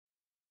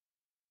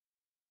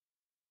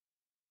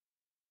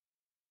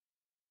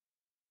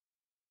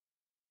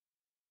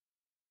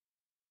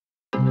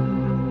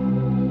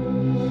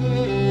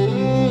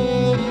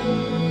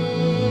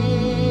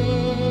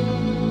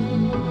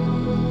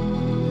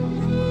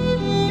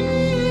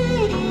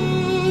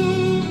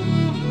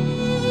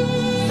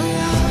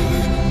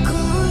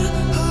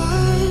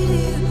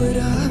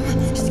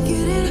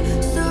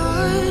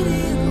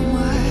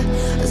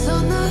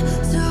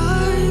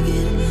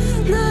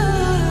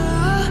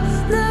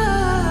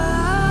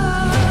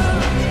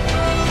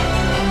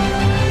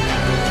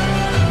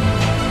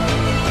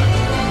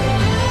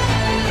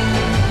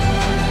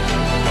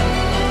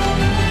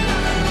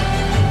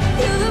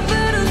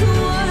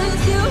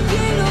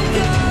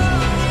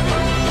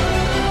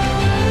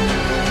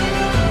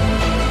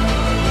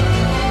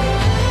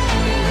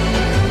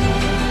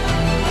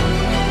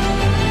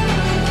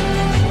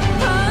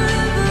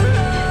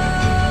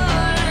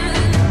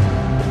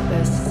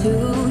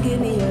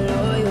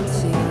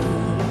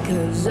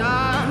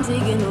I'm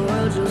taking the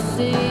world, you'll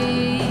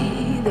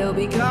see. They'll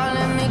be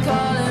calling me,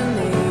 calling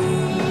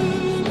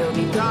me. They'll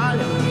be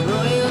calling me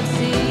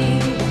royalty.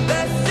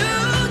 Best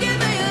to give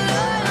me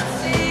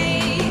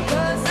loyalty,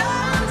 'cause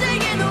I'm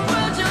taking the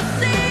world, you'll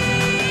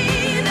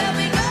see. They'll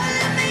be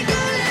calling me,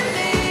 calling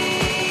me.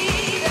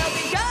 They'll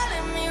be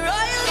calling me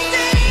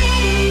royalty.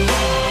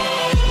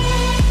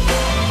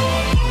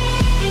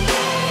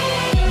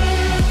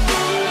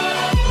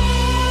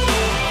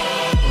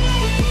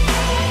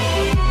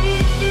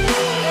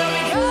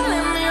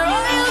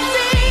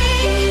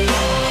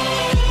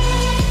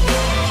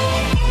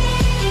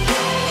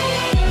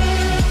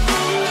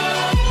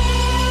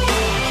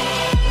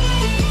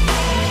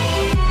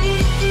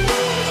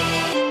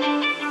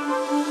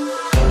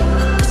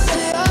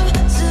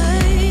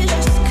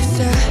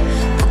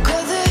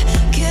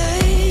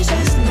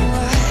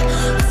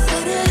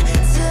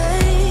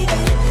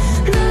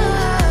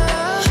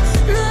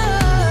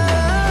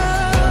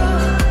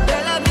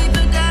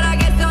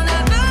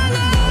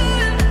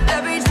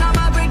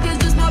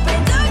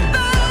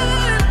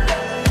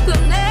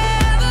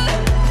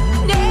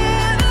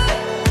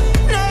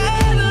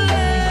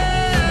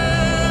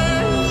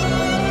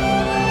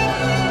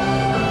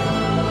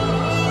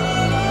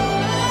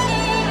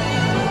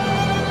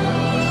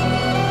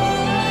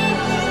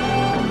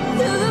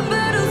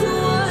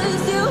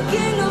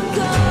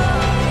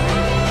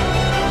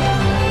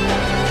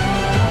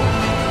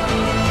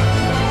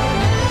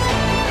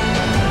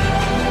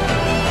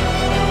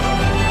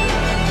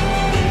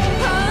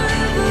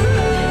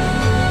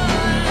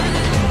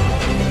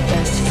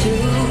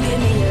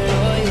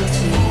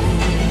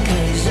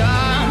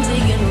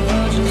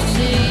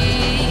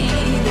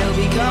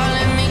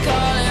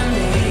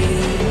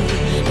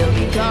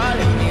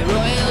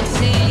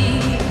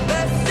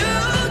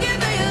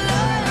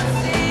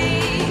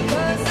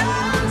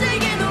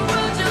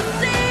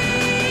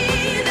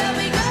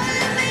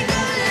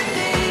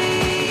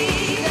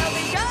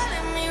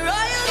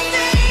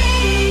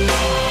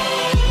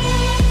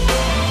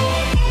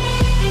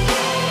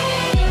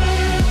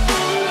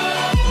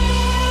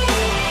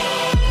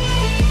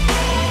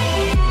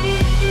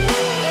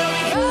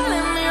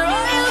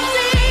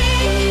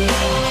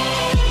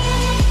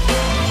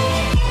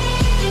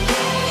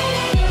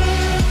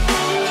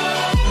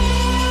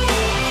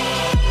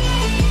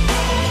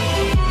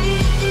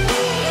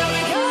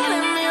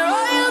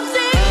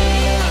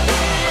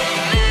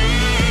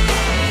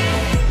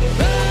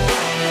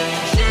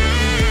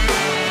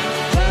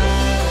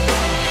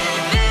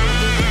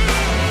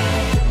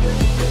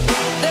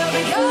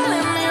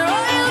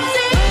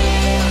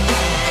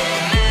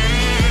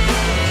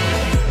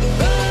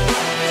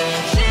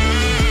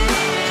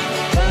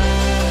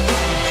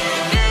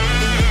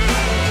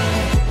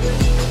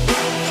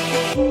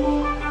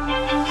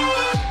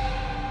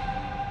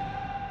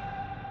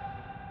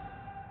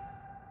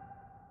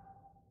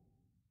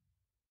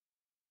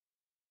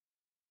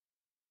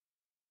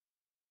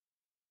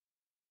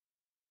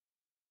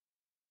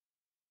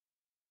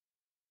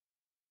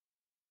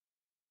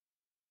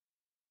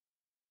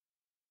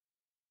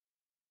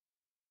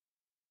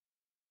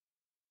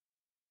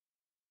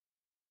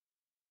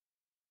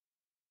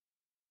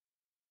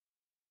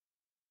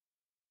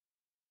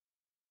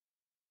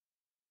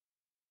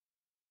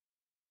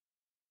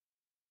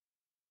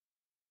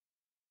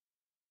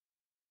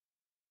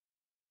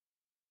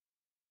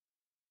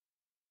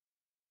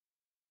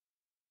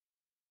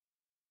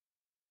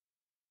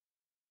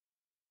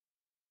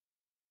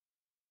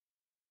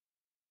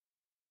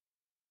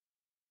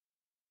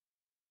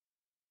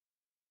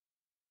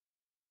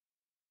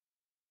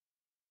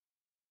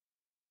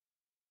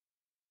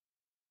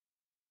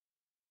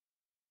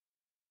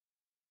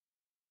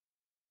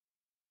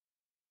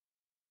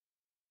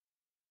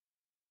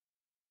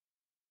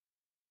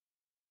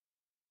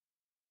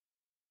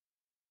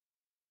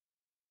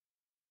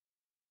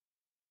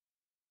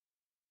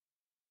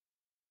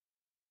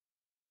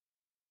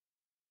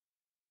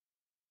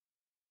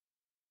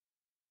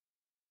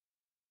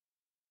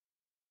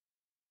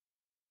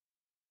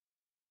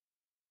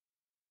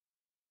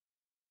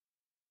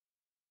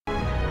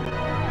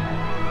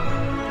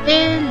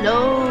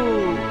 Hello,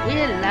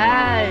 we're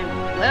live.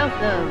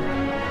 Welcome.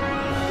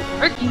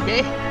 Turkey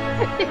Day.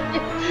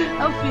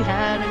 Hope you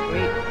had a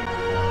great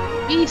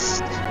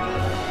feast.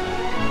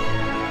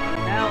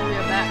 Now we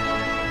are back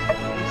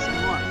with some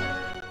more.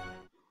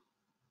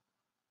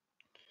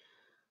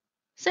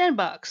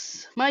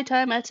 Sandbox. My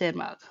time at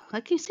Sandbox.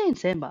 I keep saying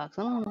Sandbox.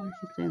 I don't know why I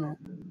keep saying that.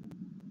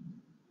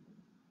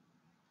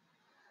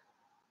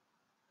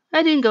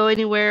 I didn't go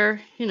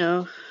anywhere,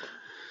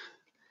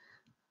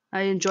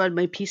 I enjoyed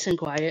my peace and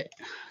quiet.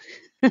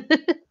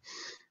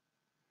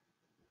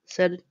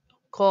 Said,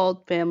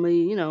 called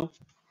family. Alright.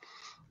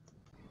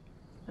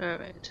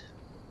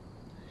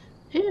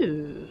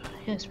 Ooh,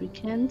 yes, we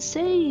can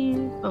save.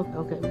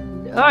 Okay.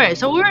 Alright,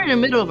 so we're in the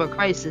middle of a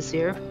crisis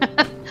here.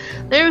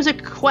 There's a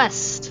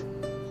quest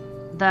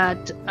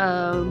that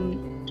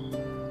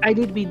I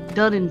need to be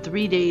done in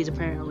 3 days,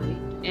 apparently.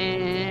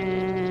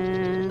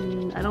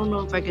 And I don't know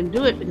if I can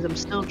do it because I'm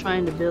still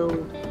trying to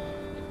build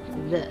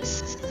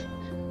this.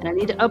 And I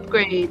need to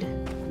upgrade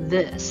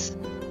this.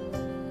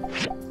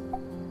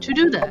 To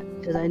do that,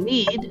 because I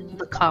need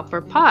the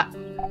copper pot.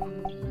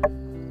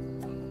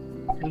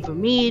 And for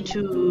me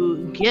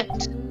to get,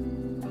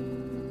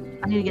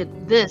 I need to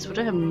get this, which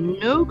I have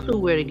no clue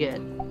where to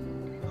get.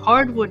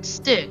 Hardwood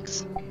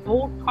sticks,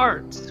 old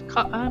parts,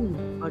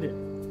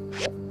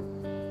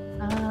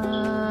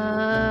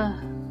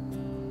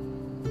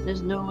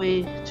 there's no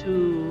way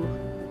to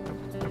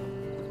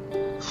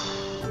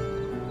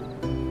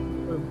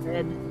go to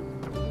bed.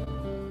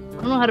 I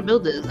don't know how to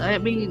build this. I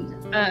mean,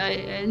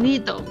 I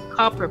need the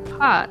copper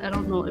pot. I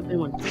don't know if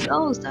anyone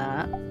sells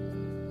that.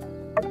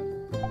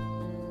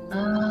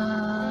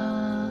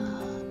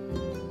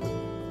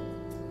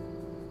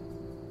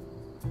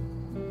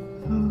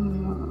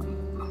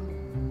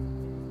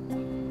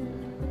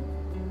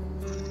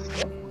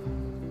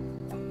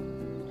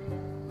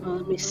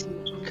 Let me see.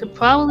 Could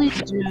probably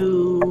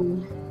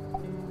do.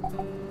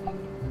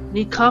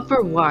 Need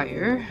copper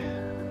wire.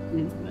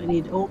 I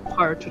need old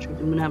parts, which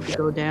I'm gonna have to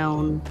go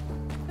down.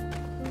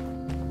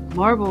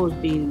 Marble is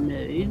being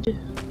made.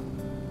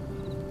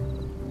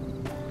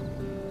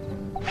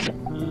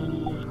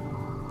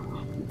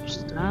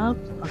 Stop.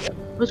 Okay.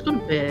 Let's go to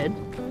bed.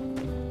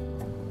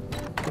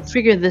 I'll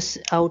figure this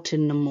out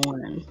in the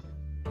morning.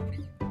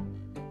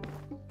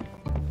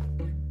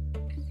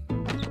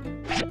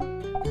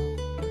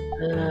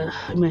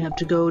 I might have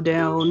to go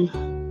down.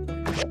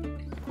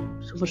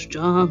 So much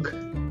junk.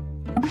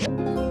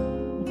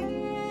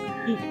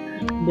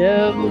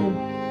 No.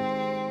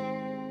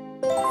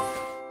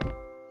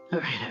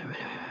 Alright.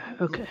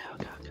 Okay.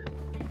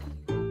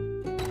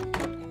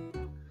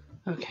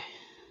 Okay.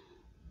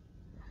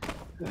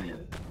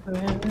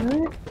 Alright.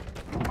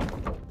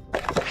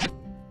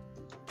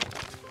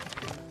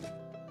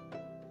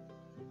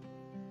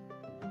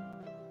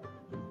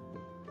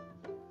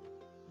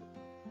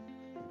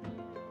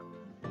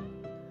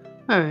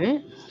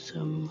 Alright, so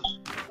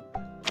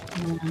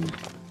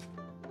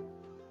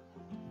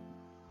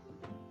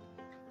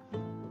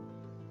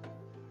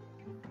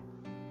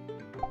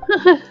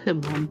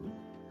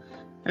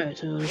alright,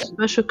 so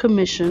special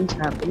commissions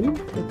happening.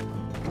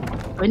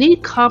 I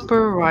need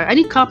copper wire. I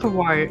need copper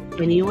wire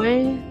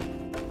anyway.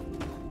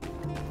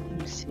 Let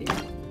me see.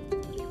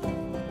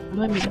 How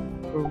do I make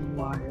copper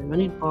wire? I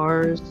need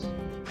bars.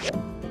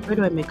 Where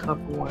do I make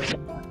copper wire?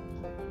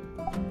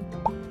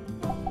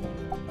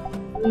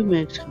 Who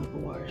makes copper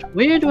wires?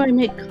 Where do I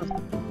make copper wires?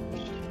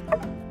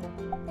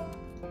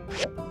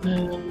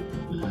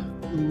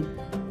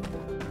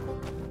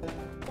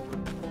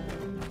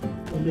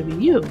 Or maybe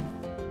you.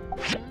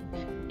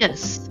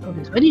 Yes.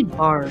 Okay, so I need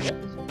bars.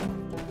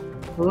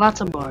 Lots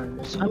of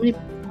bars. How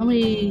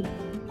many?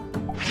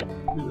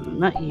 No,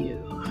 not you.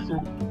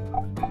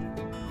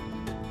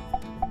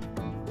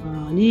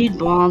 I need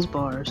bronze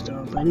bars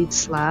though. I need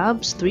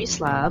slabs. 3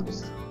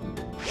 slabs.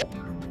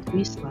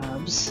 3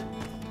 slabs.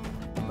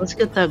 Let's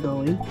get that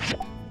going.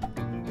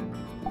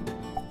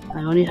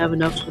 I only have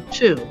enough for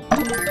 2.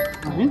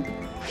 Fine.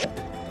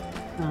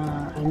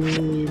 I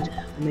need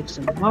to make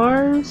some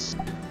bars. I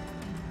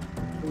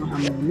don't know how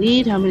many I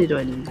need. How many do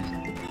I need?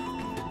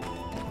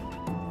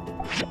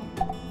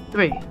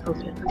 3.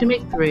 Okay, I can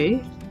make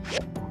 3.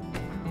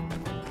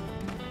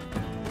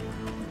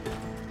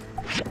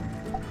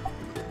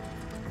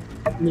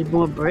 I need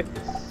more bricks.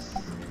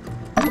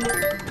 I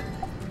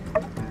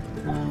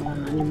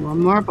need more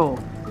marble.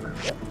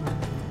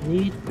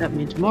 That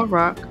means more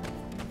rock.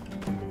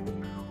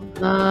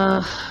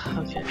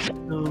 Okay,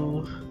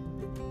 so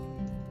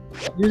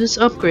do this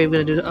upgrade. I'm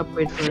gonna do the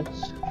upgrade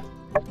first.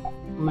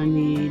 I'm gonna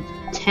need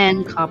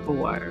 10 copper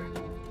wire.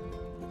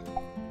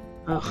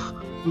 Ugh,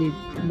 I need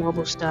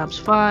marble stabs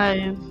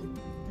 5.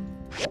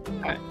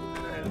 Alright,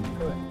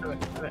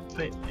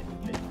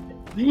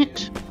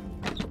 wait.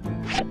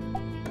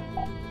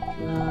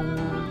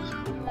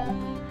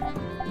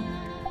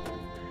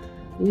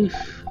 Oof.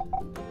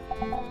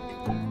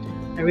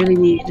 I really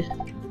need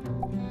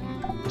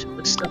to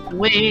put stuff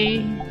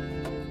away.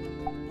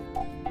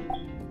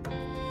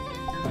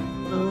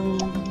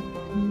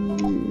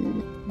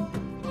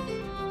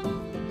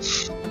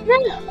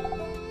 Yeah.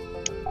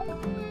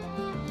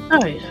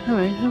 Alright.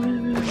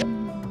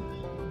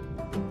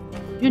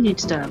 You need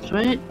stabs,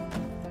 right?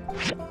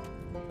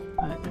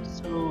 Alright,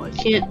 so I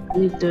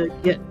need to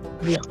get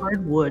the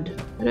hardwood.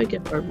 Where did I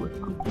get hardwood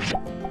from?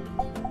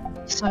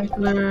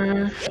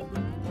 Cycler.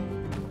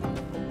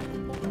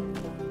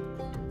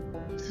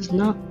 This is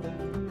not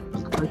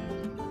look like.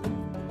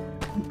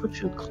 Can I put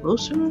you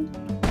closer?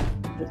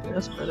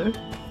 That's better.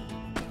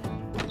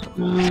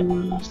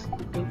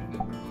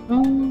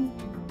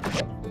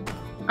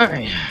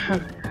 Alright.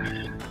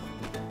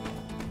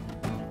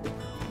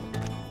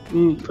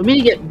 For me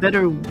to get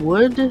better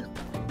wood,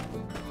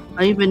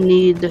 I even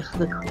need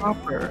the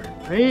copper,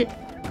 right?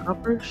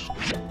 Coppers?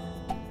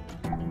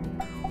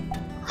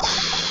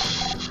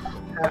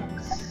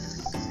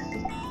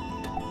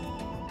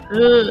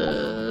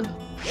 I'm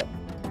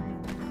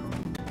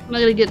not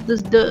gonna get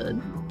this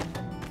done.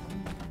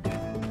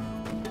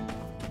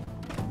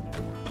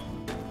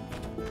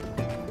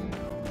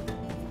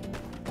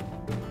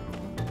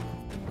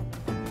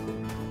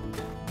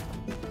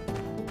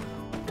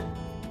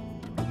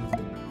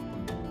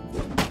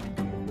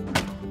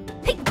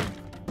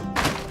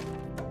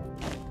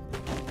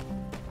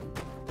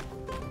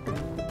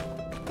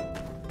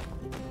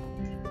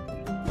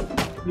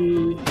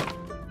 Hmm.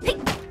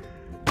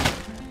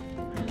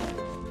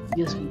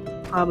 Yes,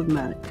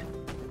 problematic.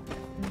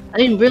 I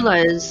didn't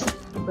realize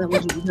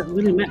that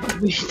really meant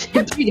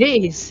 3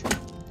 days.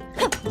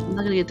 I'm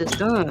not gonna get this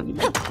done.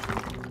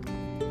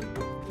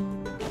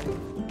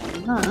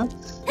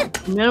 Nuts.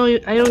 I mean,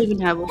 I don't even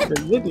have all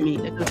the rib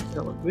meat. I couldn't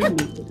figure out what rib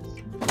meat is.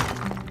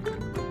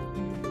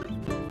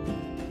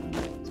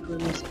 So let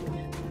me see.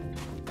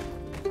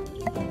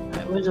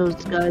 Alright, where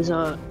those guys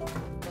are?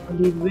 I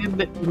need rib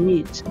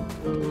meat. So.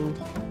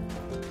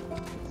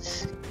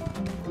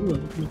 Ooh,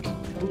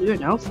 you're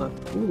an alpha.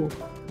 Ooh.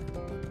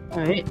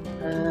 Alright.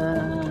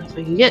 If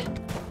we can get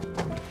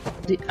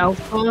the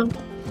alpha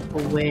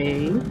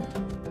away.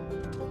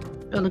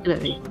 Oh, look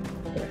at me.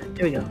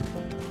 There we go.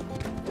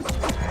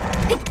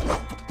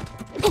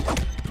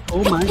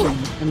 Oh my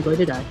goodness, I'm going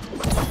to die.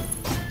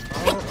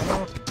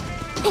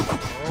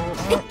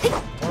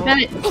 Got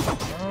it!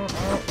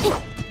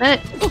 Got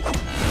it!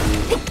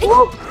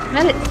 Woo!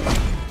 Got it!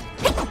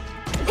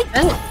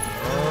 Got it!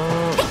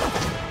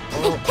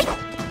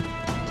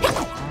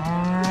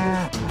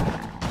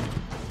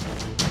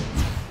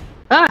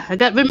 Ah! I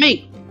got rid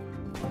meat!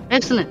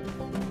 Excellent!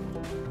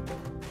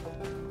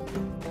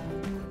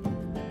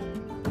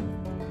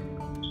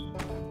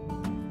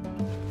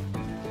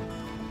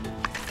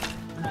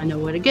 I know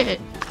where to get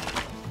it.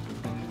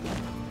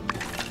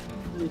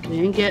 We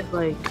can get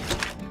like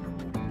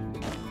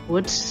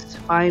wood,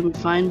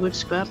 fine wood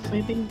scrap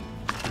maybe.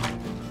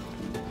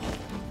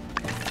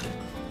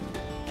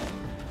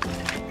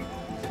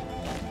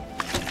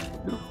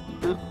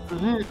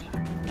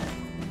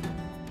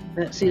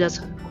 See, that's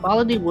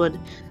quality wood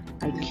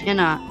I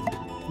cannot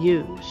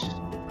use,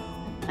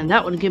 and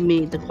that would give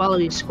me the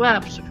quality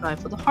scraps to try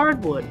for the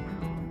hardwood,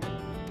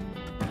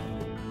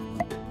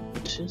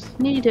 which is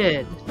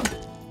needed.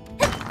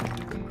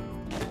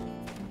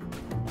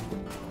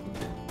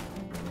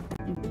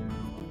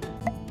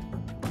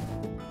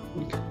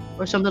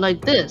 Or something like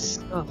this.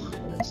 Oh,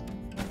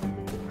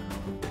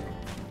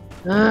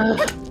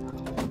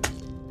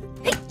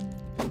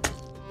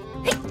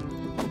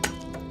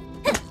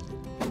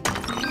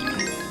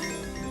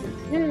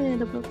 yeah,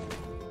 the book.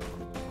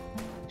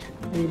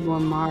 I need more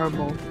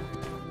marble.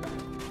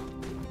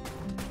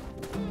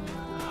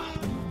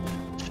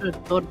 Should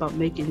have thought about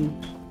making.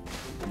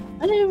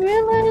 I didn't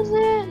realize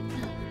it.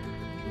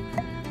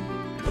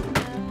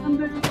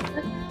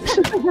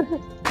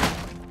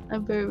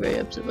 I'm very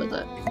upset about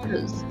that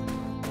because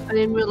I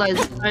didn't realize.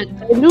 I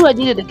knew I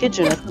needed a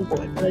kitchen at some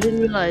point, but I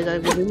didn't realize I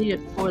would need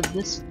it for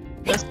this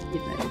recipe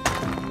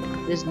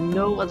thing. There's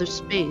no other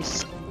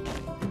space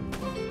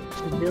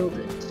to build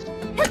it.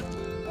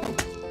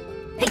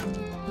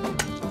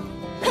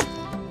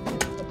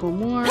 A couple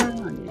more.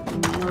 I need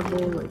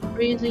marble like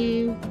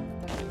crazy.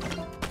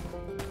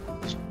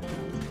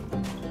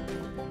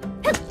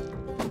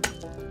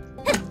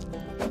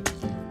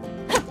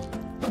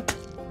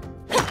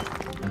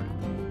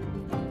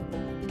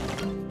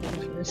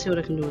 Let's see what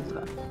I can do with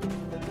that.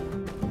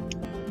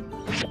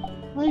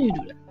 How do you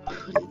do that?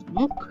 With the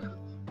milk?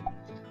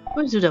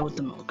 Let's do that with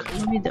the milk. I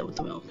don't need that with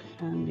the milk.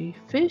 And the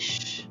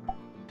fish.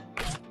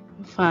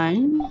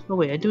 Fine. Oh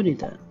wait, I do need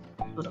that.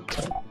 Hold on,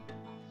 sorry.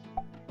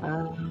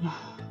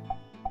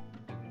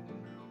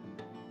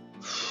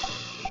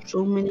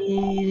 So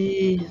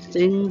many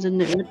things in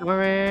the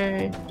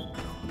inventory.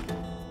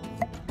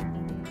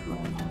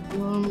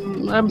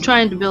 I'm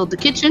trying to build the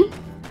kitchen.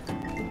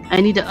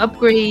 I need to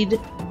upgrade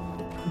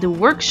the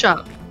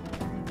workshop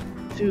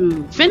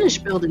to finish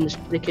building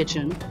the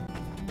kitchen.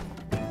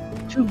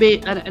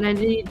 And I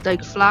need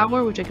like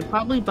flour, which I could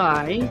probably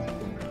buy.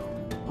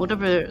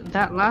 Whatever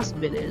that last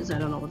bit is, I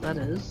don't know what that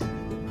is.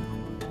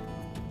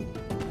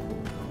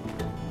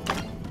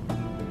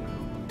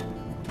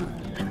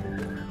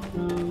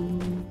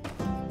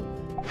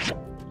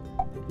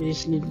 We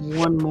just need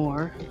one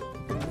more.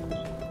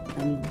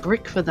 And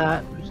brick for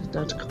that,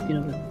 that's cooking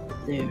over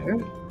there.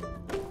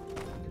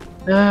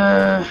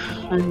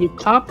 I need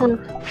copper.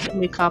 I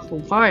need copper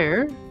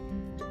wire.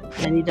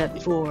 I need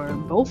that for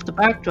both the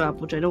backdrop,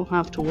 which I don't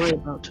have to worry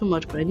about too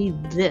much, but I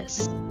need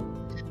this.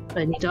 But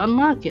I need to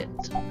unlock it.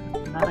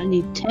 I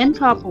need 10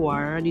 copper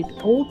wire. I need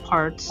old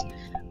parts.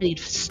 I need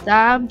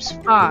stabs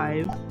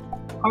 5.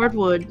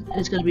 Hardwood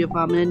is going to be a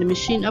problem, and the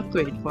machine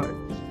upgrade part.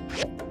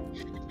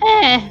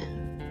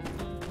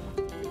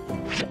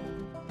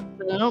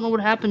 But I don't know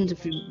what happens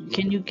if you.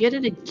 Can you get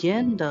it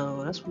again,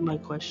 though? That's my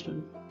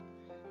question.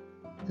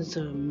 There's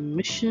a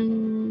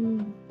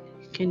mission.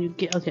 Can you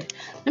get. Okay.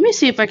 Let me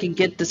see if I can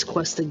get this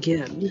quest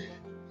again.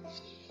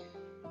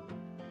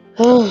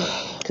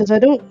 Oh, because I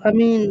don't. I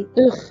mean,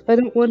 I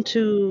don't want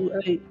to.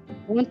 I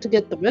want to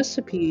get the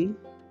recipe.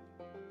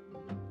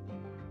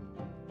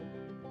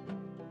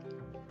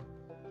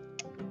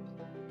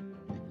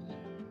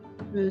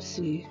 Let's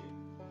see.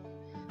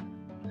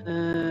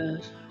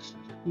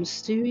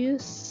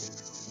 Mysterious.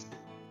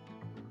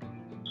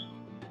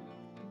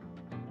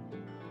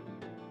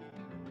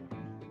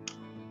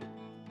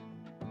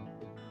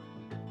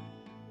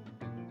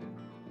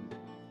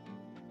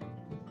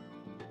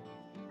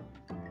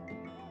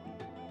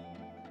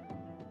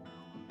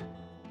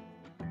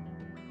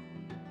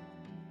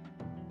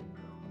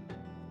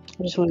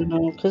 I just want to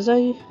know, because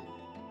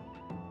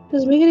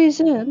doesn't make any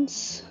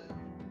sense.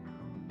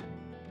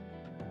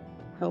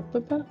 Helper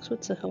box?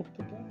 What's a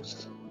helper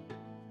box?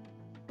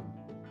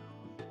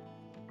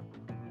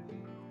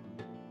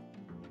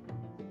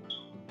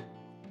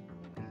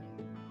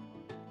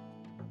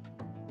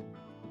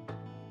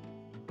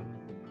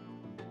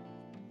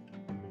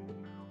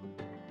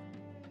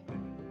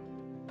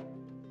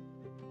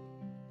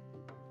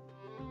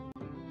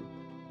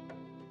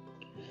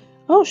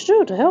 Oh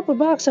shoot, a helper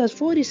box has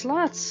 40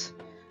 slots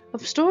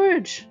of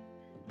storage.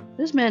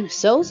 This man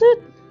sells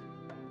it?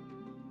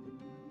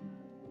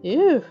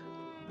 Ew.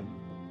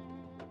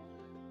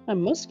 I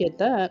must get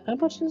that. How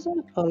much is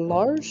that? A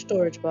large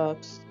storage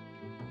box.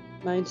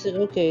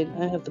 Okay,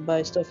 I have to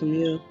buy stuff from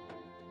you.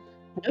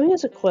 I know he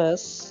has a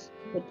quest,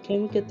 but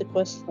can we get the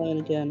quest line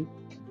again?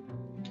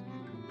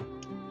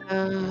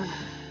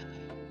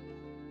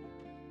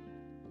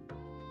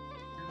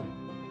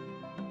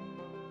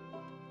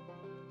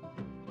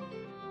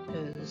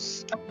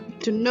 Because I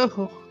need to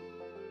know.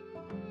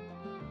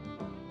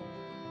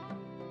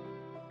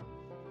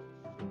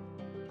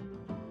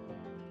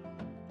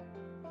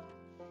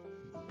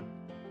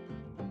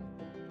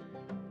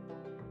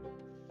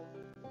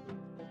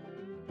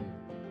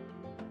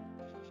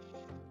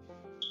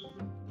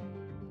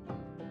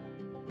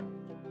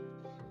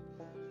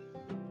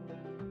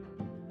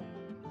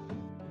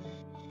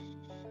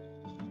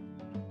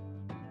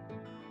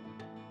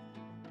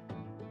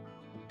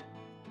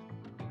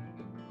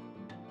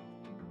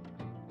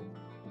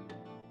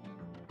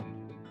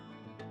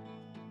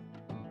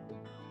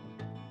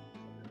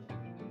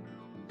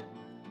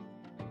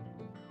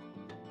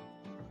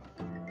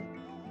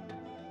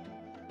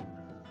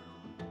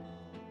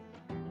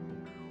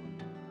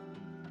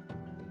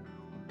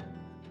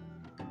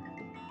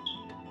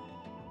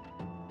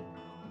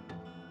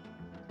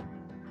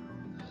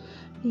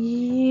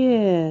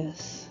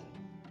 Yes.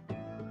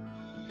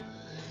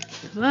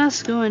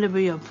 That's going to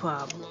be a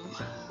problem.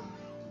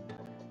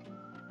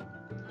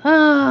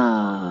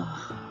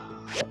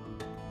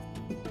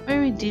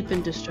 Very deep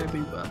and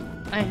disturbing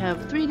problem. I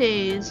have 3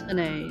 days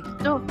and I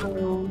don't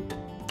know.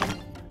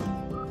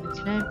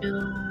 Can I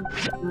build?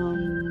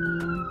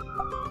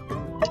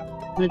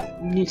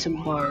 I need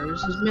some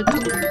bars.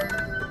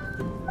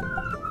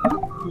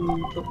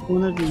 Put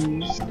one of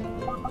these.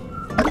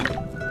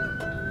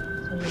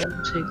 So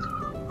it'll take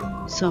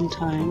some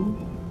time.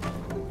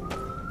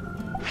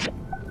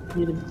 I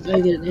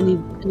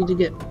need to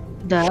get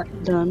that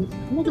done.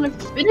 I'm not gonna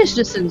finish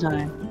this in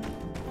time.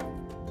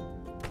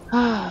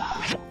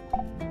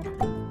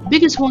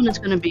 Biggest one is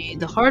gonna be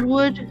the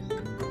hardwood,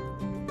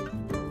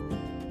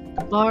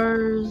 the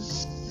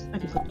bars. I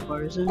can put the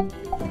bars in.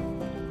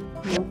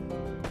 Yeah.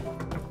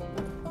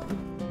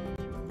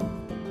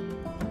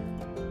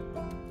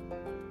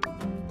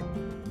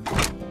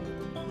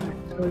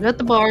 So we got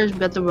the bars, we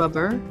got the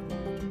rubber.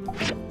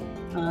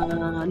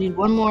 I need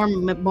one more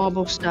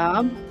marble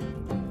slab.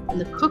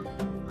 And the cook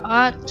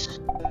pot.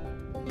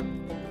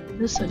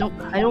 This I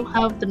don't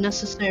have the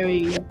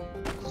necessary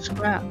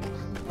scrap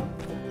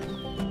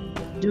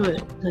to do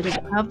it. I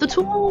don't have the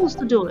tools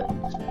to do it.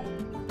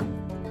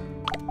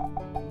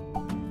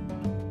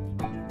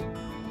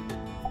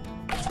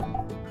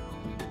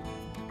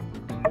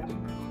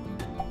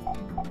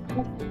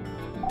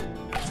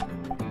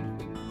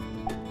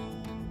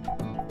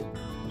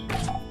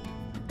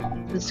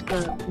 This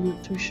guy, I'm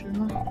not too sure.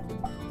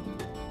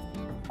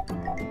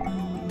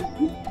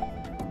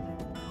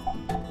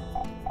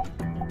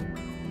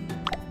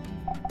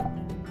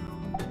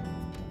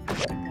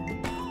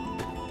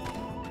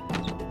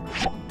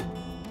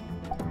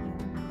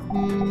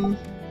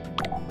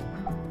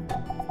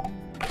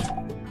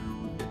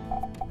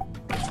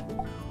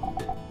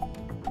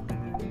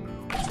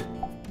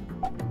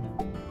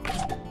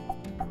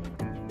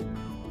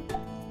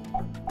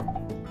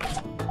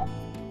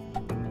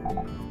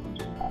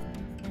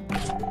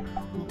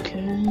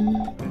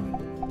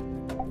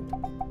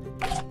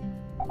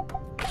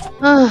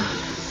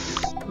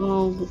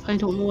 Well, I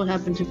don't know what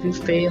happens if you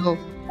fail.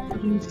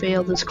 If you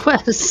fail this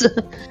quest.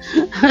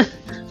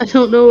 I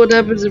don't know what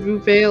happens if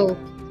you fail.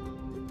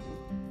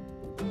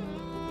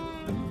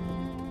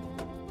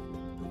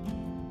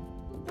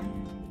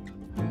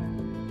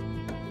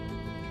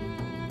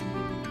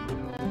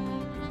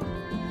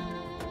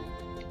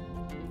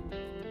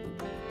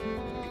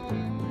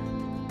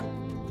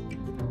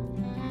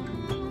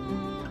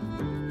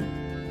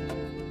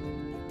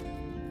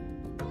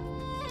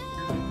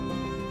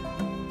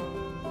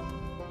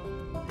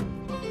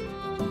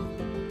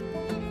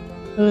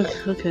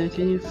 Okay,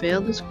 can you fail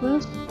this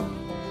quest?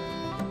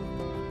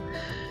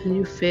 Can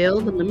you fail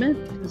the limit?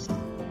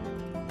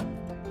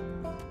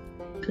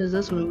 Because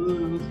that's what I want to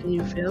know. Can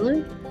you fail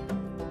it?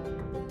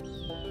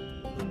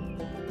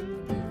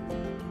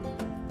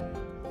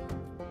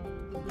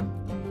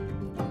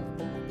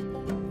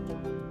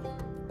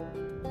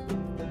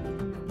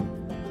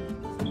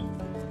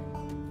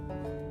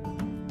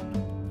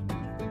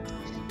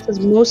 It says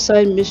most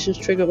side missions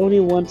trigger only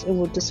once and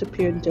will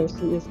disappear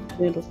indefinitely if the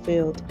handle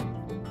failed.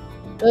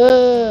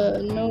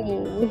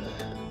 No.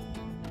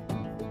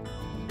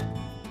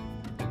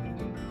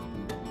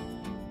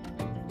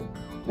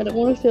 I don't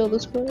want to fail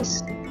this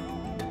quest.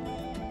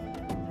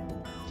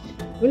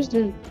 Where's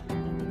the...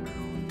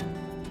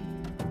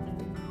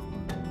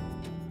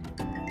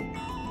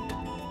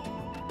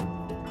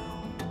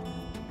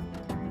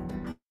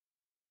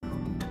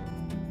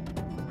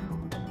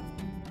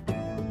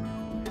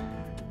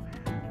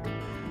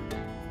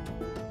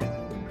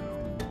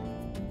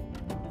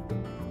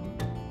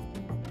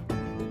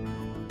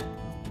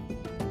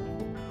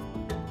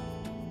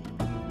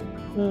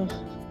 Ugh.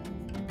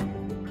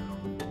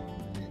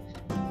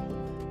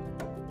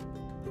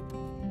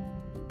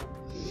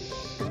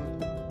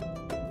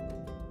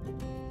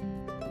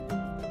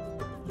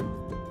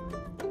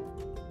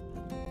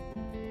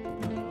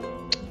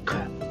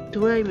 Crap.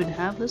 Do I even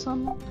have this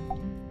on?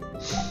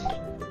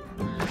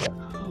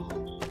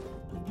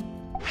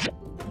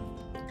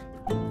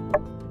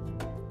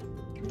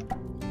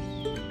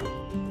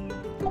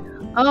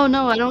 Oh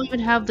no, I don't even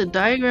have the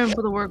diagram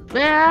for the work.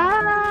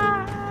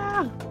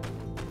 Ah!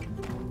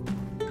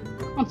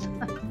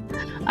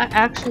 I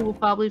actually will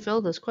probably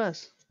fail this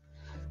quest.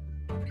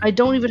 I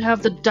don't even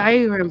have the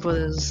diagram for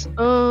this.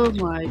 Oh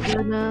my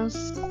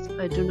goodness.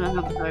 I do not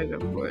have the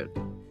diagram for it.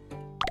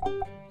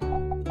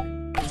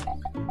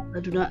 I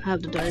do not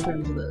have the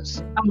diagram for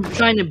this. I'm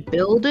trying to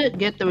build it,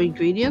 get the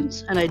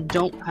ingredients, and I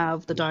don't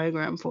have the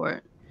diagram for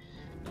it.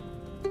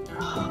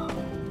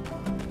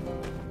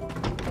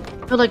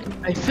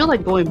 I feel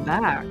like going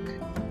back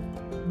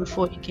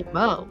before he came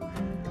out.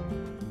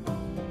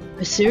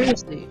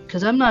 Seriously,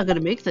 because I'm not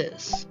gonna make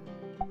this.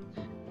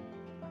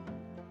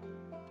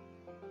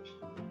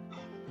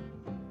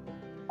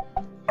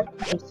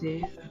 Let's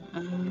see.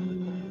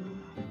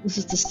 This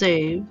is the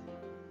save.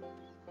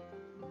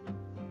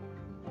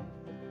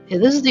 Yeah,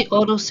 this is the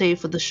autosave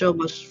for the show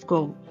must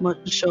go.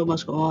 The show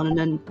must go on, and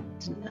then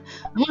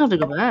I'm gonna have to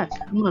go back.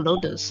 I'm gonna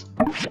load this.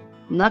 I'm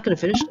not gonna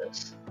finish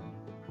this.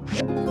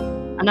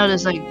 I know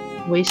there's like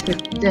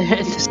wasted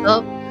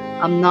stuff.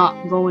 I'm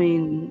not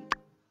going.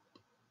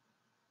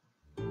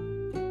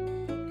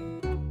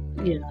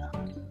 Yeah.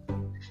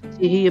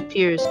 See, he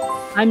appears.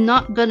 I'm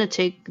not gonna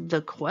take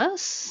the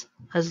quest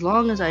as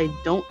long as I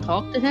don't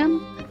talk to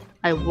him.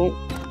 I won't.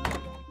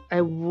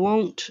 I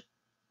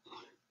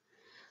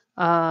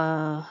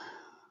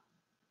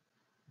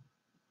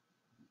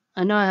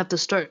know I have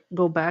to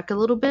go back a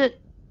little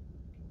bit,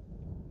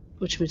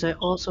 which means I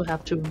also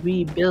have to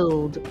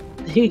rebuild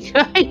the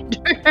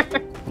grinder.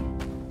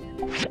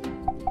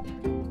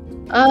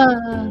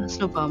 It's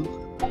no problem.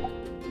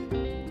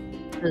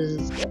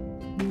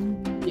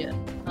 Yeah.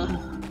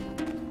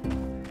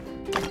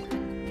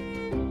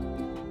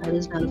 That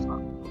is not a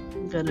problem.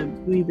 I'm gonna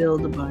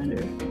rebuild the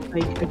binder.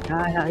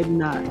 I'm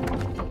not.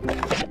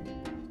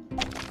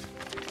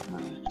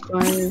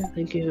 Acquire,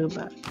 thank you,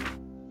 back.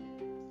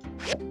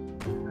 So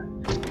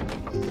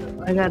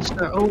I gotta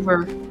start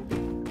over.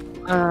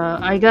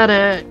 I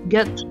gotta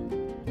get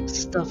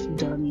stuff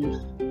done.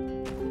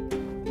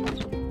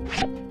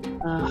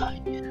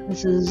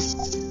 This is...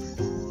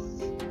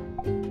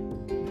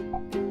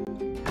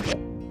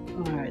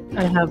 Alright,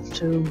 I have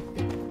to...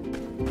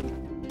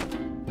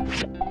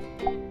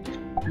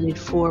 I need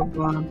 4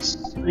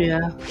 bronze.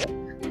 Yeah.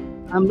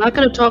 I'm not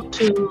gonna talk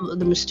to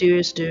the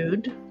mysterious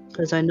dude,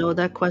 because I know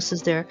that quest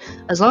is there.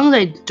 As long as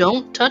I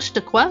don't touch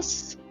the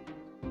quest,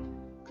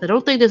 I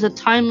don't think there's a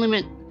time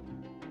limit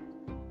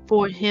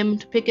for him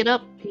to pick it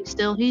up.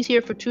 He's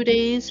here for 2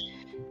 days.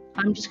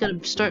 I'm just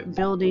gonna start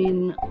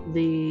building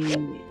the...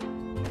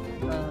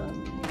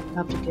 I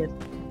have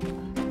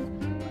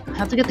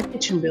to get the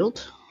kitchen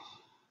built.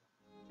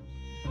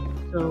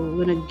 So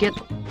we're gonna get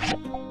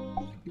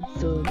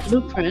the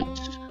blueprint.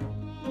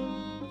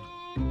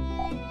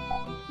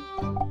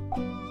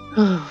 I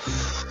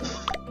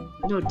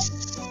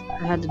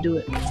had to do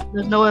it.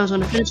 There's no way I was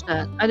gonna finish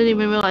that. I didn't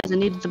even realize I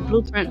needed the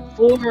blueprint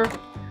for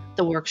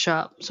the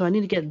workshop, so I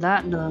need to get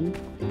that done.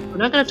 We're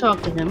not gonna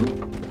talk to him.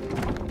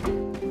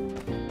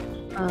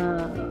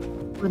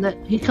 When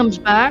he comes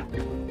back,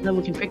 then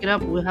we can pick it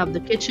up. We'll have the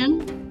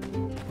kitchen,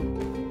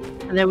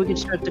 and then we can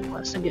start the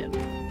quest again.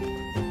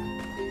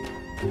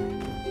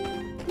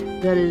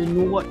 That is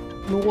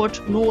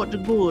not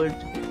good.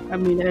 I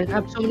mean, I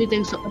have so many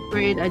things to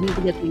upgrade. I need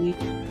to get the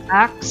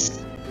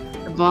axe,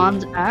 the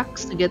bronze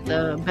axe, to get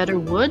the better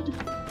wood.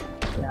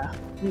 Yeah,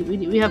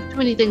 we have too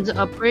many things to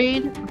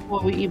upgrade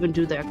before we even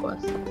do that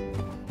quest.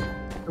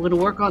 I'm gonna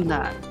work on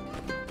that.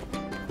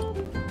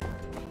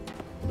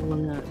 We're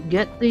gonna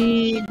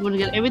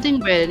get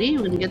everything ready.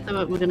 We're gonna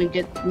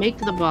make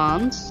the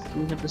bombs.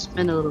 We have to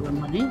spend a little bit of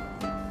money.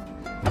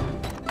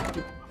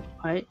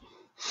 Alright.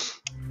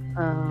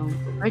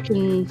 I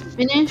can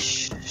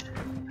finish.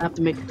 I have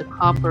to make the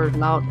copper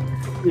loud.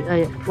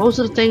 Most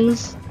of the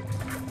things.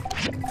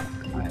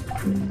 Alright.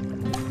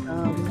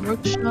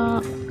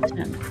 Workshop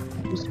 10.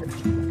 Research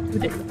 2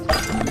 days.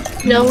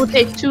 That will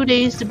take 2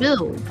 days to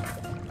build.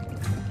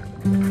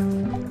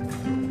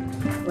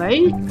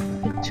 Right?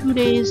 2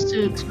 days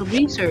to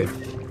research.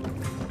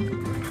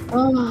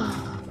 Oh.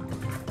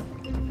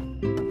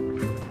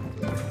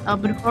 That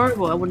would have been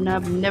horrible. I wouldn't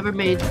have never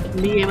made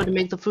me able to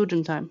make the food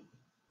in time.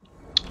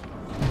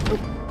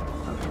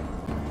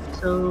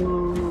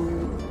 So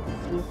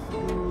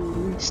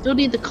we still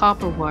need the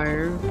copper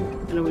wire.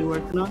 We're gonna be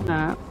working on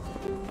that.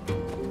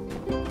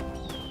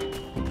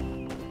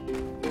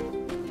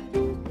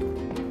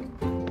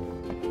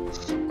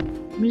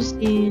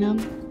 Museum.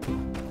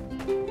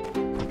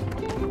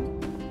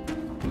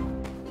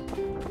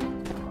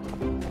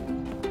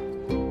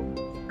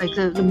 Like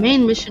the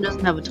main mission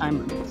doesn't have a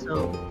time limit,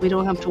 so we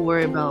don't have to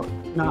worry about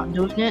not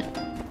doing it.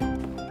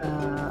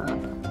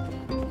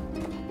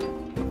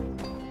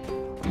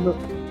 But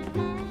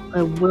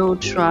I will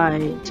try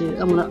to.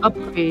 I'm gonna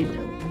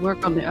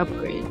work on the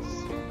upgrades,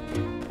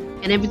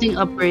 get everything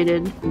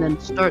upgraded, and then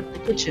start the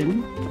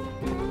kitchen.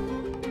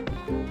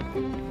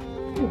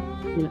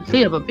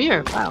 Clean up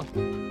here. Wow.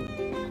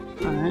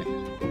 All right.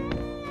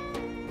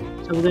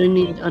 So we're gonna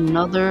need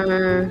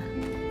another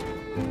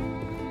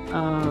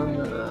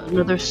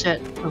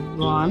set of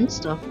bronze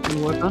stuff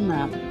and work on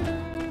that,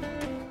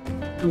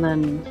 and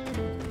then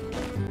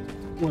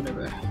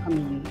whatever. I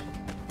mean,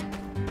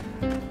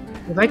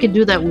 if I could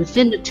do that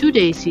within the 2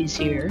 days he's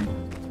here,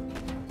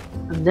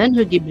 and then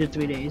he'll give me the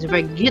 3 days. If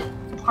I get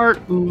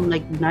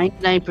like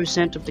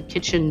 99% of the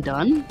kitchen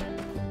done,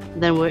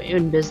 then we're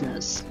in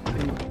business.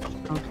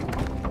 Okay.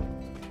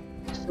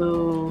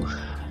 So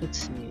let's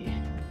see.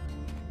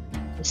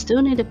 I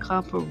still need a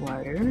copper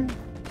wire.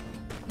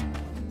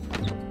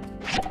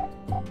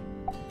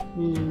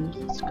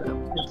 Scrap.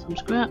 Get some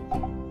scrap.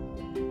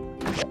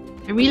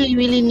 I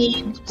really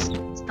need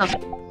stuff.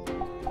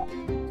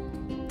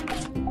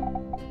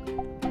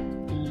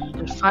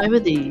 There's 5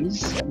 of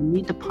these. I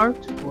need the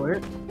parts for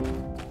it.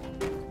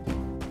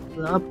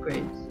 For the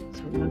upgrades.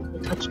 So we're not gonna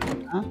touch on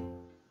that.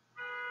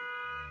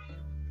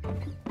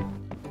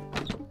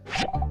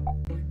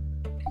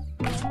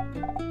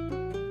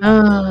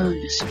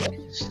 Yes.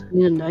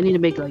 I need to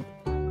make like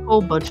a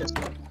whole bunch of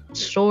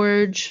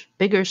storage,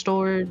 bigger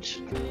storage.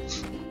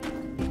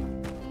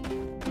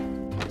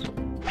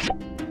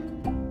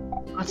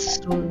 Lots of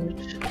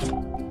storage.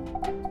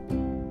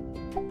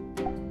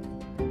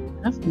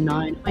 I have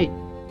 9. Wait.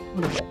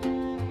 What is it?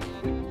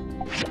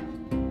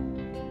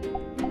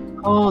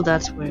 Oh,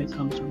 that's where it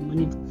comes from. I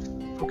need.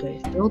 Okay,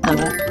 fill that.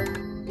 I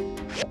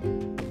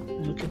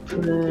can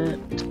put it.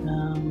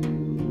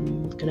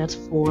 Okay, that's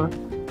 4.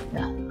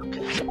 Yeah.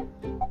 Okay.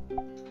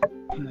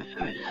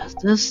 Alright. That's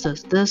this.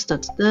 That's this.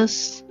 That's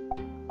this.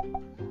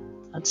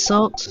 That's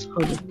salt.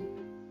 Hold it.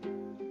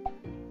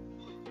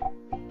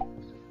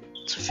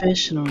 It's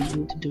fish. I don't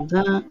need to do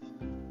that.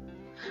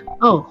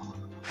 Oh,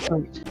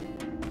 right.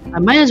 I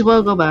might as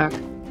well go back.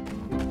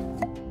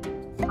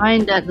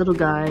 Find that little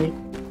guy.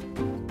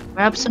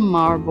 Grab some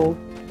marble.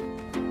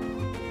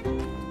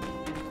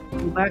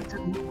 Go back to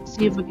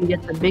see if we can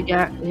get the big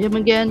him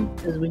again,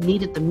 because we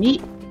needed the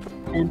meat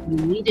and we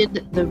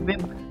needed the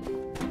rib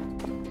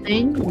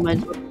thing. We might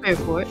as well prepare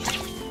for it.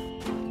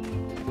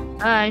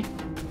 Hi.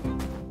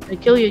 I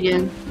kill you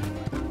again.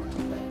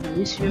 At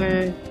least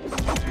you're.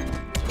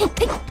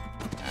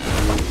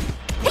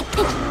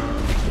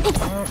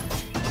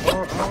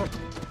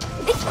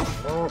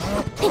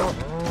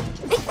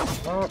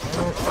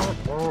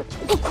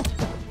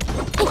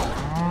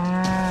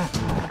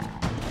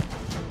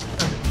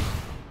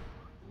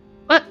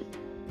 What?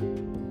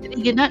 Did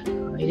he get that?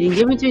 Oh, he didn't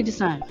give it to me this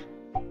time.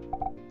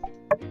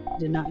 He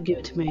did not give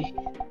it to me.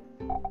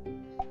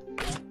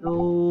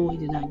 No, he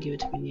did not give it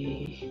to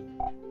me.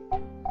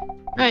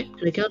 Alright,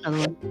 gonna kill another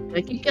one.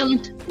 Gotta keep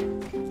killing.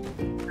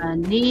 I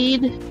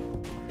need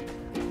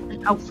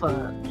an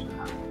alpha.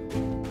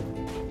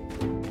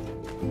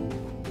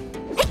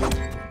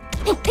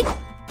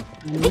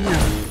 Yeah.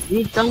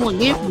 Need someone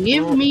give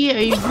me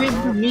a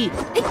rib meat.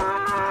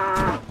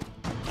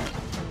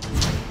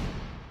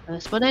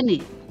 That's what I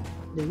need.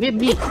 The rib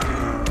meat.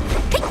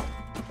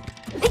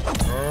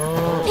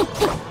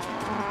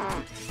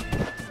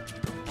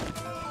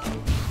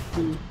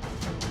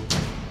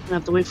 I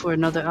have to wait for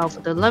another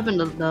alpha. The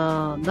level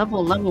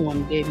 11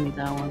 one gave me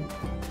that one.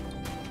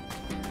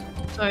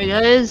 Sorry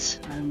guys,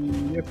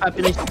 your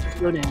population should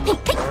slow down.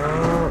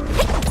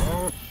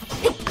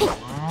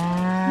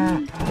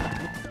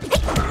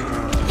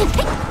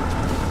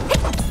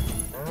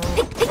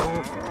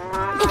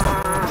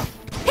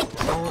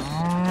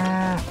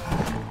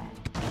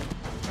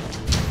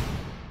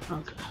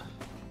 Okay.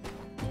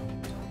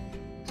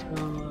 So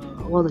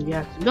all the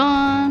yaks are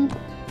gone.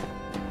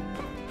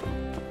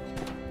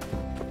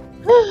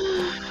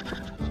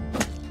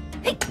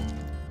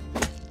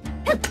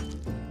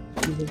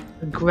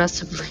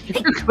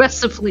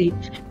 Aggressively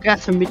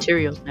gather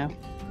materials now.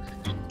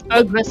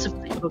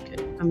 Aggressively. Okay,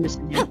 I'm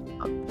missing here.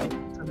 Oh, wait,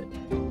 stop it.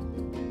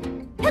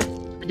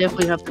 I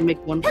definitely have to make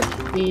one for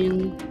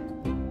clean.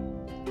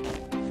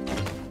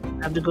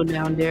 I have to go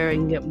down there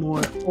and get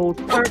more old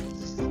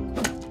parts.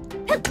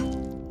 Okay.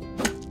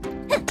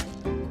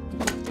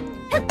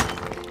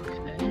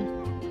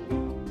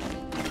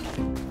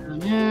 Down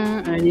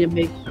there, I need to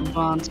make a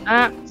bronze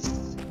axe.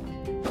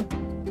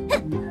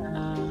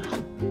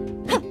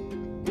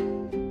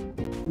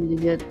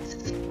 Get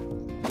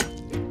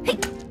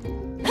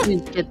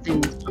need to get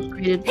things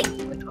upgraded.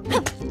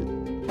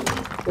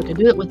 I can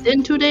do it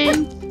within 2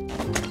 days.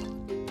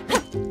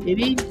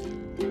 Maybe.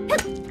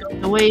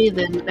 Going away,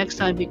 then the next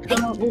time we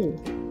come out. Oh.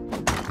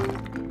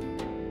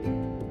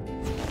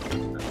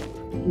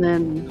 And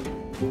then.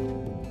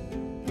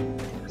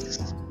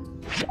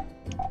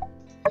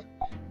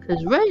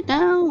 Because right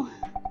now,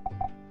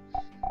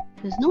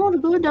 it's not a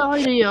good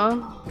idea.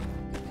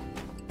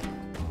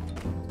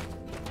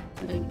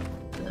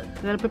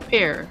 I gotta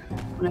prepare.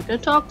 I'm not gonna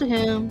talk to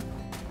him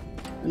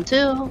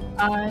until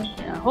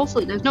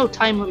hopefully, there's no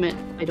time limit,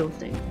 I don't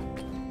think.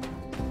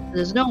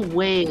 There's no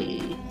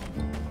way.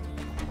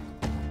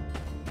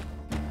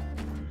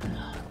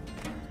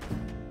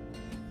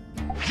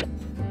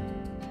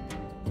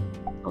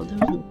 Oh,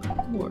 there's no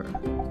power.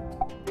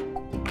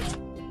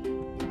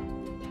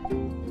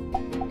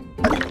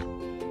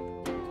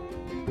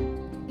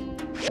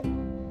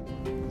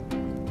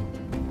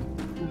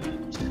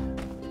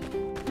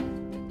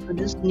 I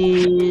just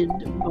need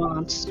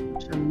bonds,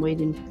 which I'm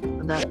waiting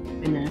for that to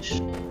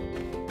finish.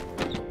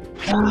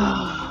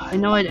 I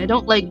know I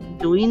don't like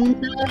doing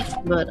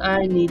that, but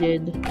I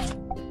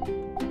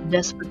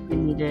desperately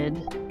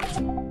needed.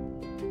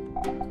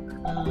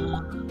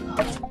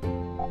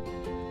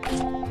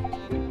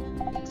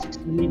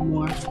 I need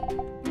more.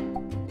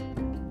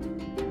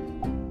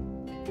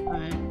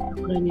 Alright,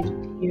 what I need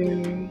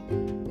here.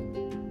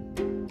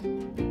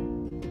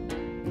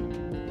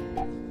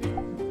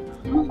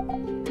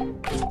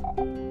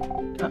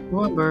 Got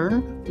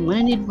rubber. When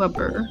I need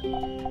rubber.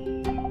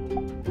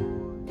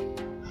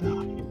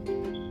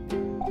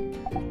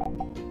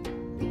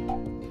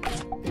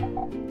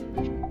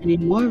 I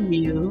need more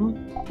view.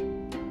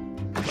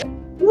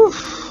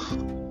 Oof.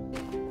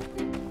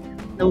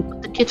 Then we'll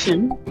put the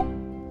kitchen.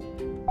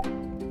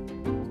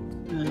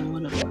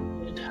 Whatever.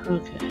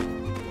 Okay.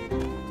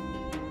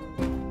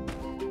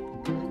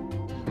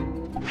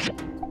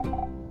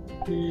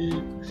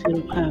 So I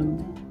don't have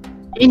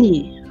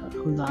any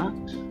of that.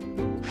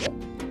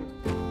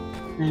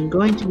 I'm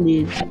going to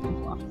need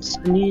blocks.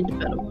 I need a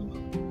better one.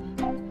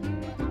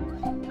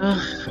 I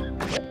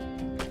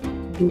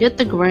can get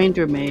the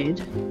grinder made.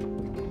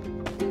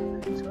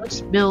 So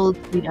let's build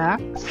the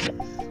axe.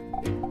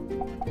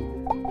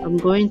 I'm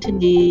going to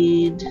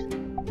need.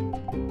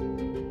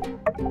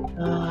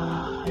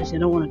 I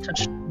don't want to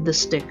touch the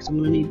sticks. I'm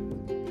going to need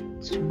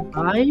to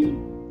buy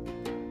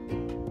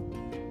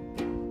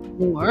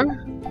more.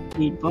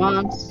 Need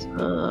bonds.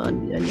 I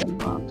need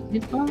bonds.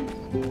 Need bonds.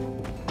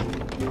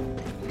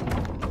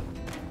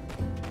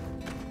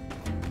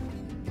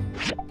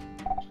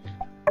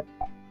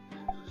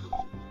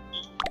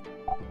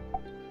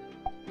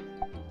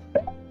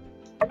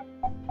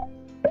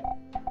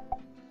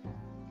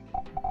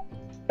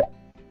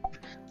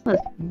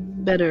 That's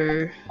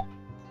better.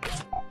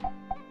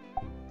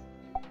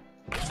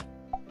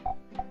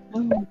 Oh,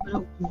 I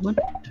don't want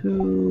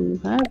to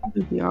have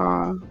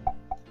VR.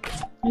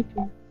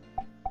 Okay.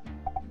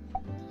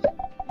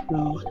 So,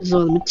 this is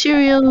all the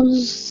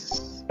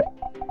materials.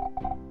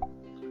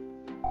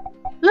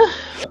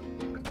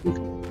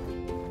 Okay.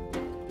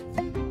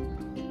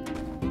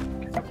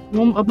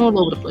 I'm all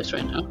over the place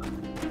right now.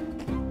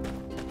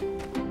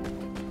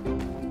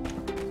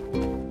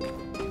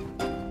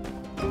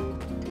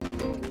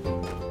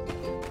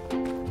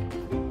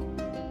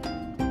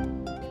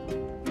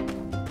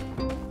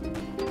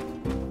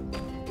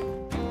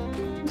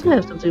 I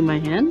have something in my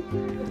hand.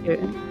 Here.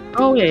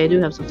 Oh yeah, I do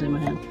have something in my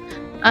hand.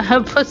 I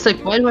have. It's like,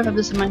 why do I have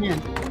this in my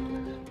hand?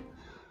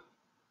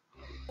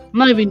 I'm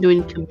not even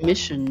doing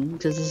commission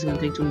because this is gonna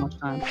take too much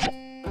time.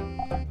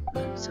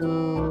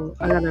 So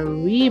I gotta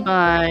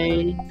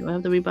rebuy. Do I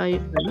have to rebuy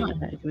it? No, I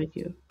can make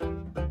you.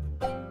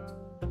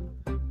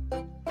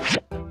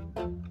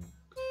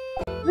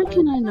 Why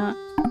can I not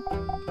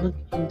look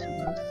into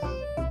this?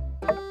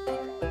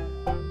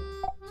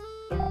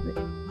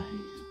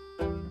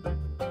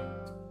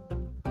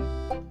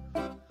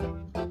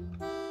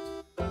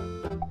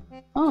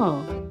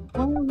 Oh,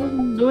 why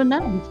wasn't doing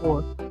that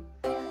before?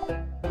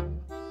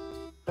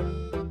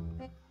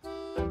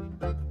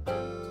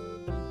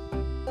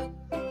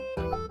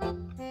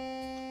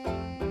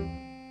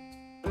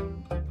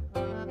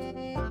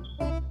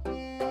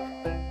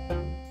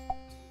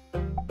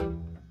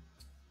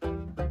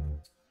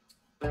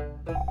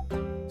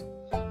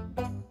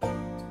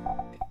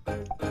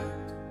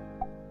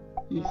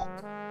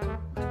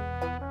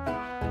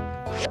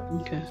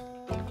 Okay.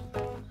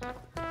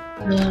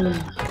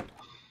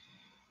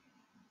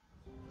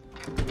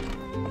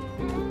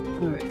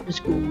 Alright, let's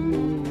go.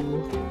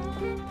 I'm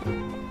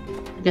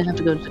gonna have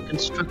to go to the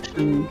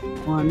construction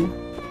one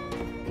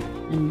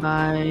and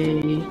buy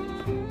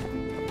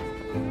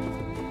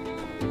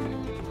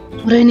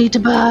what I need to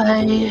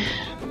buy.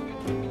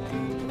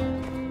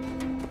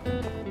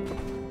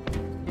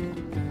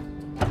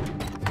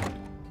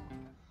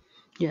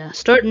 Yeah,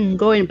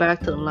 going back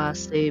to the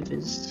last save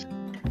is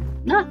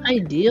not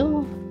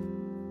ideal.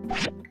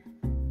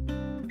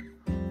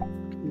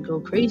 Can go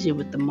crazy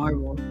with the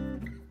marble.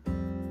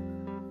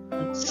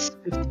 That's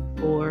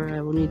 54.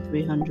 I will need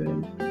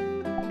 300.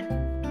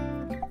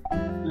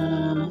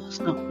 That's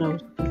not what I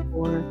was looking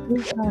for. Who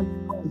had?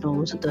 Oh no,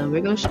 was it the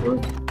regular store?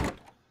 I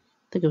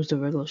think it was the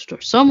regular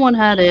store. Someone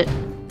had it.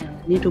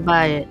 I need to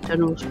buy it.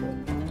 General store.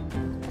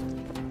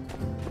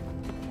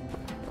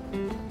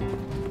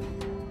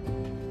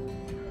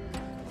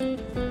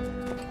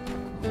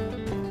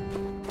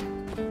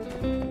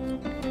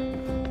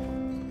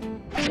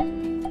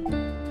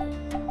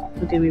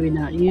 Okay, maybe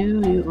not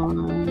you. You are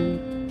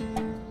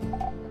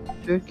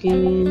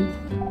jerky.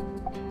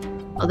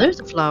 Oh, there's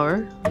the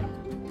flour.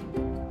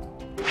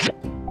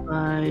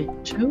 Buy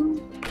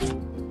 2.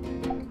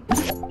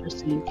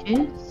 Just in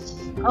case.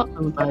 Oh,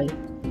 I'm gonna buy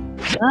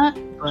that.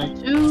 Buy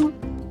 2.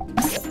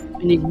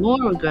 We need more.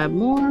 We'll grab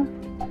more.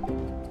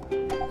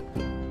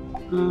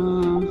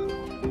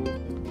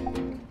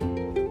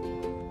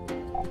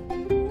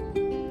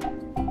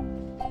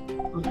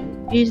 Okay,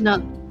 he's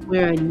not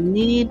where I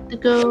need to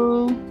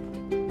go.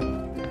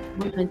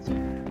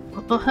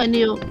 Oh,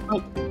 honey. Oh,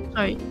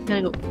 sorry.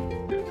 Gotta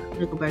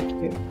go back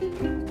here.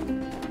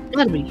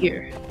 Gotta be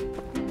here.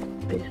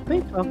 Wait, can I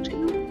talk to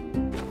you?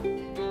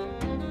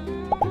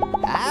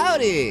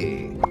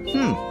 Howdy!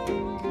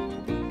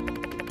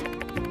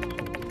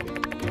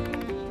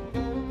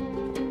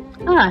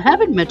 I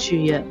haven't met you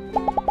yet.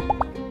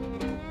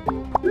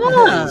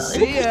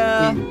 See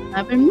ya! I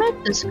haven't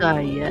met this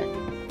guy yet.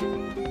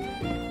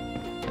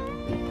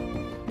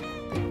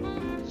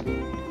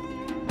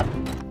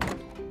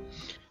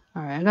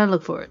 Alright, I gotta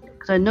look for it.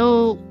 Because I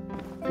know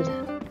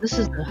this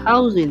is the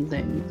housing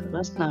thing, so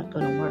that's not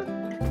gonna work.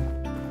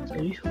 So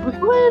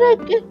where did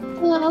I get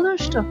the other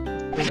stuff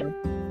for?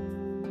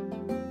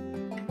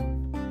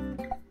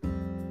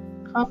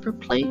 Copper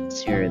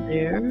plates, you're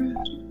there.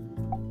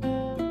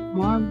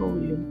 Marble,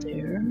 you're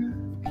there.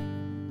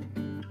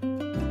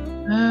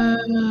 I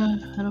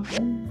don't know.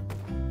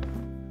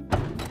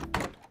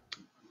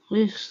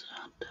 Please,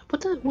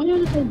 where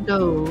did I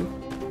go?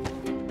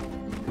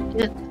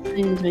 Get the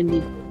things I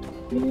need.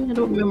 I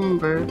don't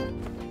remember.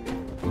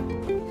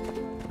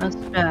 That's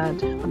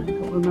bad when I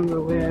don't remember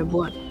where I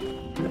bought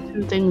the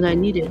 2 things I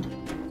needed.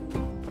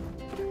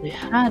 They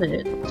had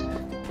it.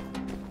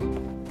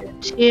 They're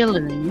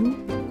tailoring.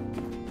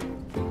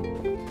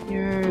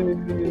 You're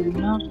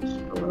not.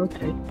 Oh,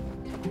 okay.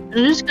 I'm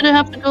just gonna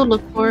have to go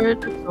look for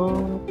it. That's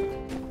all.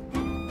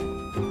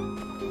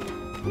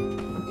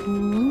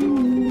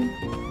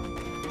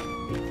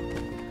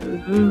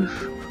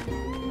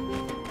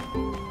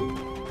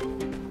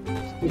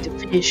 Need to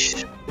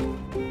finish.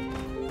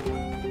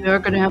 We are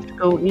gonna have to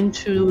go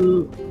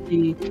into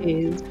the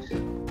cave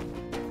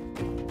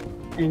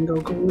and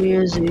go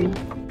crazy.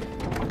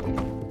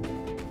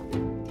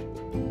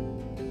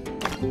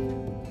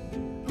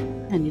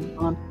 I need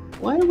on.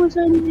 Why was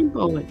I needing?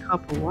 Oh wait,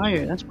 copper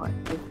wire. That's why.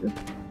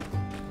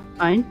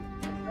 Fine.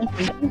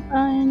 Okay,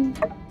 fine.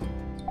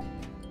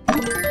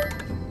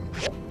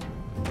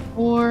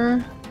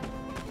 Or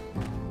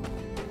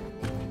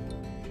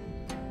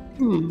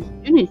you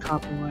need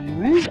copper wire,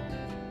 right?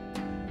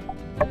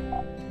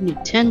 You need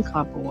 10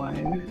 copper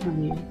wire. I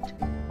need.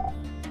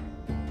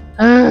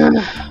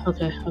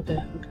 Okay.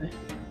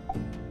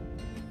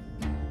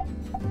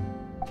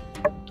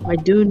 I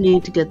do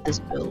need to get this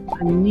built.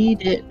 I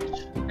need it.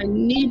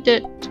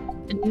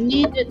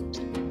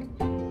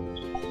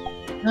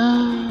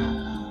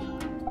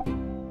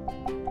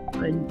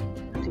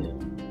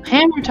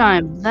 Hammer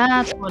time.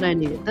 That's what I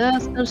needed.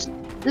 That's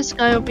this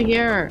guy over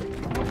here.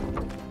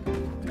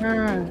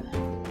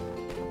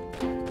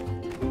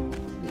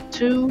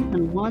 2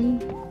 and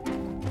 1.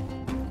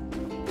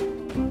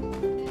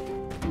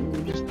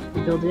 And just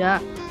build the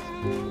axe.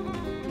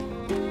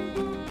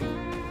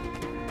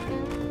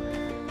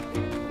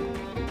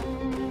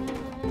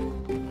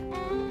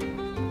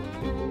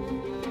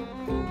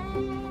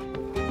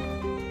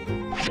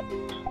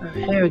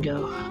 Alright, here we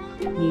go.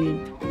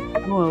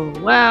 Oh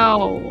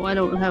wow! I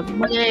don't have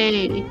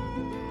money.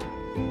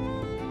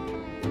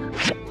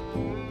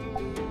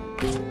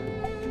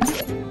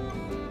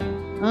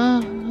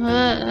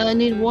 I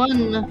need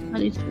 1. I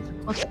need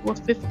plus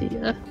 450.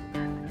 I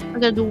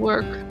gotta do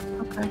work.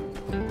 Okay.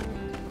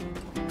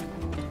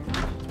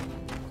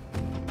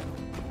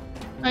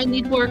 I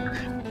need work.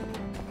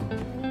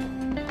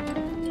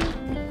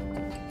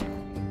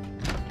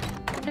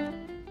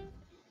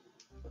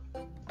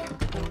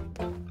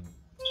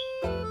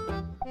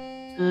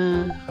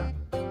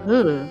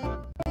 Ugh.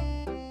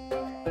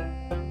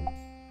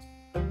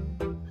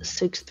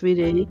 6 3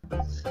 days.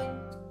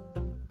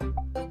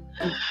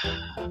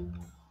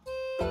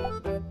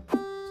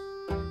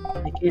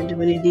 I can't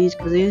do any of these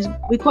because these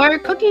require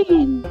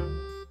cooking.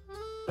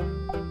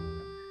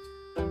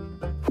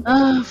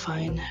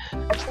 Fine.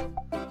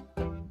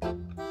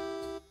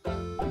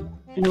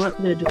 You know what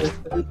I'm gonna do?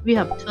 We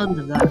have tons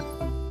of that.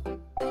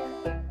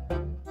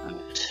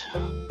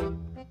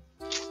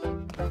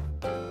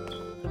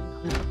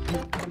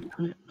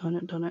 Alright.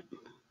 Done it.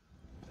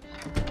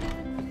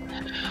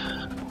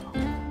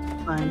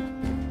 Fine.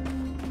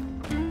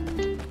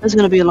 This is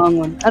gonna be a long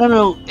one. I don't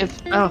know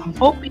if I'm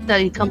hoping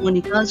that when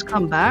he does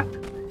come back,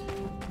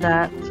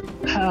 that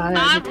the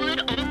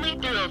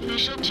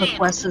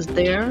quest is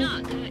there.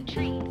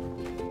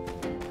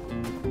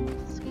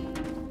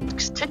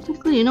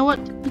 technically, you know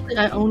what? Technically,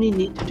 I only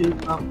need to do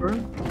copper.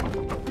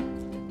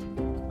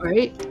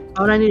 Right?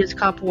 All I need is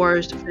copper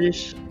wires to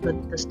finish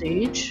the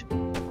stage.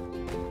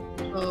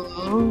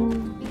 Oh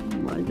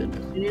my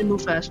goodness. You need to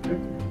move faster.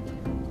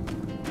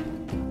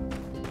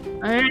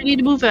 I need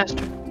to move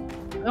faster.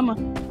 Come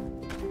on.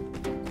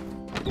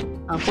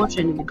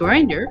 Unfortunately, the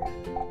grinder.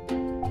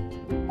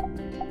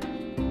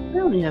 I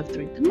only have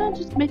 3. Didn't I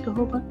just make a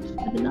whole bunch?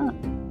 I did not.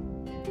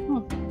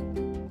 Oh.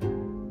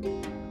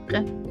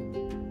 Okay.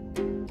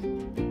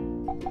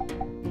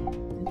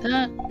 Like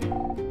that.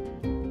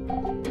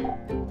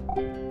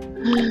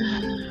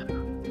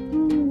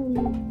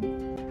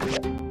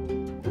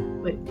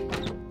 Wait.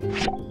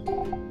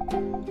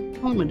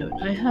 What am I doing?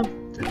 I have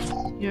this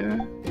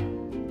here.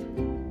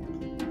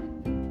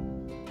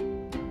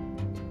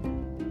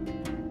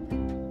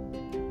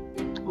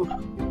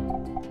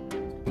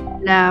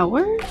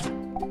 Flowers.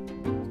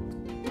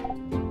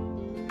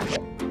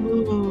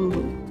 Ooh.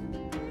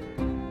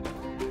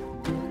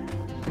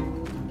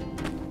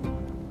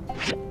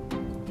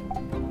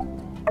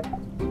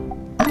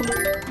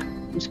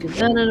 Let's get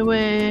that out of the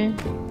way.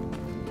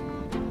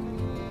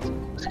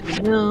 Let's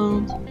get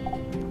build.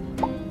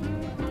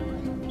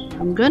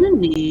 I'm gonna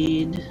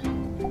need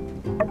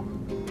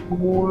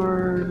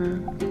more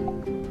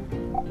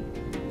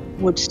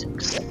wood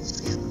sticks.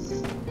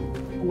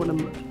 What am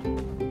I?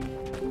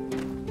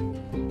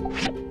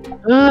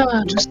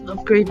 Just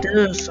upgrade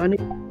this. I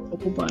need a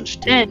whole bunch.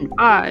 10,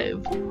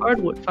 5,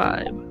 hardwood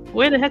 5.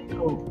 Where the heck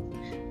go?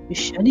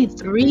 I need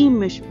 3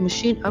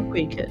 machine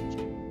upgrade kit.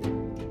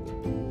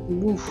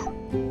 Oof.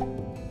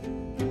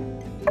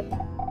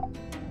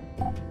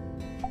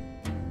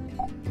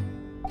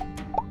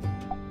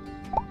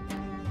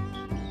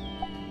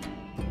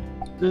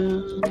 I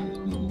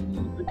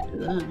can do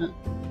that.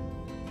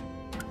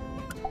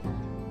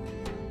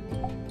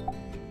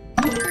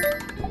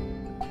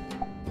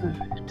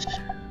 Alright.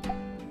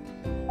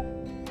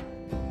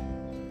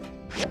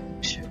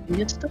 Make sure we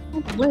get stuff out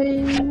of the way.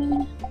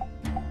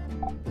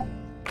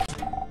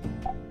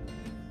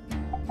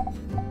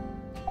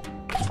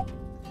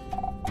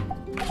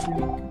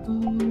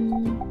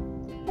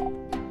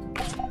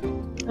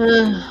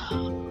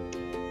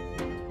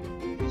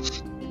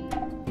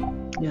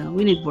 Yeah,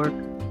 we need work. A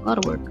lot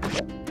of work.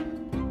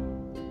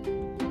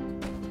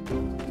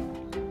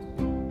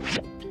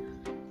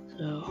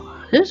 So,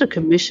 there's a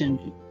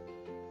commission.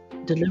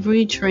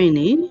 Delivery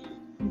trainee.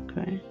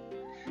 Okay.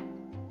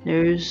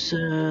 There's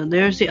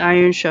the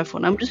Iron Chef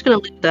one. I'm just gonna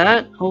leave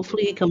that.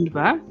 Hopefully he comes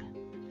back.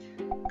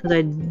 Because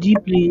I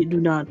deeply do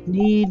not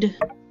need.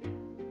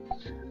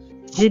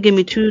 He'll give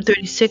me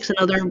 236.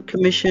 Another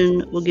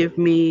commission will give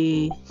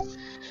me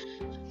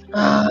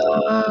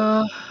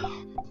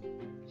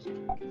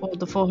for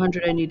the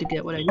 400 I need to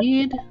get what I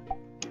need.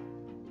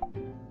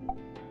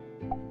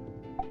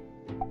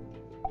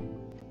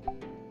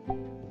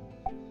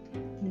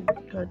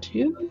 Got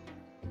you.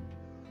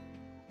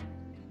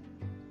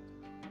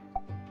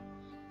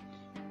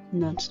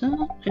 And that's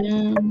that.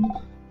 And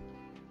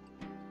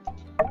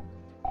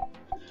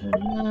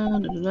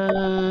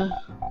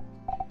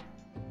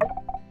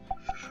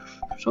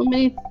so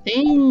many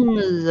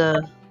things.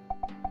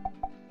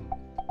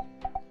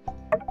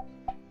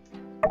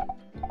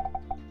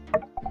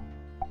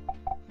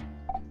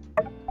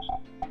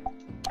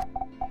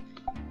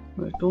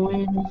 We're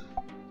going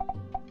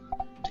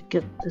to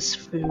get this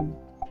food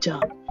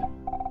done.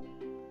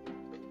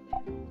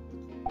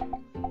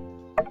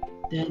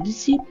 That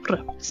is the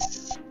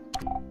promise.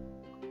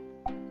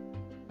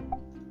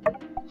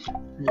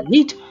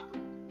 Neat.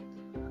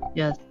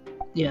 Yeah.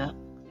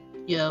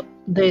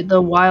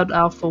 The wild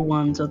alpha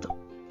ones are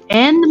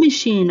and the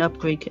machine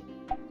upgrade kit.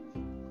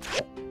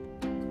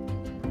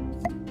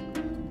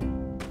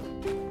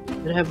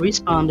 But have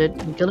respawned.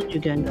 I'm killing you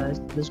again,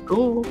 guys. Let's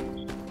go.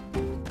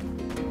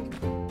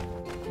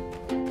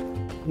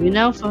 Give me an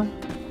alpha.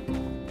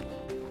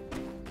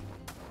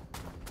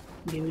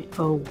 Give me.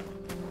 Oh,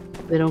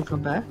 they don't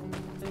come back.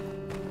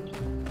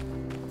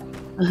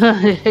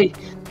 Hey,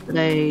 did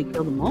I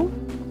kill them all?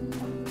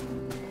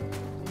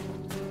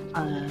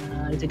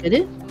 I think I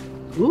did.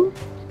 Ooh.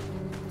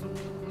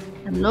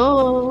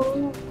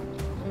 Hello.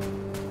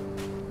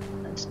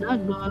 That's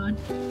not good.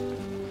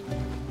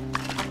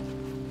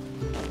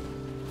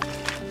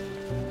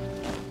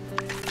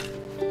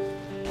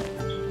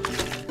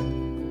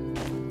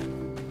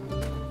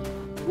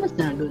 That's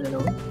not good at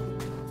all.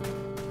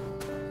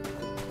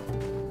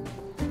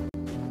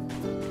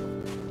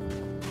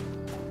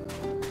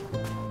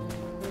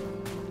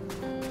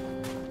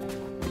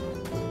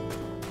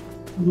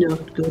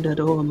 Not good at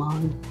all,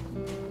 man.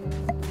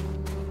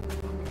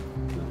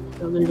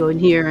 So I'm gonna go in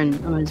here and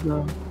I might as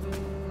well.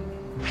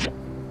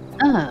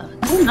 Ah,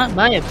 did I not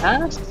buy a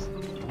pass?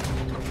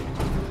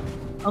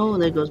 Oh,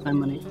 there goes my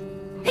money.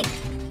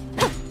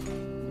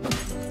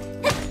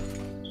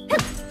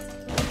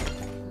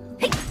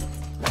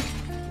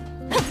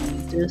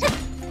 Just.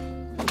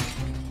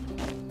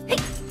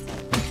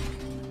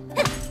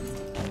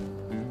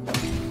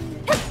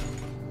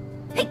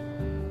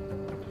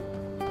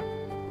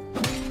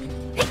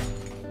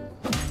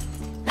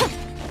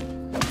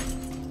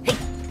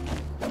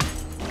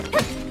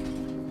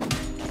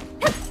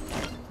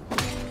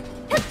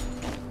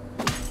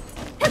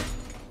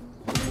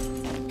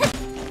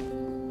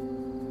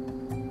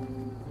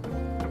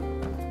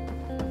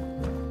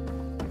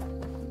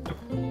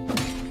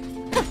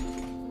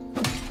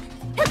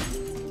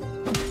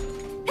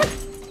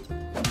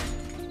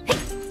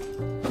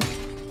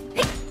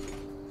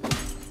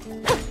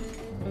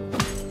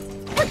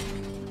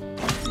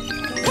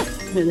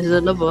 There's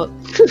that level up.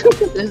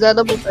 There's that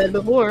level bed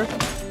before.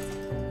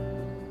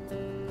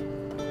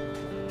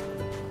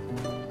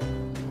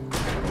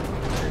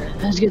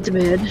 Let's get to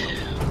bed.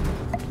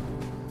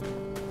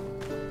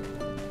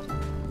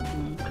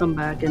 Come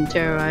back and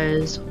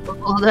terrorize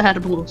all the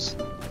animals.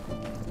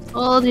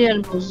 All the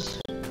animals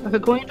are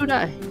going to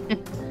die.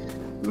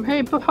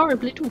 Very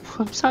horribly too.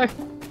 I'm sorry.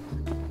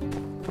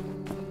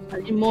 I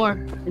need more.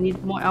 I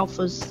need more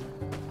alphas.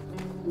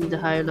 I need a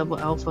higher level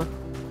alpha.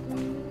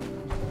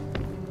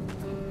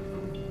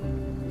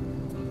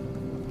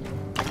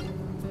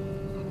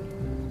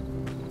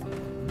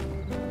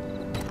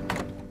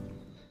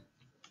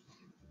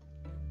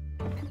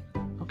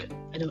 Okay,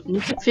 I don't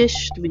need the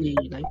fish to be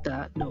like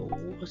that. No,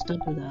 let's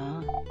not do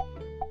that.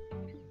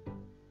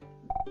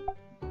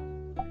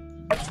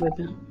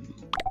 Weapon.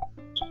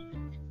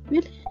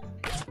 Really?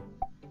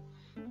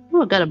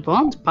 Oh, I got a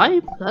bronze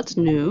pipe. That's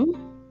new.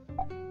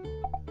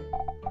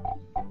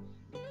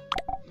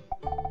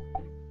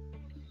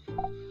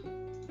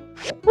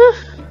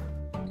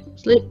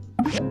 Sleep.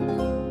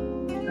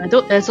 I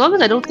don't. As long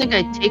as I don't think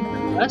I take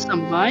the rest,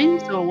 I'm fine.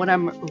 So when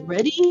I'm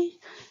ready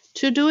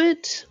to do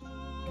it,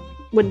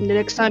 when the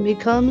next time he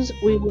comes,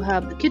 we will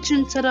have the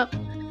kitchen set up,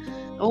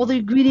 all the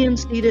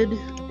ingredients needed,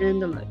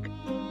 and the like.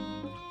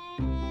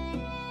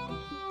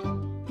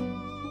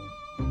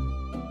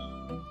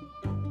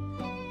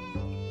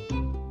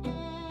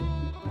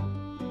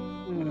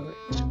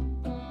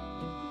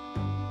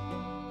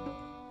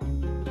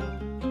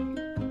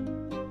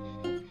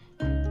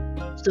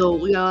 So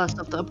we got a lot of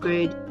stuff to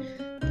upgrade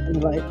and the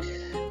like.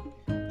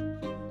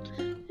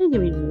 And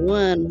give me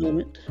one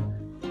moment.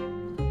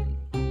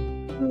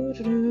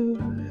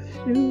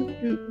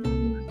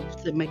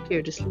 Just let my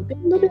character sleep in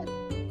a little bit.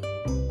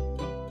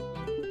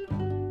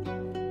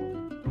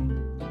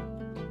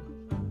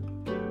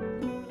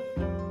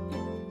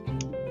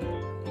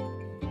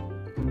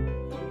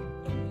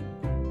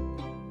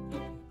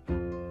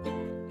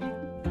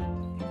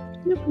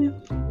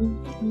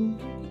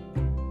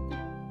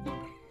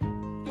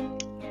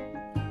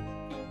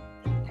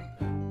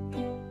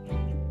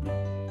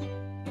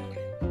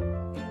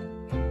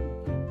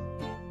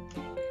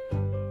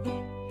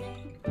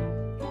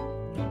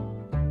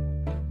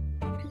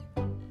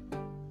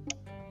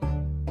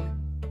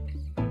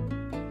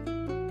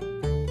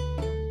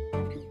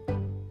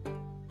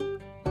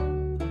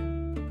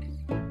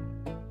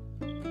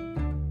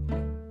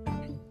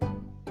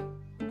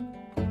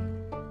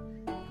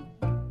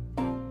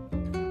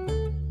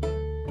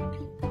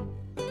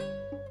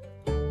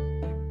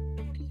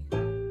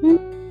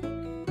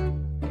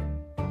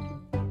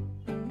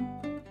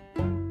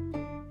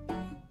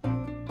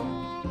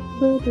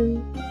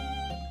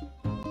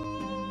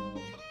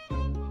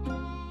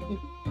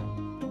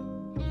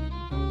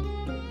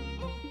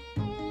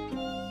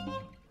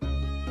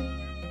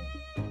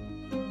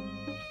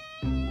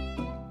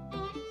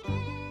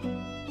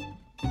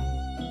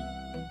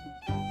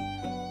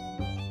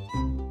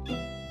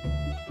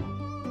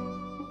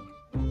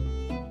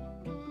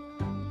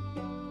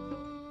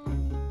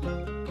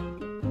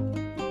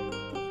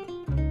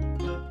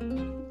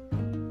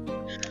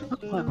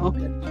 Wow,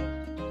 okay.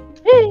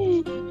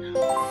 Hey!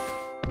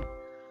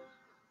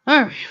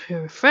 Alright, we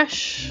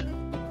refresh.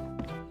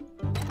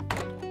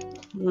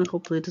 Well,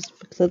 hopefully it doesn't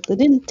fix it. They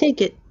didn't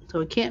take it, so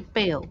it can't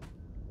fail.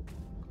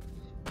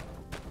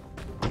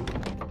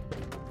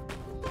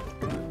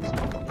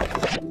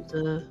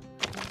 The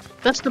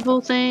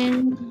festival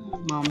thing,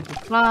 Mom to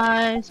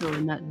fly, so we're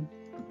not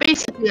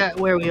basically at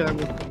where we are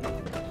before.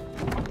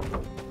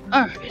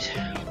 Alright.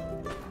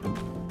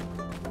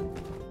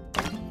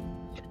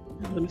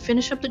 I'm gonna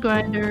finish up the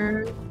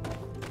grinder.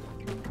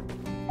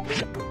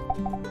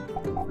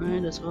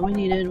 Alright, that's all we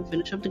needed. We'll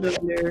finish up the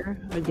grinder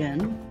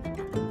again.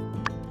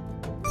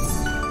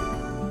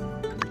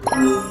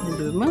 Didn't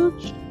do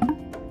much.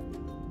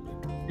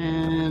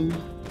 And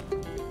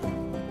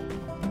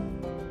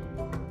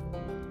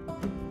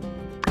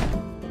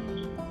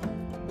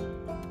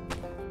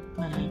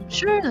I'm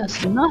sure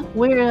that's not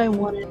where I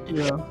wanted to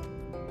go.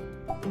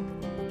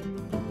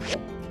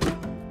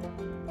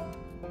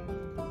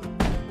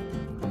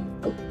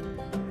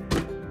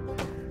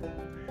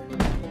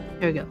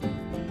 Here we go.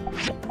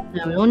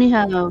 Now we only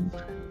have.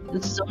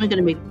 This is only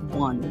gonna make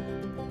one.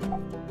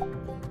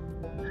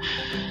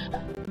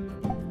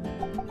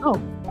 Oh,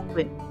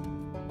 wait.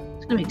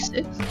 It's gonna make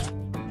 6? It's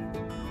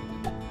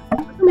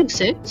gonna make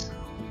 6?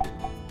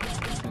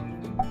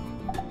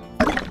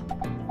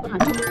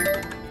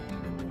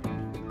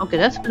 Okay,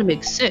 that's gonna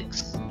make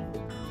 6.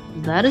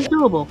 That is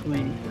doable for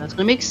me. That's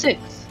gonna make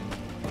 6.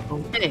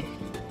 Okay,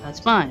 that's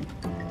fine.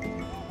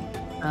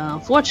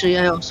 Unfortunately,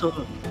 I also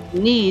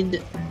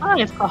need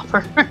 5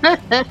 copper.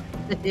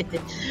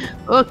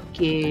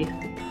 Okay.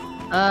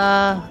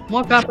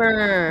 More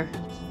copper.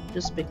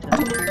 Just big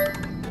time.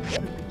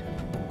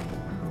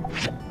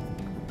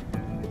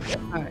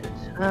 Alright.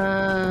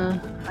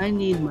 I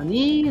need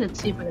money. Let's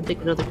see if I can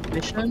take another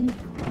commission.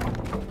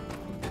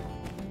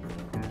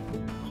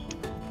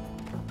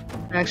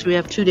 Actually, we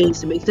have 2 days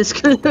to make this.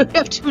 We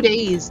have 2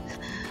 days.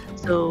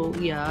 So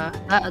yeah,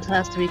 that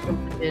has to be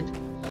completed.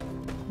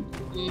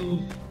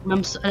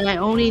 And I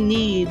only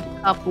need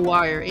copper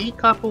wire, 8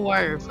 copper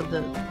wire for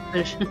the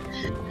fish.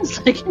 It's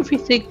like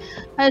everything.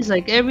 It's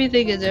like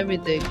everything is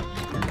everything.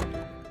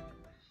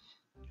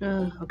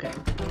 Okay.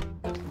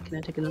 Can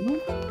I take another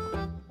one?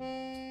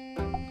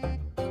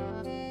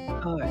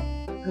 All right.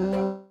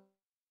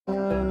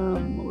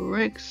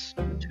 Bricks,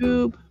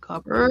 tube,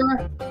 copper.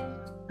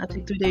 That'll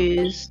take 2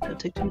 days. That'll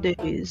take 2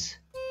 days.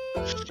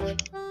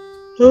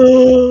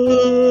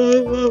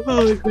 Oh,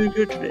 I can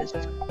get to this.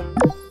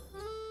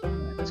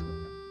 Alright, let's go.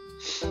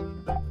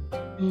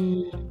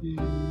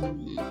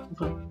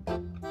 Okay.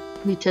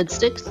 Need 10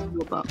 sticks?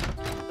 No problem.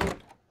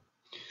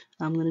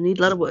 I'm gonna need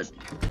a lot of wood.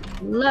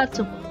 Lots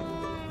of wood.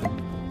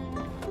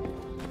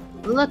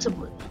 Lots of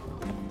wood.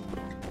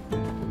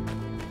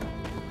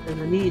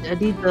 And I need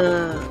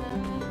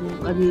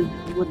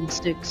wooden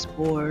sticks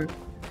for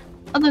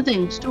other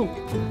things too.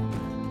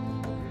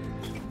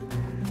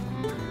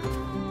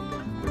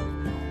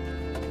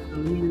 I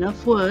need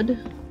enough wood,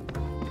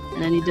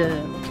 and I need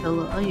to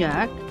kill a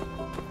yak.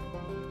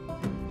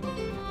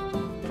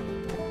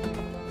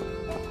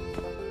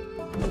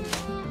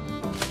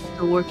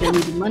 To work, I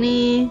need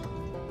money.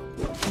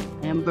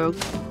 I am broke.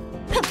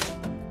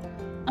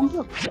 I'm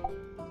broke.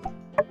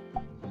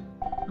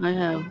 I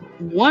have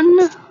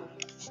one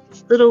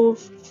little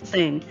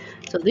thing.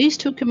 So these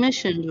 2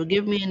 commissions will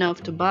give me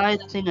enough to buy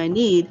the thing I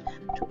need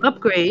to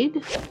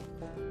upgrade.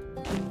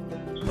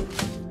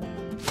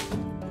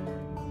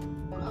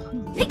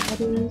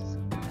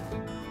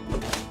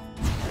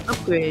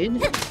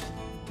 Upgrade.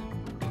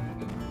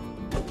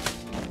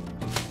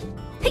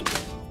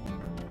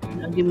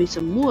 Now give me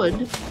some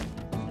wood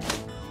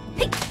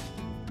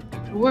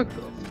to work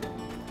with.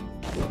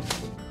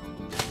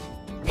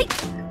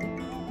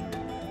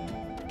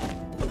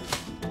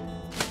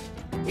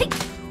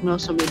 And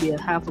also maybe a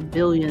 500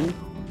 million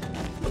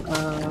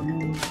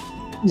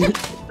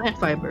plant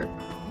fiber.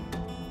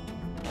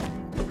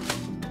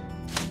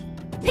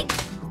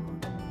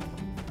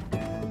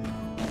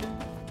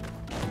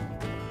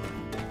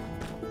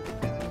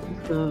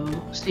 So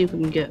see if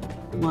we can get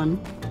one.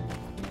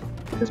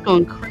 Just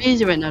going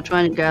crazy right now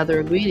trying to gather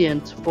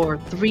ingredients for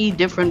 3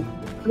 to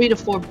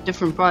 4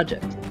 different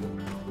projects.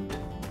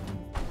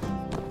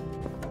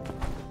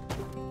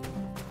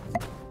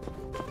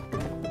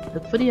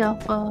 Look for the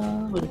alpha.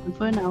 We're looking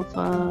for an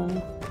alpha.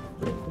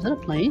 Was that a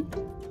plane?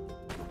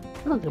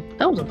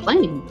 That was a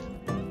plane.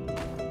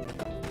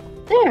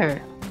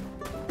 There.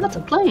 That's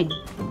a plane.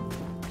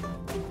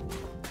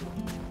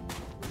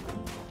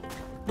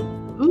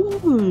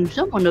 Ooh,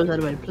 someone knows how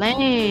to ride a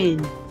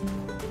plane.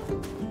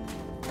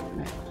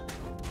 Right.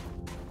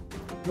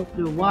 Look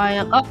for a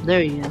wild. Oh,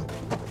 there he is.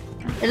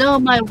 Hello,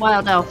 my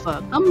wild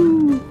alpha.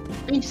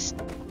 Please.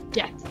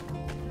 Death.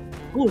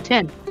 Ooh,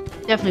 10.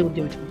 Definitely will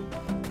give it to me.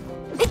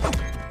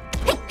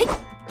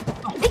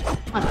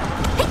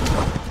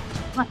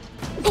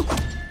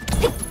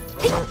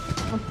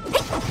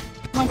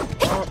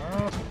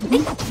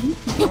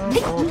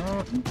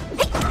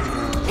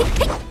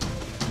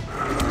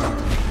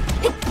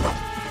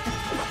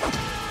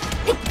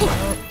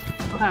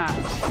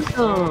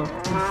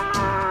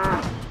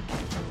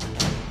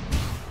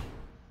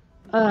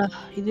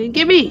 He didn't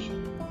give me.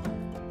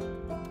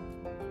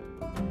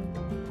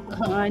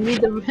 I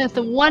need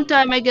the one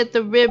time I get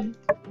the rib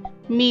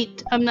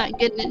meat. I'm not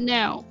getting it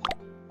now.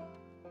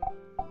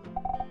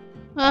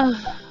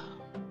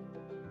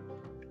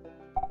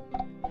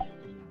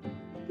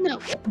 No,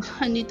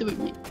 I need the rib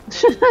meat.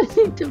 I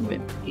need the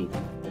rib meat.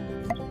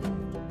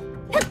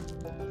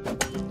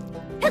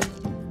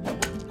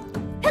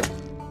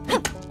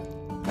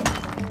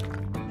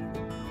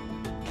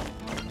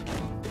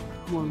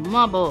 More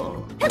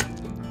marble.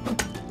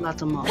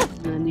 Lots of marble.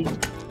 I need a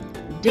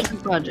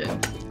different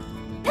project.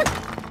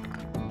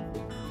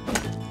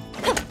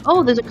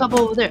 Oh, there's a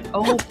couple over there.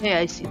 Oh, okay,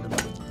 I see them.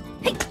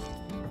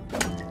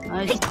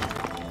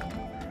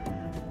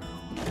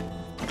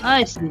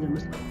 I see them.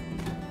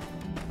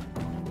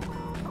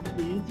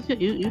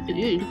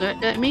 You got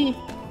that me?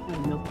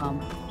 Oh, no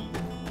problem.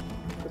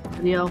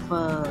 The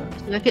alpha.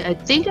 I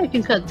think I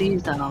can cut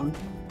these down.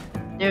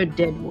 They're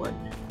dead wood.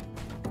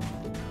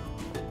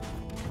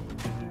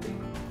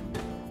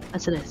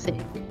 That's what I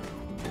think.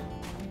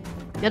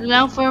 Got an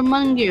alpha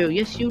among you.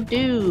 Yes, you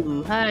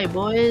do. Hi,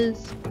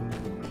 boys.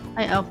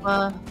 Hi,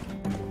 alpha.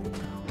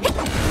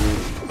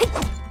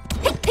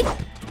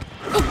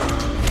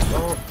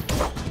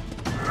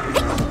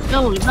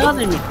 No, you're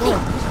bothering me.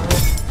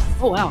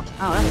 Oh, wow.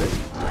 Ow, that hurt.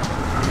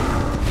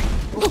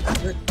 Oh, that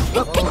hurt.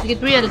 Oh, you get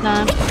 3 at a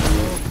time.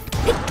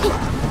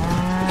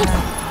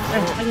 I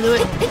can do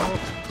it.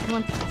 Come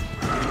on.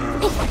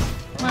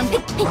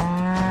 Come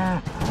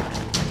on.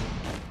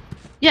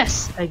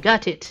 Yes, I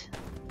got it.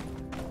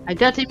 I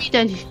got it, meat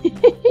and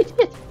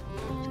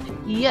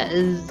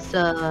yes,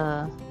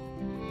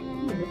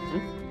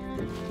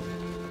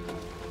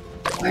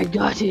 I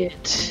got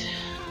it.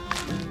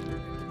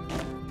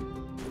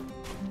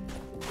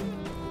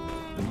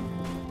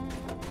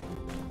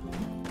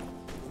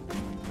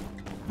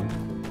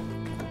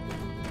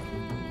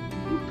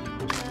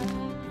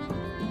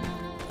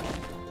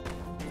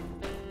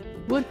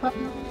 wood, Papa.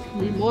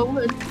 Need more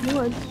wood.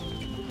 More wood.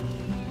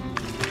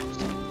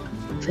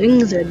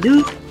 Things I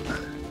do.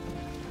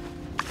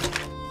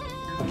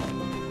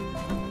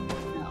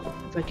 Now,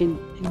 if I can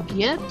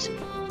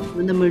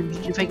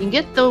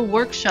get the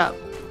workshop,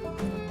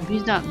 if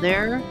he's not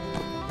there,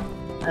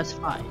 that's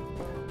fine.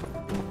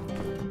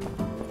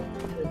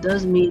 It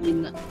does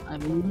mean I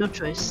have no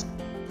choice.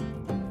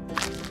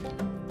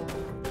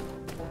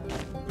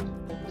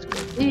 Let's go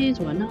with these,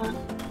 why not?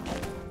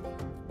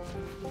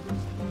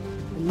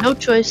 No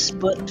choice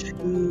but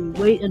to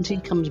wait until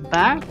he comes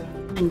back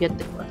and get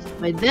the quest.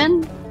 By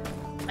then,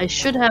 I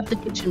should have the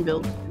kitchen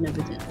built and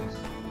everything else.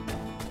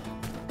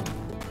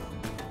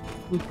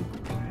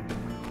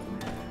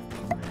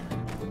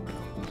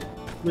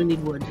 We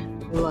need wood.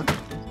 Oh,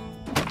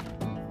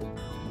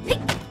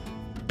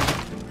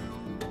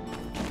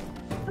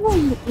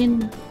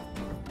 in.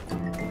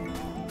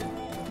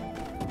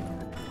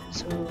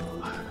 So.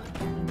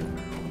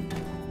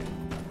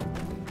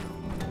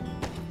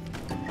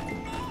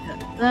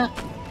 Got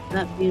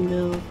that being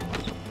built.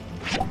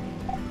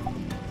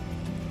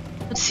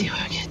 Let's see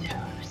what I can do.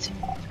 Let's see.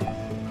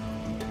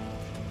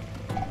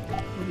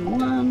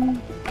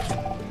 41.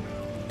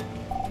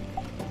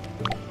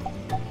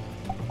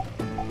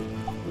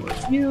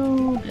 For you,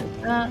 and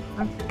that.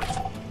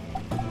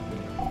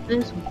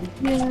 This over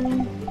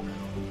here.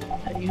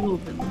 Got you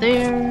over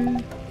there.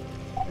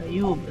 Got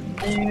you over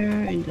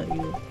there. And got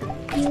you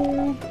over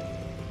here.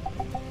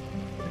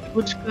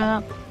 Wood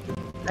scrap.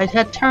 I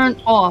had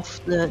turned off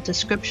the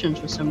descriptions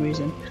for some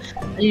reason.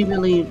 I didn't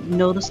really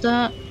notice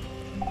that.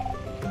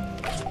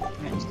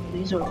 Alright, so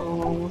these are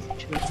all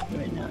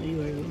right now.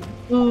 You are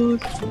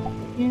food.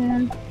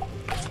 Yeah.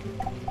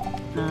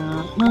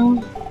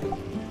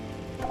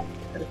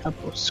 Got a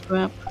couple of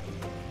scrap.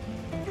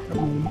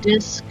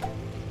 Disc.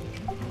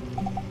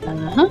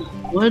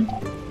 Wood.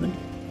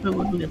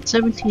 We got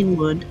 17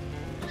 wood.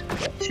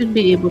 Should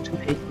be able to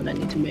make what I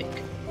need to make.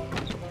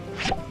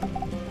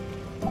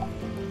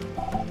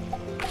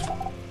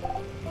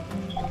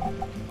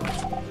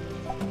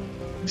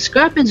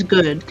 Scrap is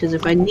good because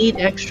if I need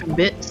extra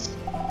bits,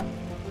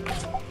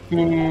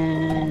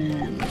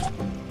 and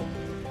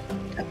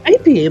I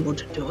might be able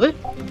to do it.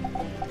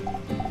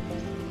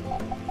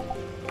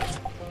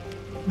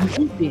 I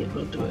might be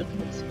able to do it.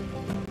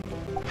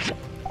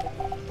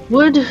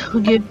 Wood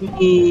will give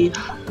me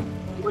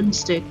wooden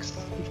sticks,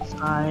 which is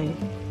high.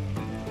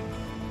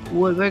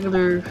 Wood,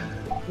 regular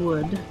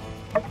wood.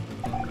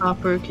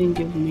 Copper can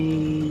give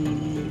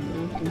me.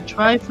 I can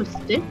try for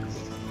sticks.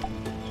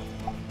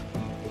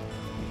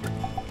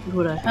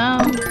 What I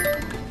have.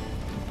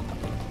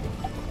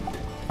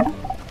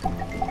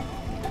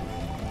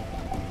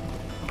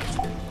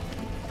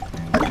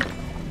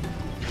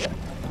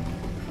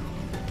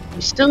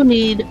 We still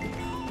need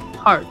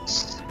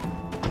parts.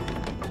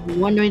 I'm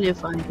wondering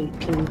if I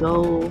can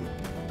go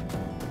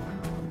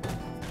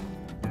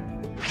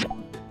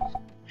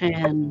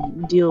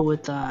and deal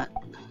with that.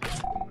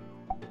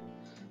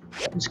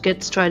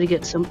 Let's try to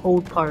get some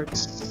old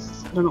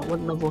parts. I don't know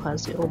what level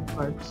has the old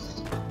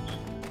parts,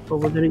 but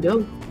we're gonna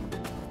go.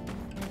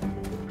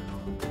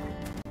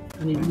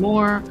 I need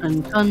more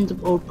and tons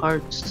of old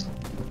parts.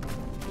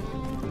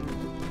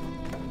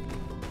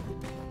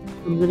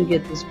 I'm gonna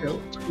get this built.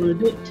 I'm gonna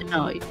do it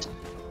tonight.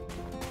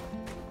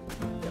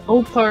 The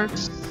old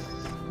parts,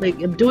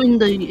 like I'm doing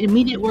the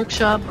immediate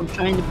workshop. I'm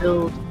trying to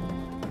build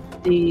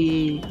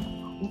the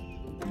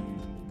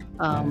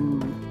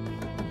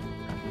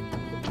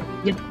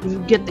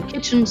get the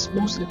kitchens,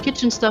 most of the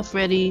kitchen stuff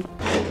ready.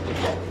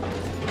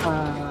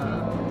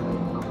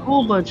 A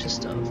whole bunch of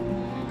stuff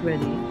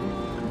ready.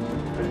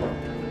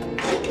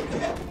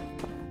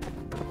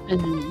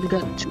 And we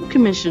got 2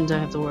 commissions I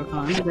have to work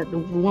on. We got the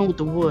one with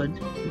the wood.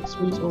 This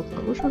one's old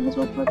part. Which one has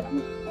old part?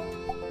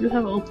 You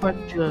have old part,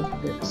 but you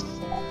have this.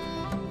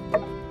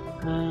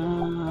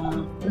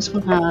 This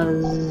one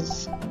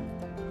has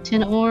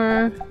tin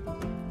ore.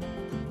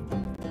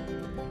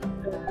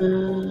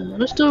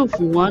 Let's do it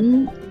for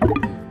 1.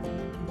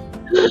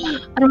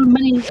 I don't have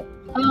money.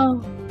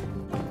 Oh,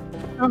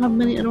 I don't have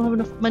money. I don't have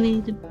enough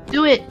money to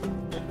do it.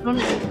 I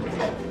don't.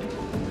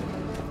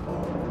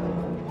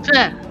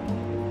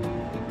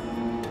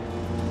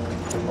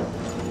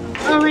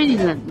 Alrighty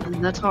then,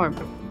 that's hard.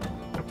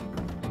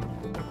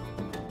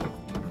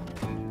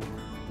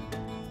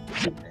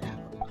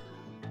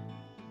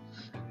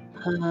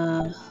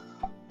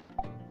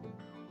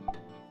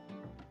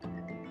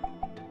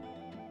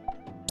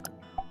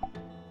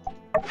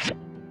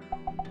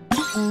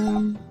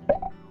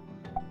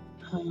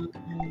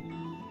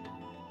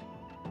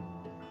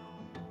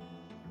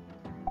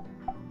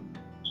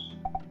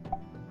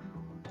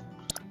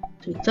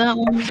 Take that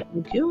one,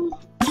 thank you.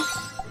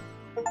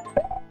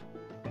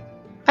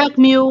 Pack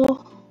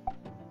mule.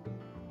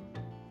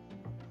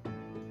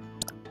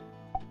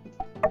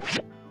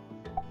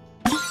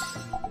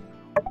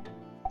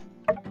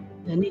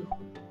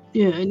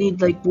 I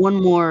need like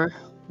 1 more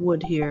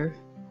wood here.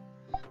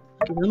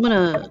 Okay, I'm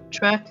gonna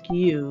track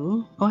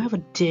you. Oh, I have a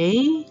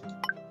day?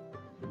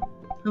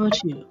 How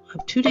about you? I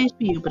have 2 days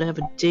for you, but I have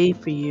a day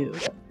for you.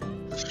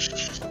 I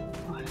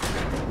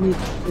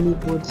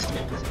need wood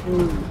sticks.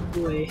 Oh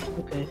boy.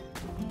 Okay.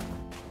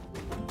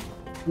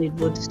 I need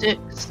wood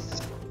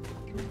sticks.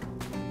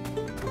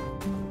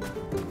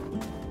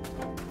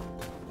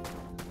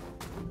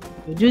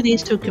 We do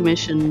these 2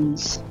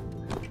 commissions.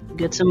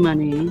 Get some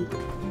money.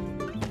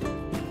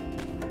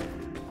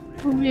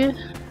 Oh yeah.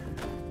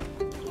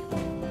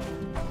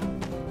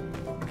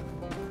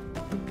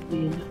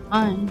 Need to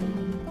find.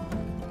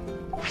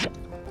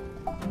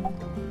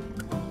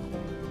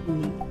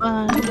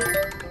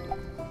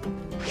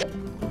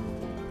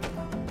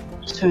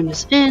 Let's turn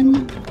this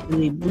in. We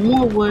need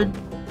more wood.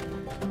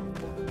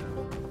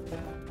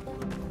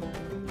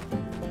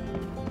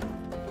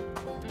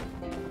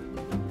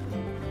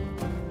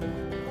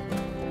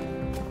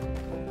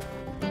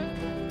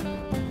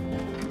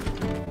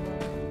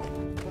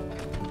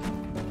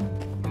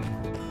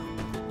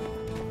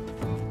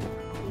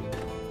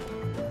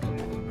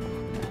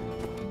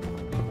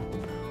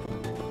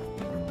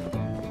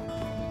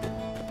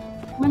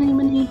 Money,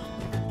 money.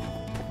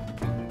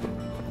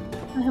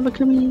 I have a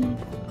commission.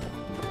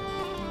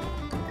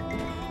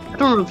 I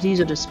don't know if these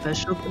are the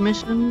special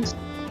commissions.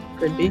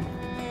 Could be.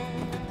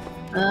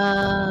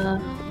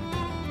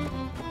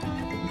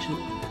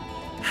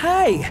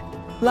 Hey!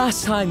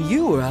 Last time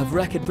you were of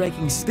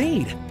record-breaking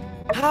speed.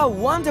 How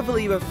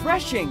wonderfully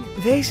refreshing!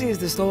 This is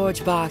the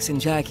storage box and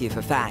jerky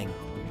for Fang.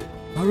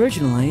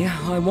 Originally,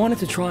 I wanted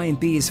to try and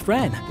be his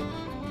friend.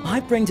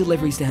 I bring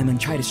deliveries to him and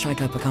try to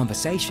strike up a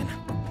conversation.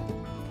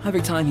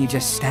 Every time he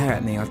just stare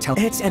at me or tell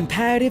it's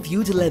imperative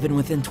you deliver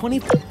within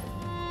 20.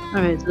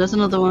 Alright, so that's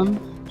another one.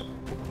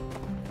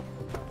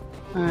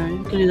 Alright,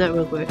 we can do that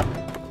real quick.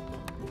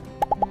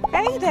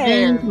 Hey And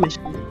there!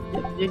 commission.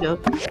 Yep, there you go.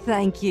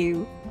 Thank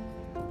you.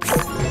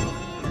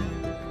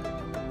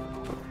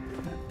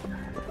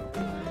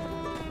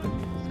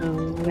 So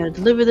we gotta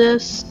deliver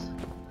this.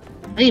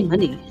 I need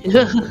money.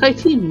 I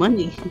need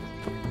money.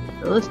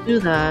 So let's do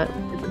that.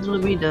 Get the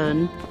delivery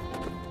done.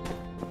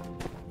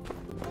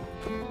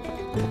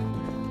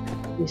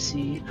 Let me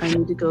see. I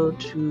need to go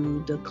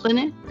to the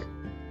clinic.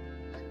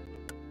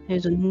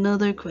 Here's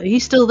another.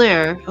 He's still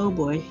there. Oh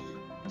boy.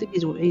 I think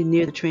he's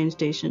near the train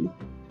station.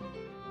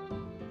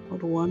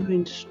 Hold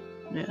on.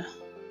 Yeah.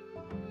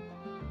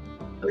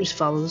 I'll just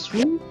follow this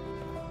route.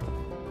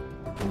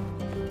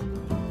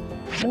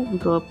 We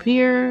go up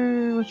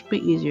here, which would be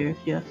easier.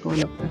 Yeah,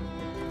 going up there.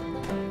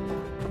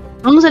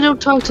 As long as I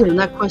don't talk to him,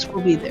 that quest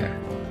will be there.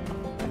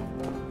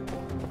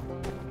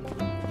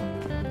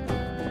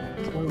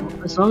 So,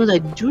 as long as I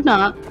do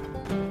not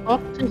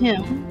talk to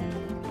him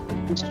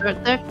and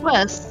start that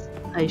quest,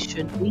 I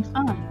should be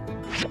fine.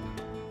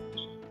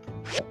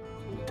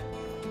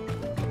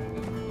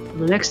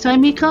 The next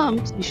time he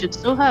comes, he should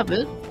still have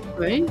it,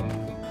 right?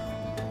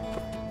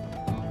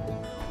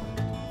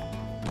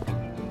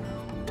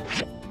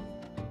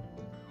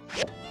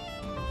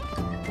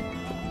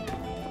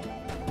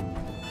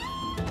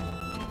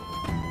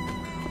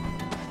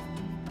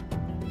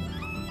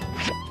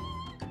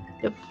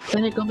 Yep,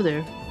 clinic over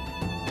there.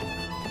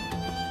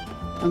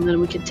 And then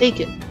we can take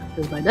it.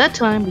 Because by that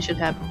time, we should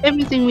have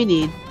everything we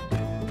need.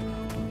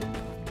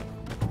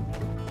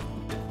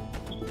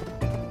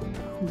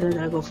 And then I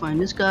gotta go find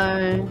this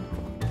guy.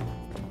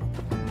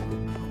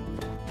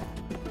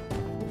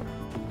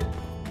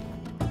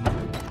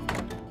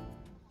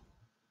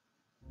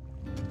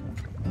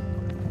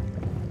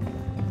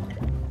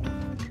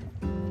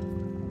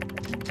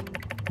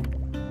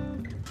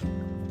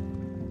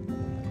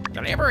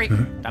 Delivery!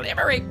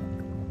 Delivery!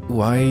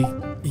 Why,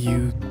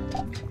 you...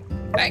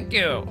 Thank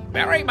you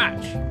very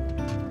much.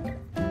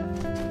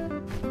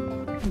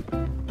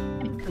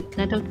 Can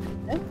I talk to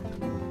that?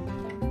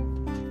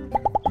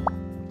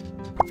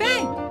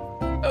 Fang!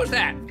 Who's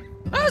that?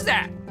 Who's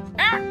that?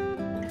 Ah!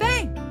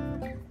 Fang!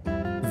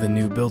 the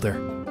new builder?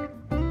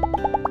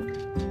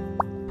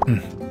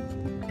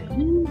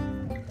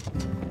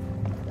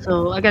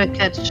 So I gotta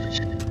catch.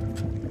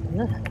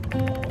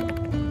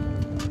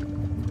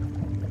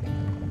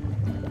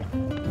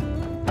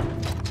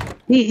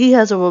 He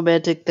has a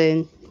romantic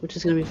thing, which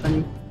is gonna be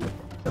funny.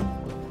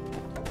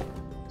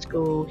 Let's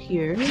go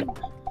here.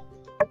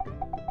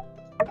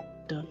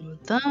 Done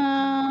with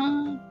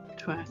that.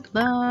 Track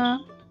that.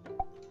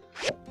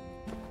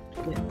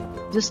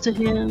 Get this to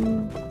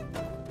him.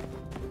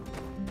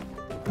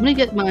 I'm gonna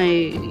get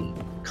my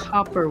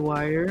copper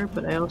wire,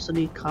 but I also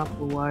need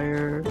copper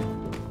wire.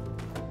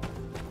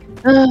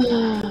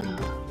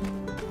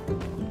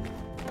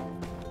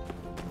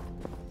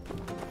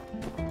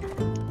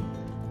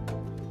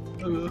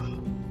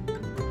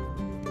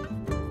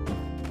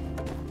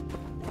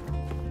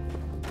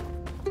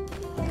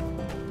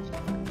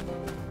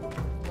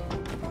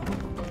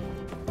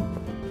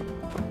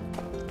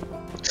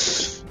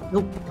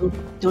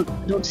 Nope,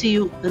 don't see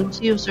you. I don't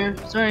see you, sir.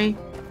 Sorry.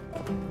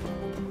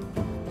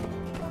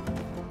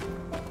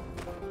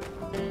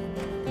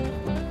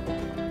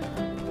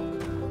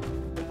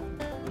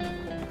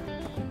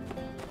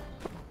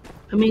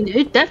 I mean,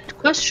 that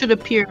quest should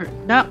appear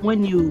not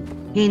when you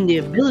gain the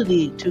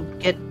ability to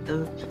get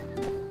the,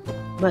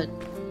 but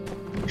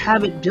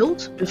have it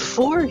built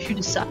before you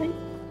decide?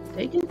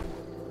 Take it?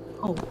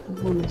 Oh, I'm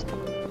doing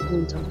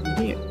something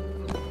here.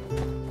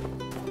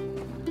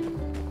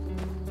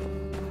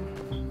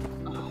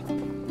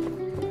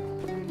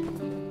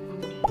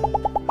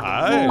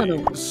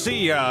 Hi.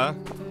 See ya.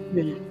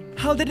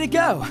 How did it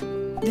go?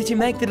 Did you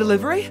make the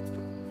delivery?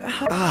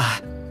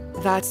 Ah,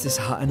 that's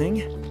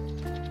disheartening.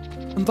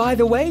 And by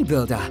the way,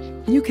 Builder,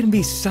 you can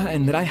be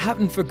certain that I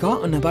haven't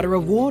forgotten about a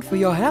reward for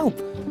your help.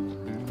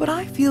 But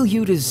I feel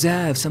you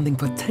deserve something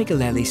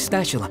particularly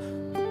special.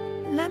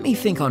 Let me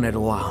think on it a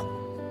while.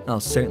 I'll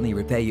certainly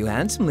repay you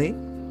handsomely.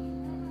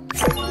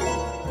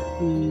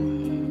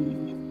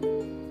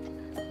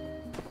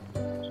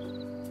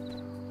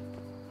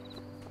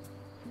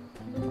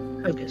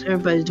 Okay, so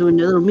everybody's doing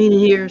their little meeting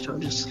here, so I'll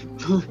just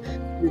do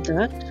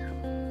that.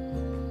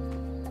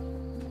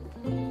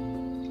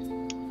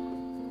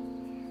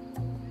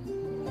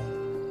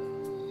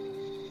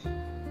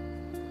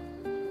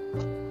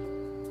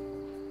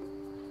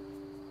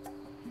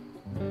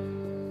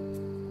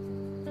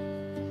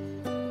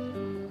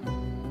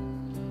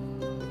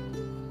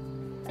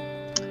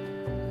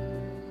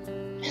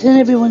 And then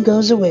everyone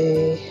goes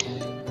away.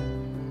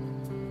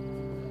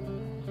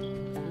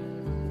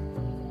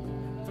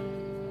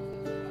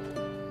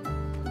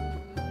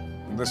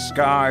 The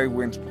sky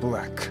went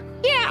black.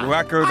 Yeah.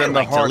 Blacker I than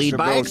like the to hearts lead of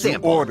by those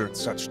example. who ordered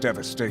such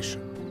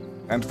devastation.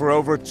 And for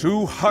over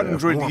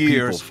 200 If more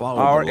years, people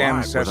followed our the line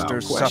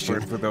ancestors without question,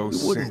 suffered for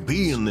those we wouldn't sins.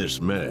 be in this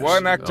mess.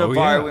 One act of Oh, yeah.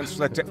 violence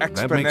led to That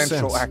makes exponential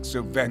sense. acts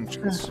of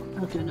vengeance.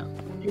 Okay, no.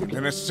 You're good.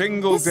 In a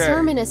single This day,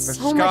 sermon is the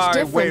so much sky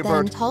different than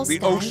wavered, the Tolstoy.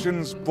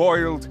 oceans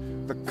boiled,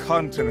 the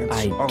continents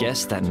I opened.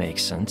 guess that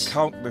makes sense.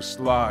 Countless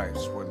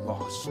lives were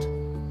lost.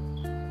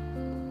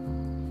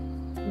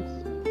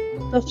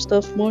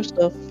 Stuff, more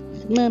stuff.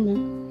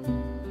 Man.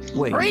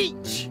 Wait,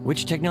 Preach.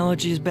 which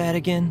technology is bad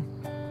again?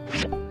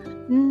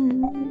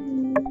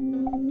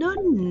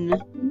 None.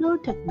 No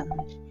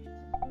technology.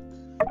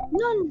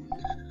 None.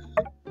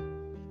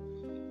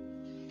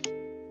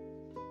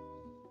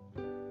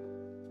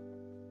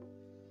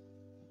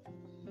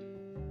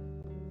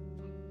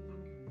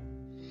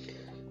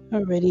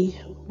 Alrighty,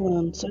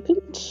 1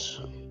 second.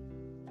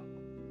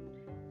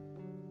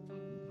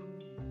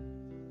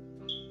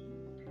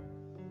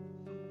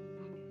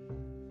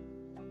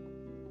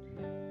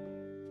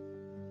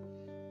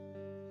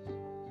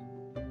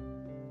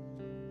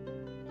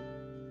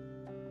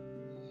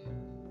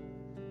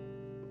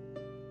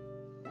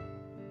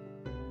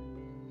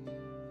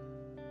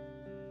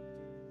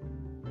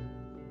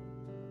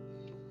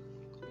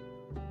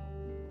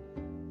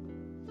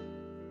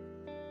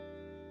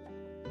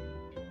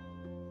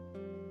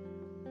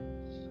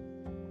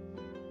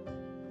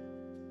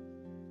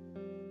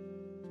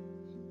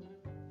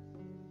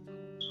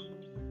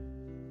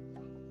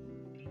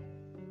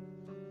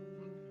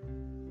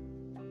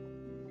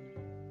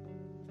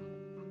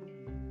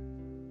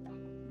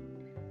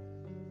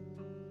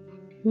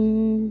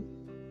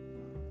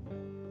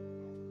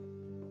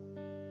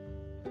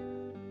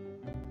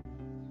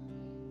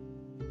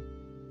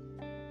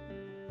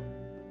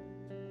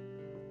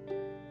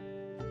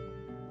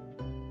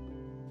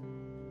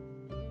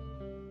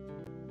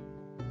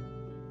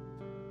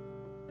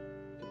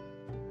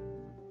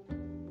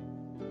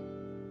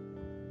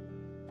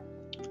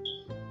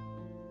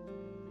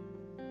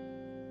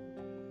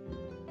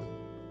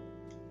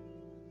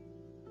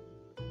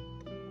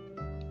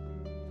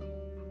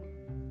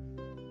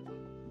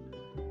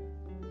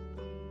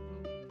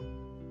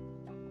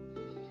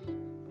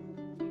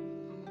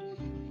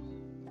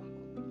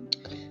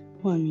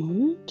 One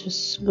moment,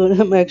 just go.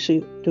 I'm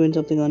actually doing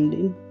something on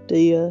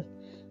the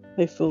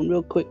my phone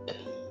real quick.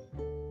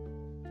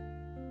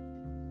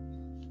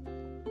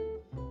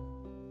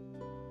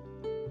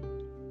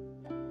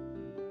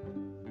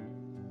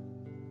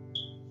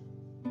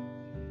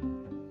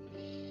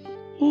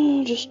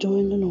 Just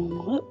doing the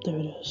normal. Oh, there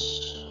it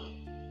is.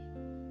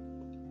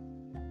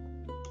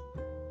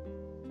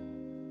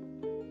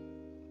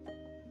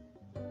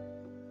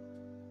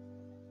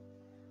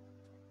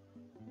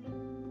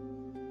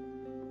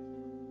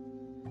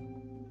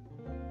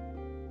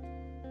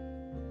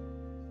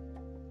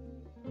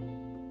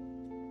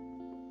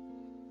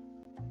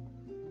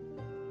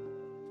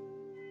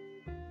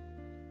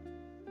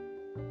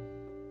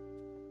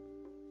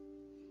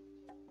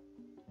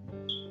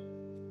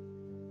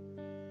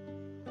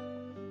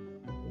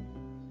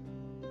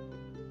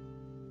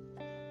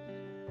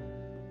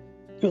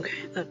 Okay,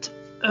 that's it.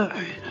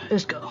 Alright,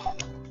 let's go.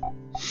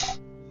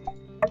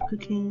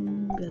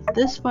 Cooking, got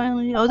this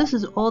finally. Oh, this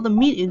is all the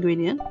meat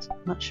ingredients.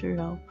 Not sure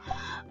how.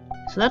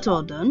 So that's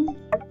all done.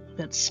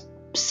 Got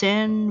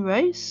sand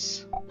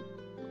rice.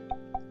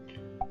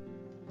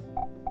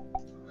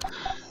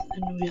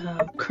 Then we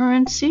have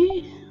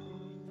currency.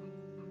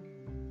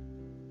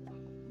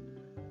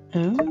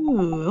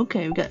 Oh,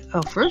 okay, we got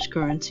our first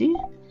currency.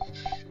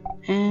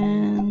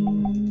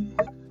 And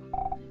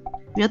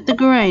we got the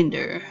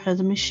grinder as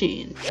a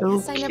machine. Guess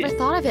I Okay. never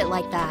thought of it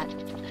like that.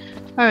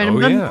 Alright, I'm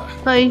Oh, done. yeah.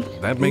 Bye.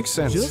 That makes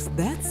sense. Just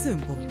that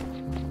simple.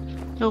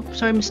 Nope,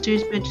 sorry,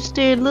 mysterious man. Just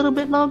stay a little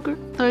bit longer.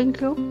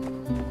 Thank you.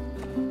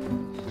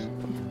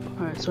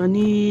 Alright, so I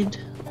need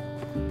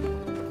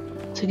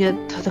to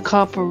get to the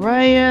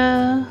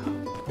Copperia.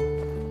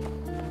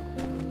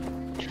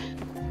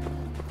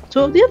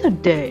 So the other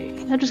day,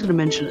 I'm just gonna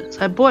mention this.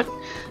 I bought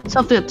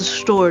something at the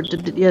store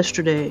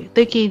yesterday,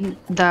 thinking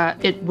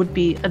that it would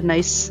be a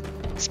nice,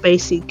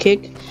 spacey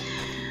kick.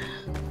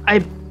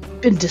 I've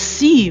been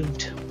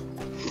deceived.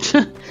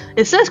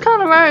 It says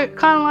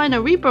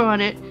Carolina Reaper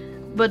on it,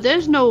 but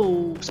there's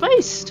no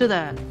space to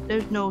that.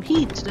 There's no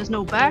heat. There's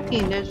no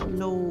backing. There's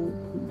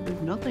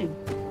nothing.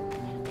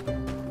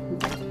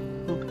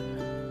 Okay.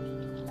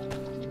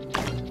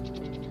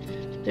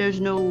 There's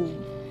no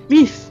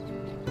beef.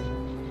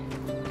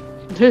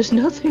 There's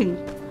nothing.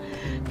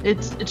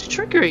 It's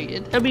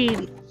trickery. I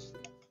mean,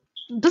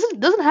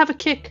 doesn't have a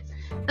kick.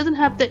 Doesn't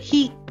have that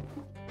heat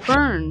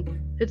burn.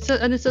 It says,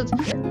 I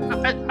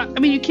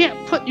mean, you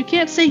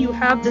can't say you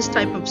have this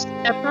type of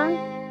pepper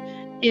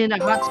in a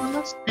hot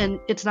sauce and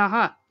it's not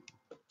hot.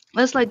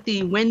 That's like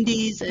the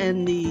Wendy's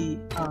and the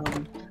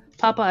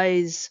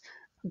Popeyes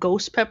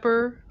ghost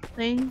pepper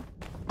thing.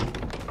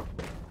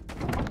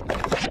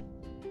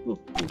 Ooh.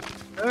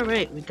 All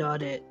right, we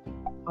got it.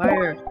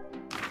 Fire.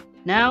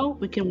 Now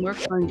we can work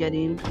on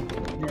getting.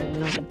 I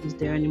don't think he's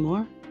there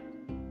anymore.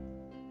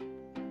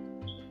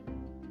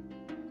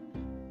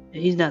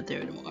 Yeah, he's not there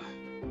anymore.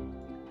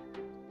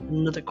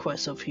 Another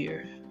quest up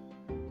here.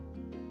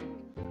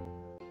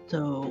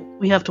 So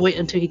we have to wait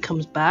until he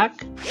comes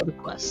back for the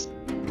quest.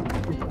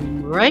 If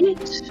I'm right.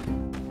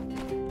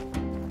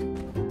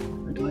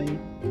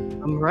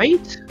 I'm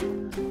right.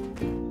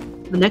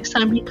 The next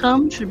time he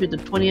comes should be the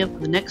 20th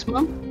of the next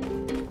month.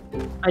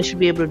 I should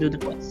be able to do the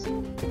quest.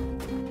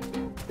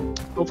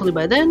 Hopefully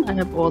by then I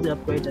have all the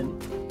upgrades I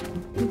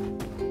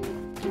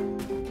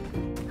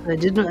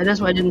need. That's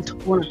why I didn't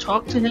want to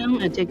talk to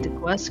him and take the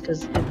quest,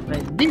 because if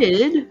I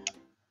did.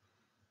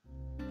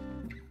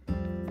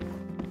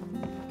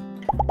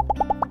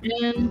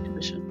 And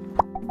commission.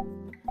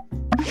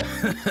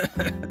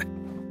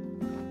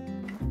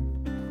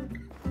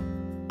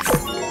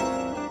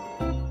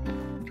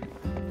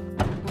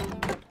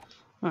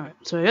 Alright,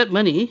 so I got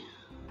money.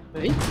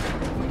 Right?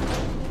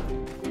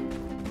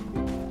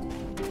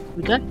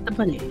 We got the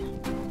money.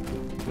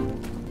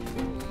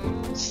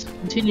 Let's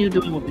continue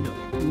doing what we do.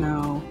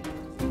 Now.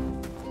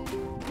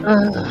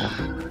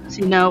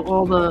 See, now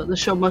all the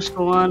show must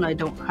go on. I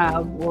don't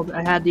have all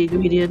I had the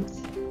ingredients.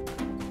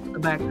 The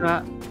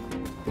backdrop.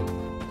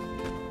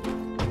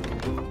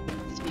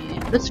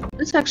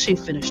 Let's actually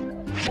finish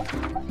that.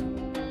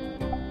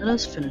 Let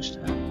us finish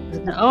that.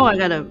 Oh, I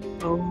gotta.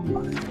 Oh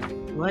my.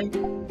 Do I?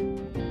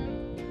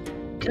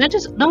 Can I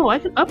just? No, I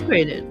can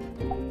upgrade it.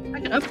 I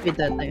can upgrade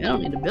that thing. I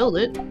don't need to build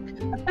it.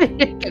 I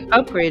can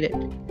upgrade it.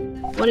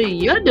 What are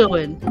you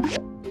doing?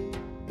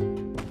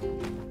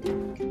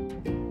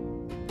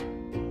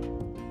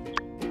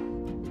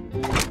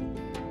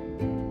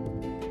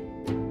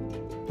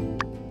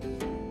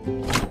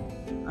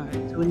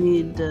 Alright, so we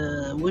need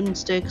wooden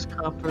sticks,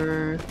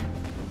 copper.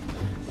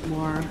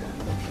 More.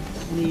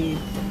 Need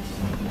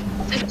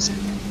 6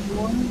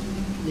 more.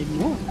 Need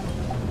more.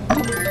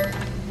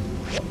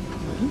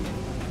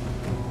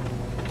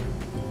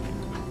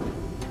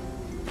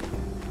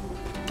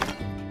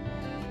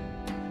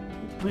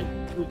 Wait.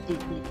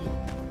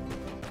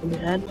 Can we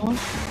add more?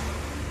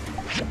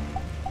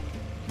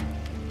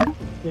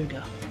 There we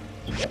go.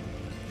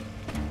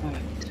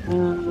 Alright.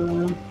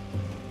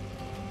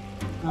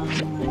 I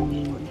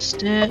need 1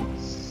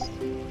 sticks.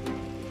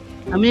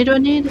 How many do I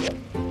need?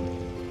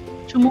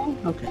 2 more?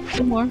 Okay,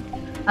 2 more.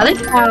 I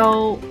like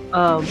how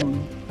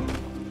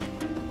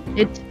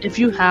if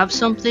you have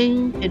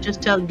something, it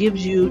just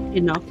gives you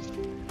enough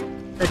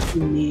that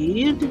you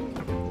need.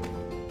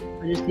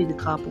 I just need the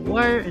copper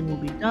wire and we'll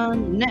be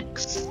done.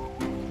 Next,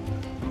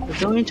 we're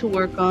going to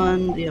work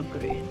on the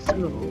upgrade. So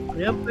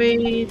the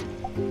upgrade.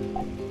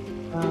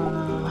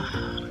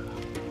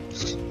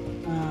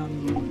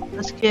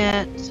 Let's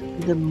get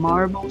the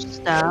marble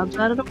stabs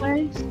out of the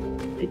way.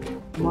 Big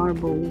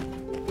marble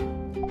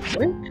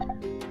brick.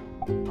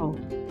 Oh,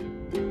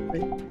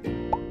 wait.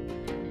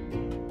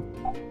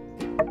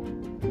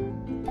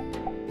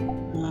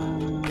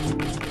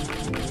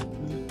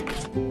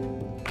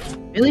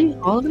 Really?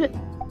 All of it?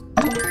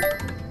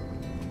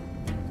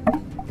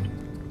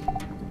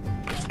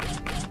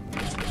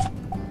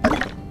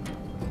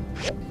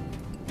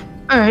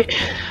 Alright.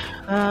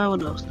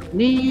 What else do we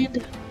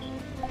need?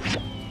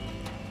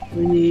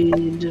 We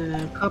need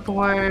copper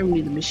wire, we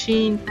need the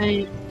machine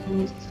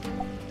things.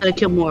 Gotta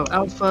kill more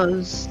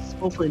alphas.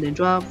 Hopefully they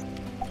drop.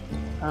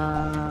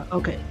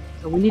 Okay,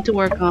 so we need to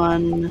work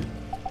on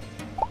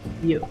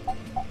you.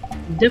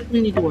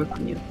 Definitely need to work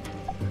on you.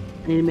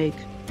 I need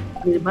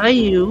to buy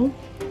you.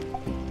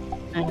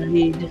 And I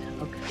need,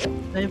 okay.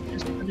 I've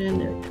just put in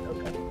there.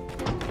 Okay.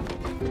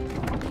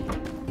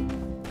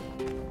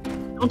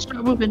 Don't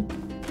start moving.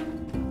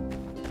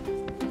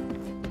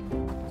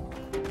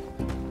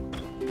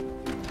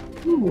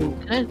 Ooh,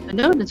 I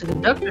know there's a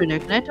conductor in there.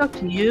 Can I talk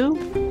to you?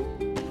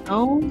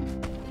 No?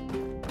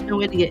 no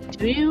way to get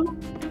to you?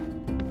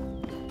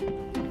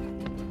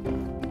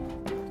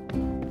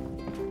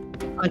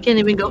 I can't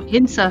even go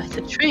inside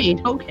the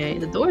train. Okay,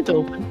 the door's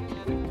open.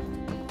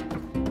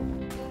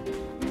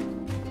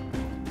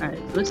 Alright,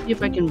 so let's see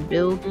if I can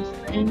build this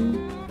thing.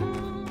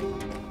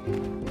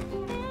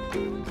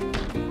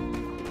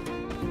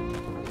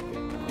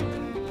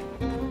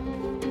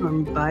 Or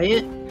buy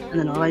it, and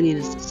then all I need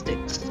is the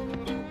sticks.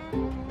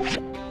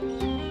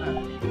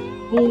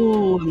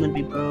 Oh, I'm gonna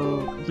be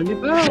broke. I'm gonna be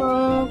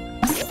broke!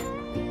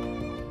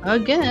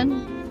 Again.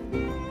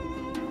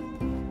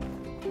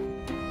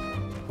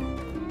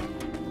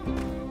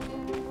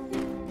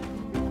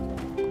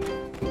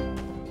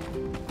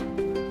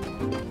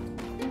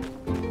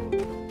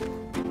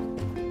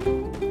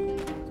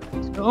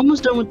 So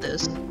almost done with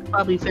this.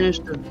 Probably finish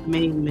the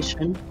main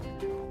mission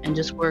and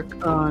just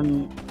work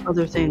on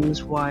other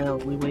things while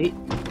we wait.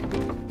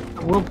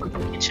 I will put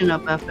the kitchen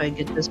up after I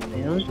get this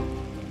built.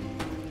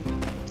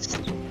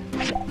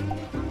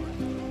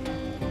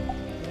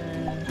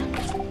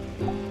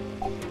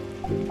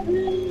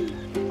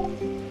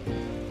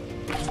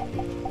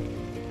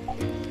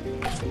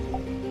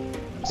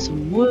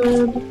 Some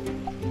wood.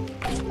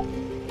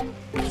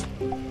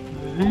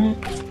 Alright.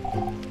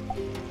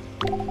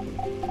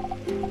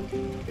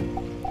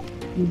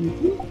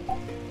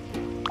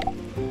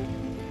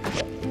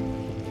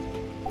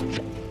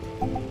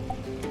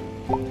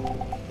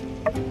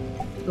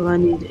 All I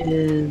need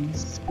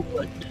is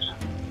wood.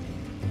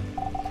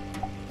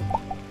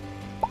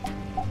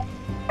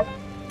 I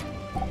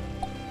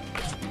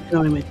can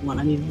only make one.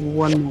 I need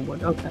one more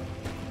wood. Okay.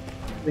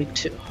 Make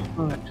two.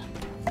 Alright.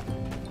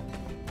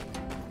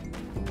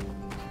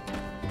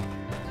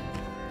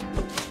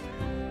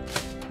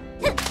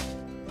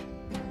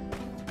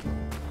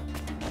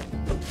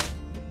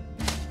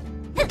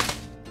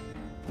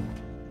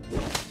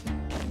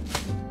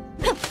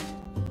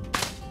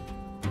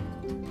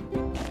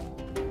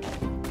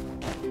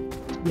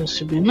 This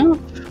should be enough.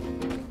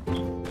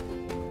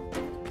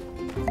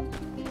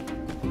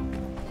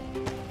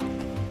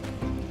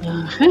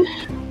 Okay.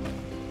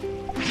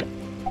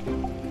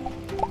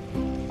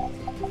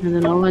 And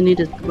then all I need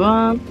is the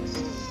box.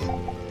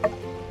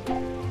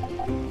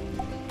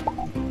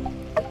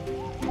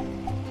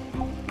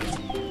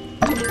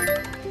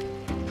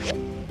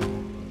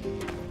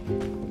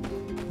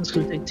 It's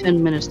gonna take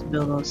 10 minutes to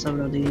build all 7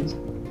 of these.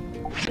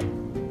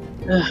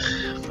 Ugh.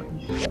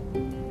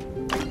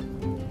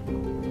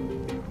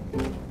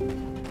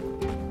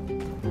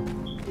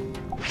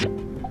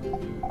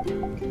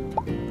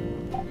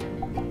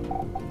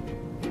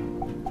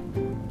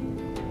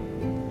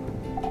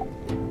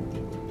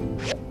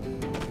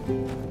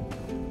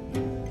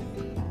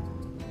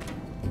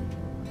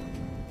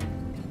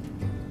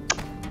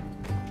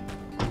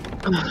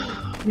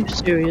 Are you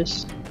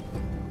serious?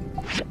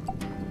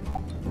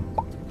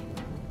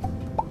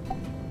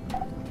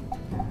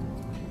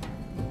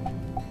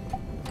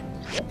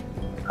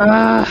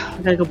 I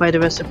gotta go buy the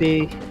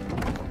recipe.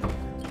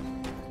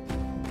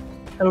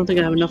 I don't think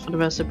I have enough for the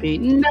recipe.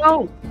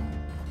 No!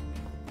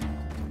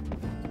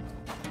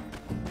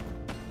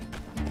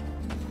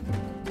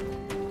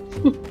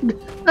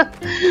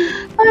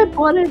 I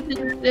bought it.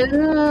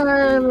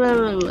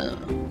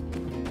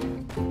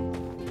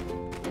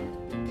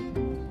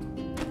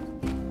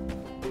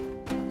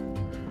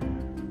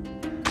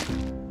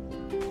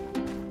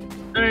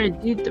 I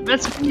need the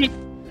recipe.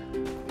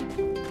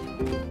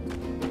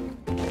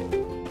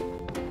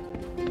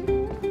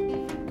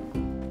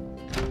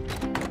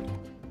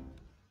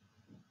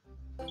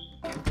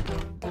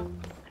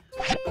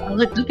 I was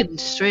like looking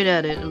straight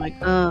at it. I'm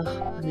like,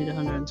 I need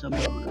 100 and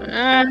something.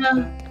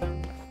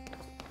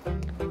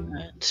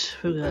 Alright,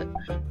 who got?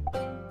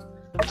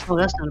 Oh,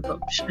 that's not a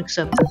problem.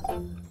 Accept it.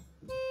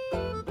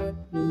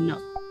 No.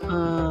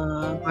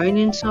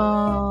 Grinding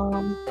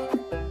some.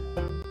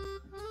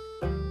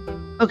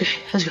 Okay,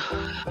 let's go.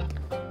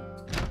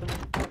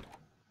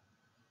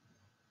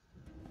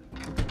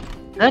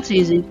 That's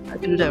easy. I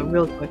can do that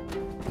real quick.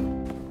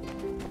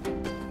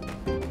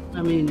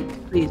 I mean,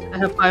 please. I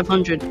have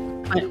 500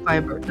 plant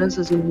fiber. This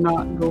is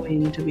not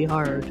going to be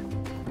hard.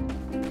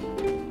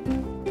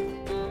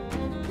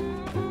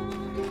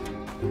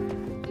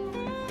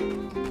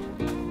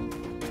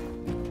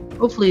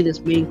 Hopefully this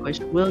main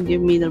question will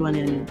give me the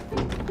money I need.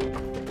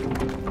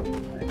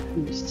 Alright, let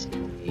me see.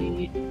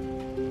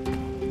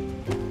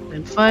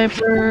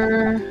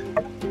 Fiber.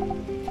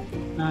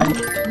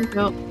 Here we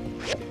go.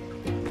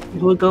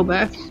 We'll go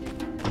back.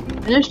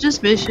 Finish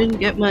this mission,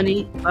 get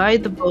money, buy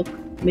the book,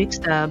 make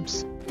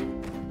stabs.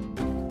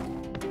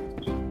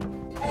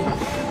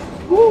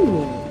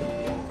 Ooh!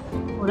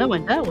 Oh, that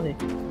went that way.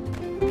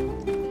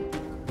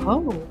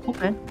 Oh,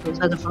 okay. So it's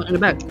at the front and the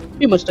back.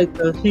 Pretty much like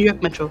the New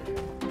York Metro.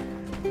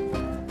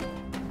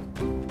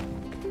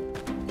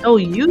 Oh,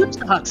 use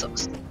the hot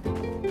sauce.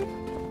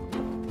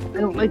 I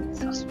don't like the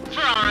sauce. For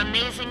our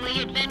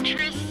amazingly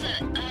adventurous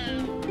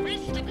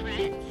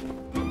aristocrats.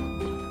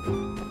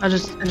 I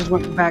just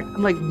went back.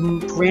 I'm like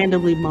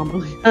randomly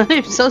mumbling.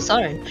 I'm so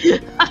sorry.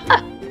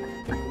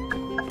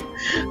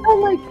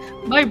 I'm like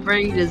My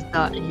brain is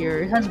not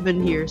here. It has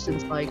been here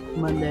since like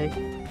Monday.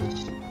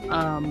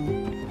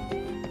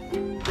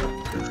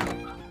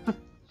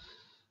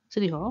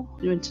 City Hall?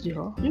 You're in City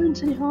Hall? You're in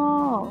City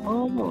Hall!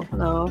 Oh,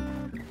 hello.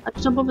 I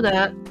can jump over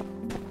that.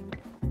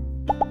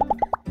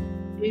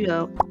 Here you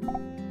go.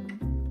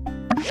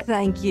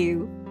 Thank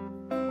you.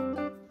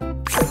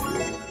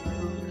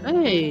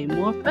 Hey,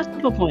 more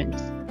festival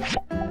points.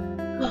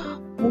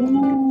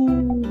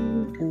 Ooh.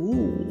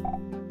 Ooh.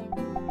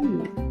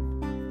 Ooh.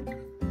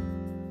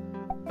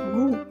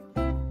 Ooh.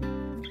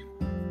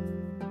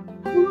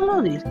 What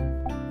are these?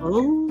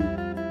 Oh.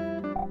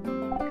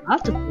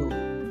 Lots of food.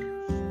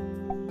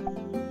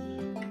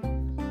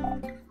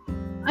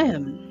 I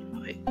haven't.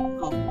 Wait.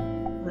 Oh.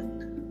 What?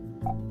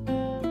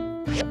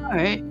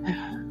 Alright.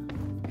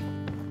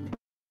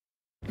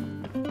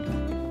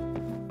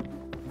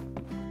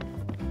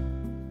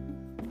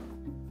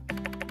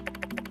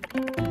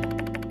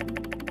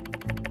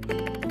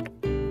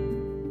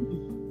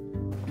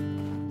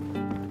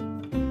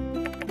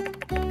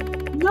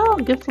 No,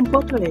 gift from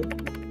Portrait.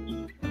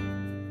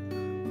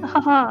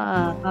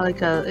 Haha, I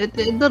like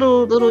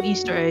little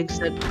Easter eggs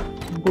that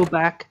go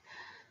back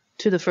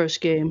to the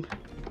first game.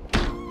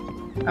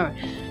 Alright.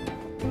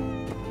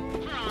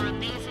 For our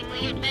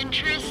amazingly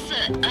adventurous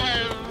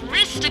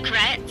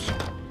aristocrats,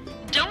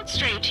 don't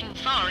stray too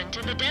far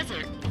into the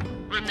desert.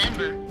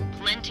 Remember,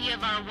 plenty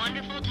of our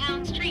wonderful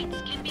town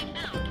streets can be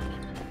found.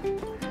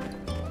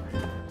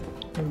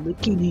 Oh, the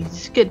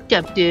kitties. Good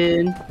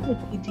captain. The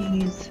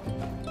kitties.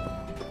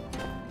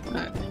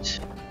 Alright.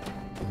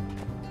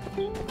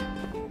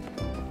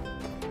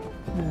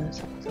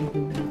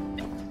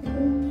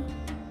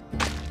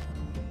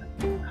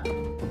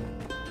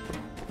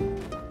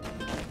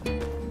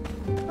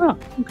 Oh,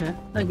 okay.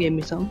 That gave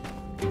me some.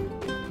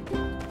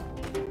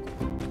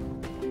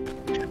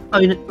 Oh,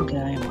 you didn't. Okay,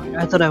 I am wearing.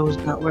 I thought I was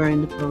not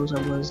wearing the clothes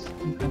I was.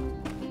 Okay.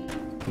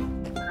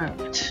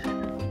 Alright.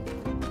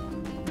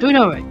 Doing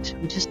alright.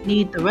 We just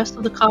need the rest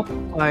of the copper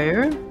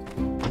wire.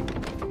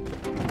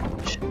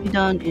 Should be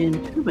done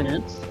in 2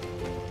 minutes.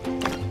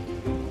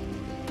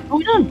 Oh,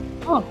 we're done!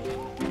 Oh,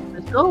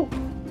 let's go!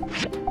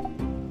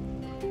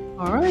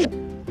 Alright.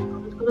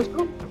 Let's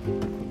go.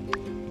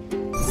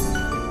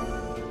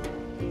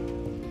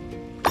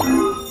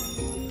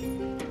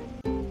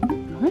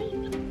 Alright.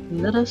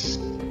 Let us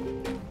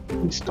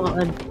install.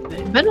 I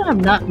better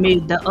have not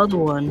made that other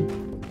one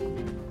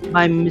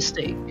by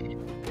mistake.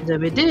 Because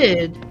if it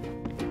did,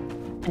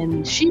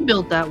 and she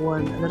built that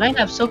one, then I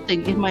have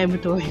something in my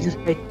inventory that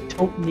I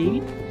don't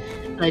need,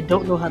 and I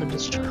don't know how to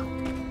destroy.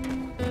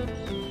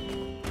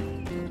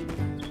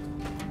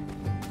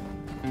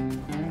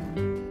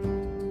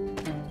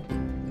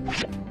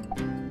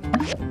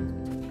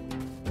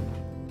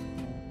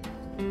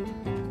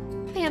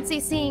 Fancy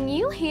seeing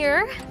you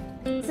here.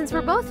 Since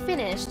we're both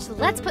finished,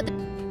 let's put the...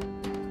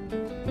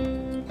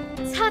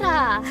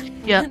 Ta-da!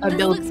 Yeah, I This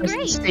built looks a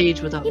great.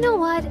 stage without. You know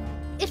what?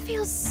 It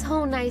feels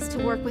so nice to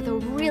work with a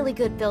really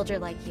good builder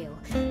like you.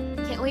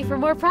 Can't wait for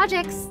more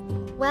projects.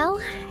 Well,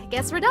 I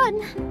guess we're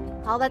done.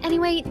 All that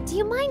anyway, do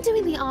you mind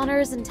doing the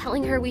honors and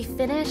telling her we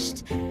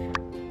finished?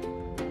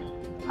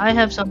 I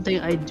have something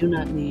I do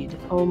not need.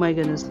 Oh my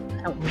goodness,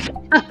 help me.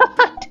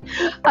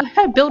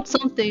 I built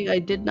something I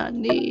did not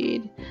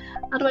need.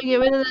 How do I get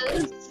rid of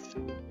this?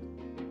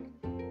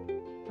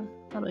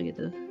 How do I get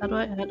this? How do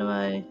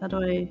I,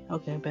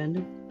 okay,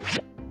 abandon.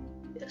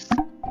 Yes.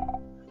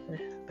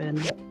 Okay,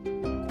 abandon.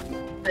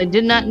 I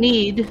did not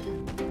need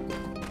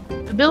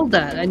to build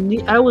that.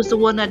 I was the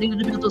one that needed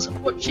to build the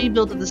support. She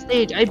built the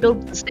stage. I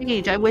built the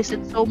stage. I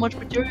wasted so much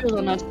material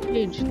on that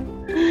stage.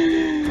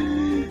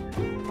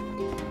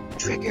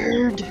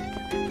 Triggered.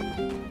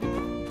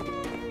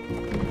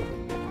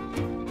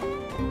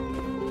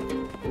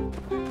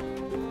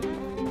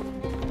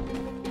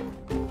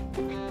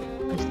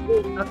 I see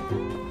a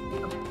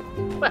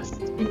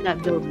quest in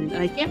that building,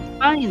 and I can't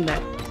find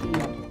that quest in that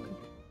building.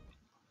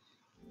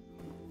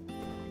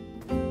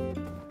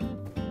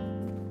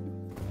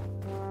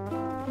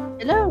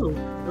 Hello,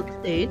 build the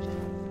stage.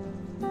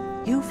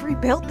 You've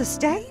rebuilt the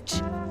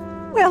stage?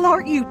 Well,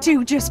 aren't you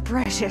two just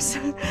precious?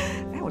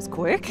 That was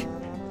quick.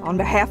 On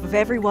behalf of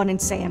everyone in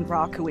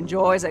Sandrock who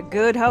enjoys a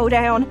good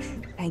hoedown,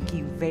 thank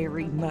you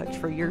very much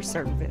for your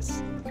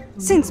service.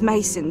 Since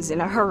Mason's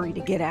in a hurry to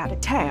get out of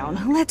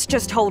town, let's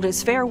just hold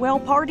his farewell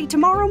party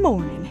tomorrow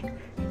morning.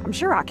 I'm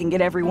sure I can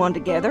get everyone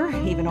together,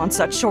 even on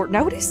such short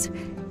notice.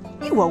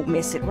 You won't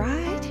miss it,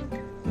 right?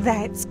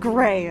 That's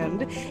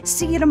grand.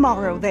 See you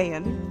tomorrow,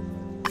 then.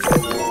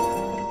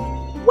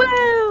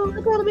 Wow,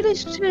 I got a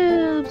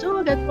relationships. Oh,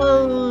 I got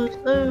clothes.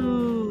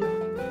 Oh,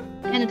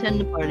 and attend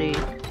the party.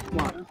 Come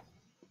on.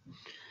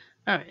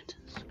 All right.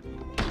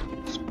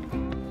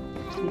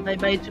 Bye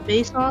bye to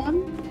base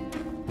on.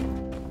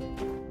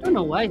 I don't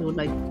know why he would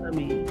like. I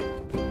mean,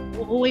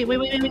 oh wait,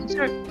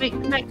 sir, wait,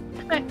 come back,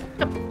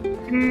 come.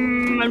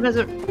 My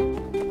brother.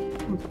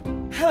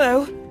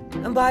 Hello.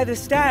 And by the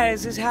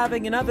stairs is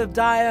having another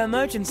dire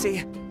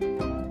emergency.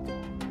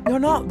 You're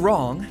not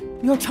wrong.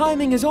 Your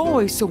timing is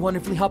always so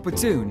wonderfully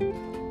opportune.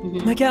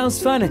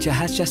 Miguel's furniture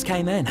has just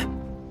came in.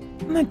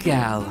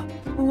 Miguel,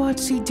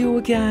 what's he do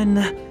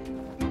again?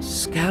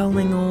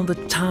 Scowling all the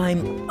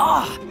time.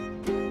 Ah!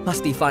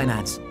 Must be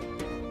finance.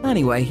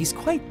 Anyway, he's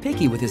quite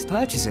picky with his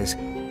purchases.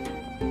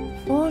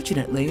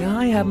 Fortunately,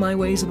 I have my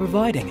ways of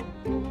providing.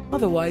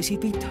 Otherwise,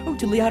 he'd be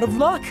totally out of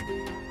luck.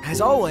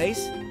 As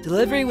always,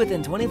 delivery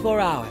within 24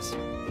 hours.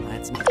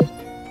 Let's...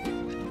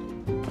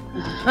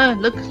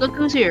 Look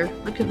who's here.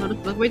 Look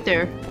right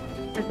there.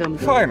 There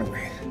comes.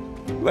 Finally.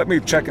 Let me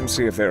check and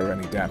see if there are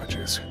any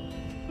damages.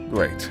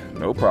 Great,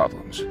 no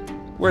problems.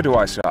 Where do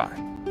I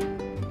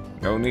sign?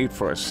 No need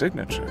for a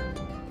signature.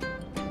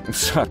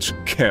 Such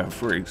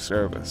carefree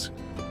service.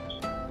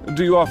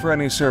 Do you offer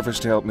any service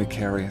to help me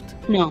carry it?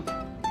 No.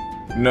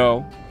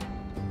 No?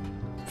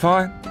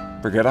 Fine.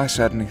 Forget I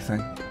said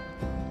anything.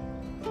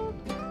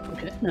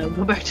 Okay, now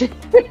go back to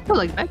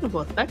like back and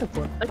forth, back and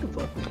forth, back and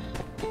forth.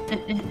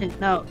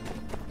 Now,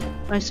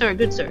 my sir,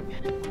 good sir,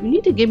 you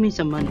need to give me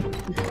some money.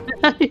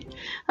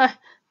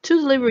 2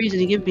 deliveries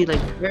and you give me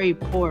like very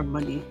poor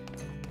money.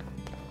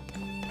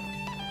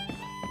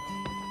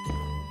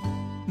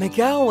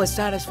 Miguel was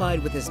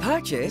satisfied with his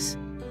purchase.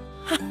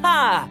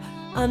 Haha!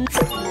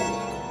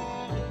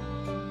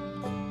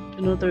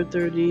 Another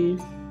 30.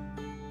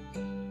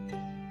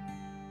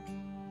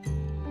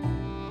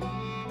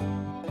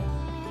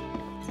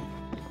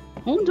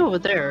 One's over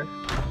there.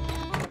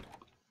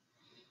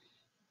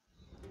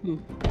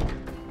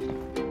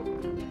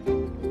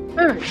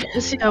 Alright,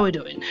 let's see how we're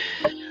doing.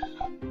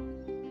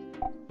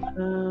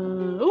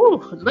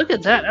 Oh, look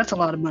at that. That's a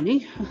lot of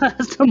money.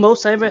 That's the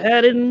most I ever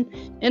had in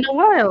a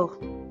while.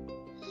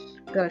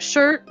 Got a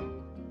shirt.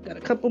 Got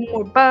a couple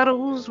more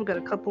bottles. We got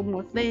a couple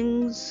more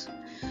things.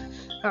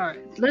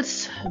 Alright,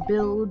 let's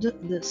build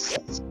this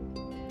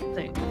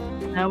thing.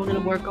 Now we're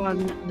going to work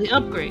on the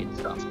upgrade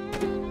stuff.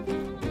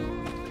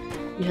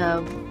 We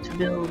have to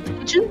build the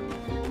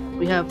kitchen.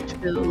 We have to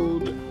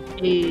build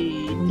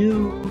a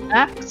new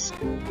axe.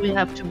 We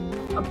have to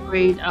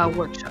upgrade our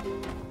workshop.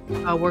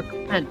 Our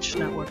workbench,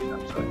 not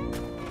workshop, sorry.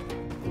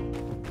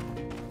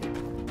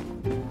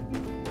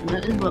 And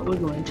that is what we're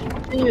going to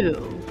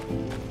do.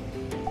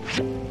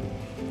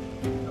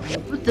 I'm going to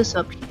put this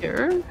up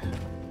here.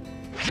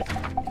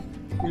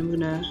 I'm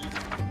gonna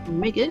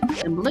make it,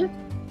 assemble it,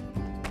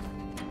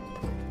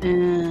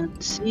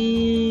 and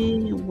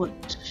see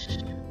what.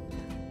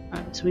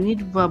 Alright, so we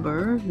need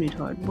rubber, we need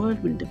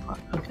hardwood, we need the pot.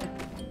 Okay.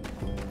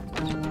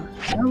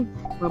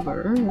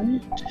 Rubber,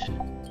 right?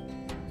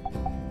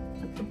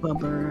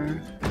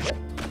 Rubber.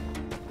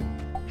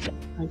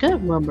 I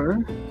got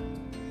rubber.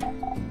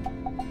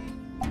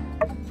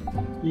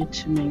 Need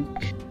to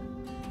make.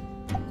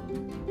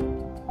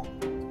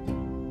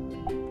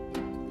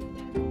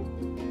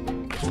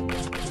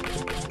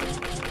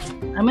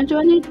 How much do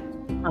I need?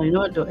 Oh, you know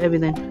what? Do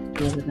everything.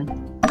 Do everything.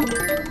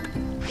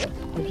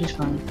 Which is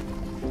fine.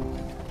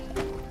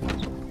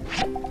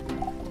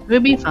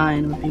 We'll be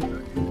fine. We'll be fine.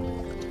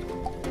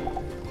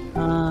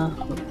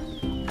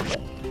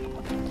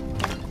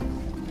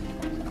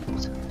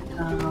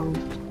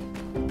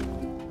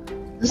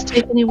 Does this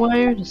take any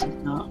wire? This is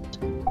not.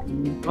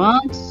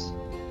 Box.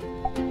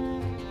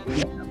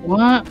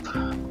 What? I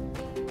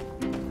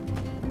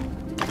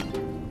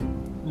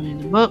need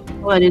the book.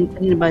 Oh, I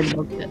didn't buy the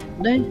book yet.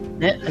 Did I?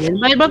 I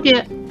didn't buy the book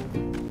yet.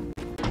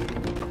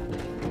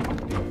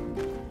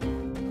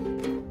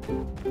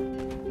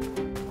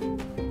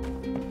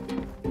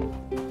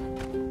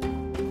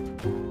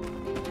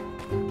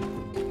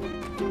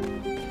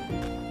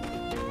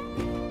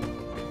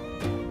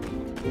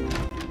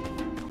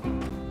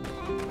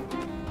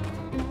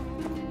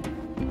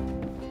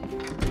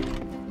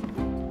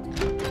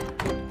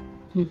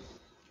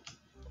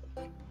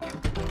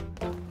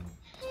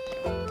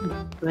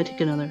 Do I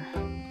take another?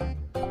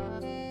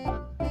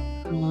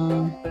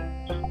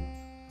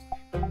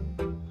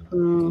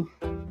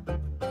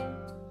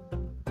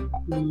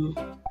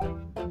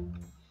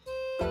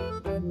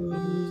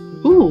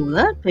 Ooh,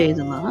 that pays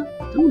a lot.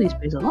 Some of these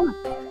pays a lot.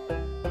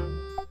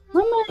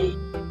 What am I?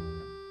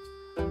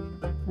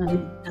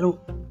 I don't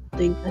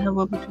think I have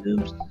rubber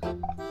tubes.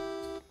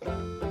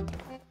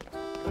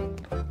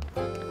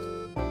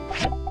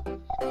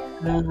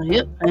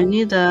 Yep, I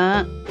need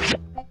that.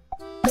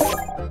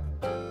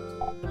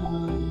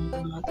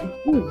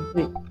 Ooh,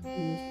 wait.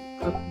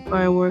 Purple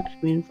fireworks,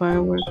 green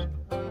fireworks,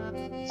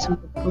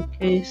 simple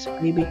bookcase,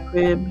 baby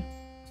crib.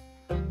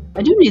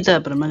 I do need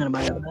that, but I'm not gonna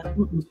buy all that.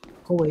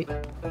 Oh wait.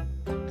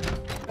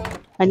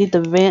 I need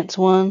the Vance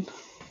one.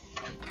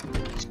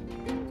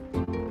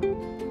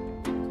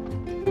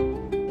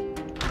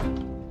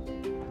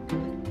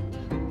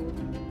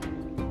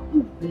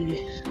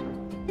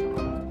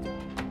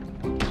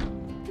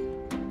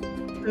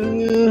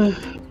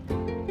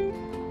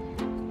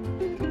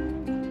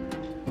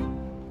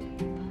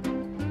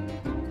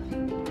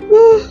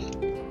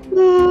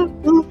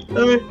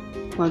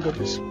 My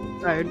goodness,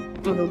 tired a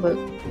little bit.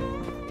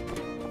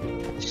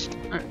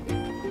 Alright.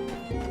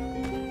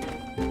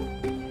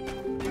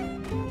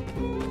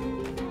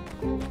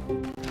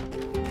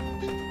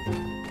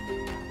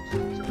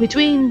 So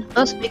between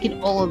us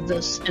making all of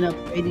this and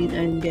upgrading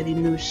and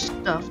getting new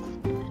stuff,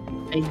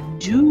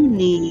 do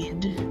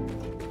need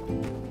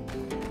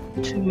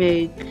to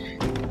make.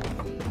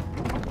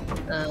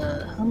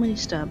 How many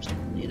stabs do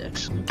we need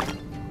actually?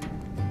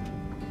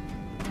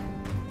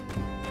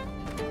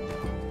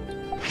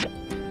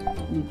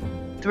 Need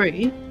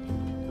 3.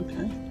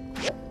 Okay.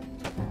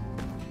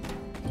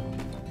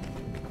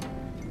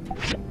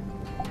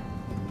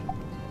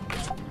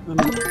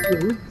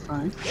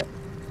 Fine.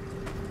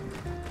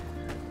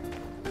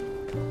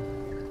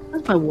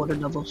 That's my water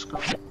levels go.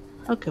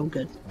 Okay, I'm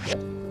good.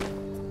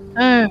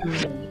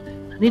 Alright.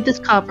 I need this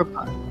copper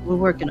pot. We're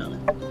working on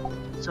it.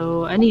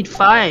 So I need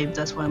 5,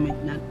 that's why I'm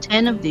making that.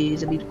 10 of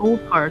these. I need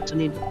old parts. I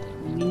need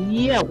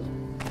a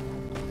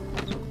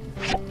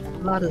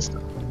lot of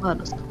stuff.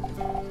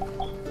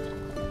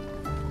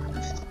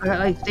 I got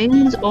like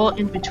things all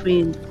in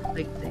between,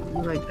 like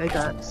things. Like I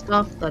got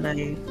stuff that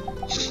I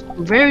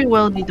very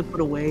well need to put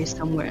away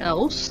somewhere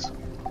else.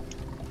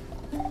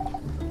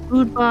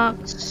 Food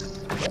box.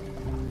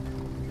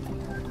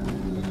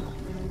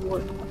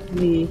 What let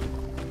me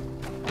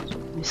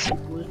see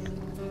what.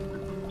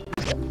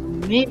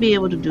 May be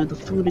able to do the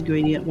food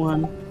ingredient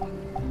one.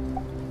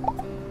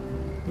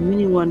 The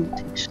mini one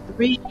takes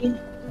 3. I'm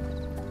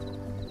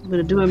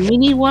gonna do a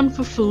mini one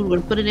for food. We're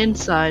gonna put it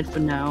inside for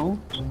now.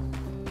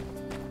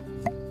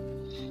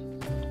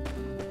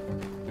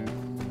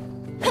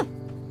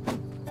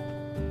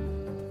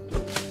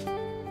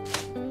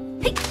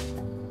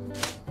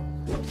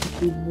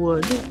 Need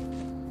wood.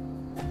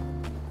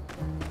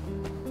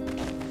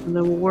 And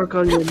then we'll work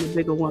on the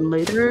bigger one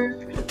later.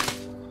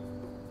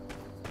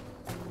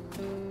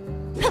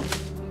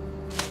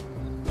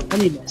 I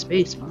need my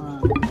space,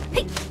 man.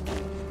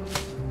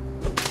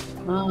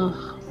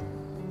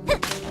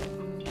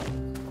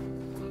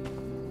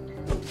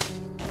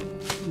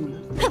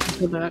 Let's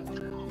go back.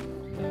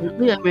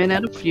 Apparently I ran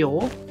out of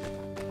fuel.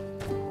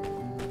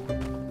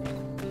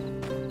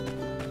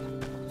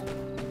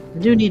 I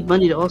do need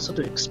money to also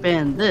to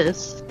expand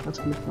this. That's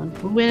gonna be fun.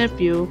 We ran out of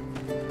fuel.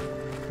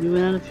 We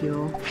ran out of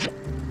fuel.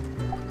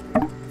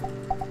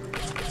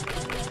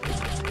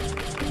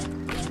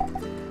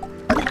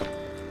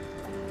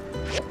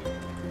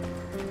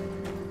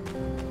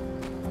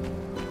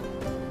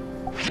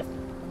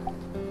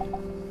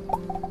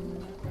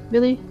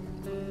 Really?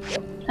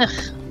 Ugh.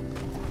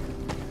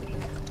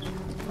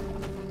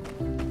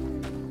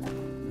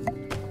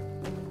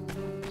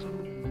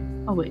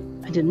 Oh wait,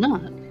 I did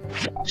not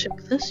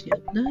check this yet,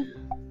 did I?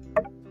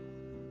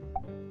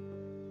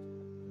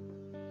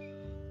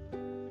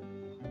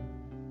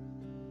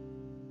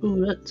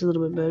 Ooh, that's a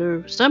little bit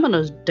better.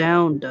 Stamina's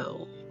down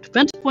though.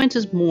 Defense points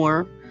is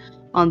more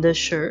on this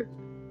shirt.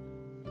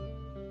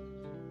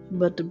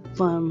 But the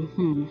oh,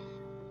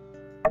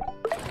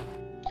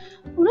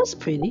 that's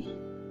pretty.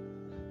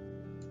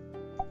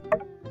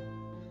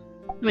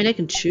 I mean, I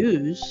can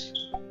choose.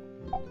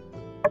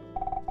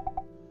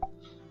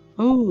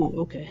 Oh,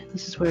 okay.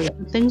 This is where I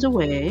put things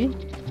away.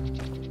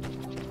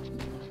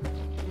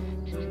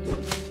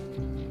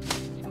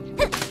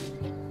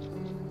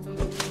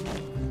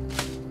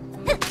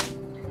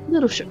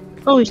 Little shirt.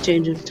 Always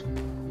changing.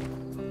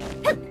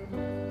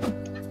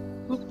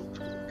 Oh,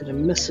 got a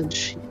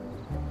message.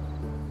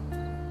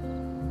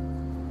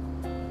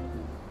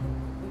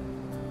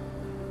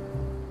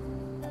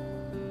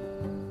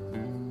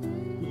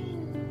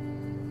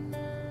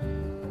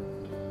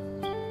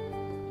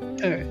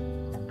 Alright.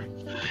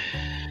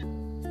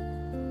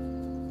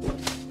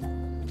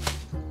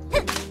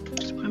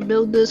 Just want to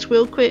build this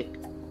real quick.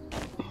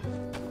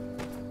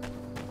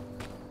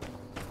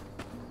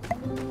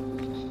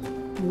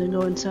 And then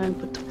go inside and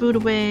put the food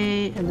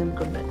away, and then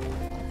go to bed.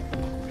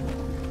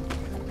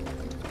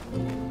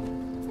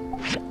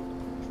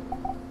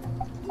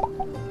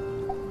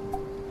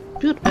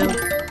 Good build.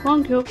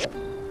 Thank you.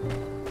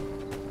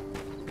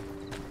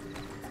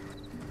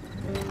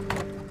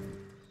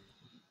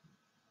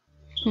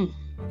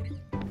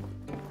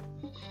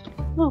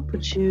 I'll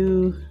put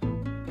you.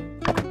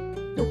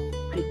 Nope,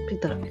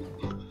 pick that up.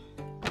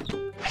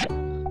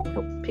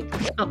 Nope, pick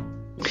that up.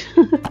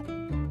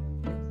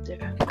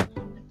 There.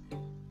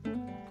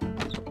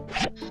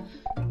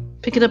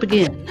 Pick it up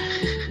again.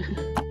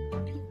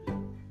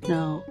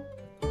 Now,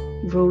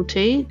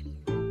 rotate.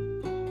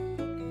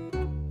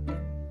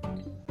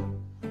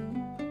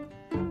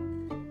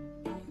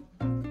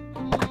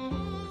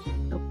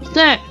 Nope,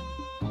 there.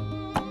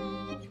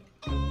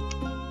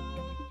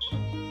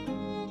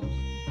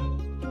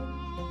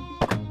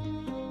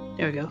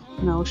 There we go.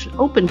 Now it should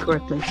open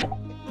correctly.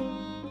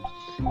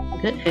 We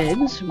got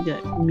eggs, we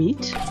got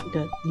meat, we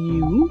got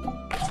you,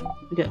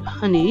 we got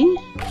honey,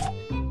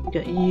 we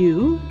got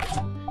you,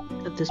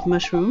 we got this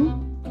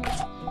mushroom,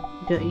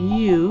 we got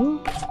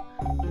you,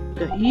 we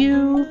got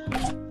you,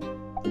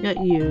 we got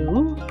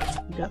you,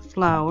 we got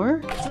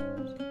flour.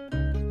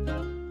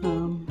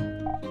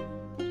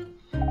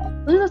 I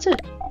think that's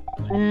it.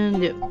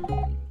 And yeah.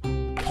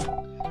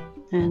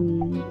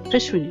 And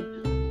fish we need.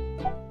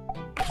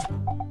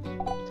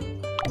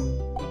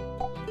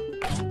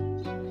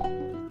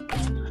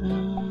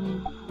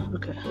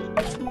 Okay.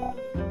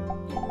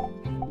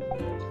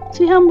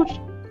 See how much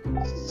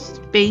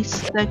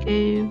base that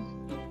cave.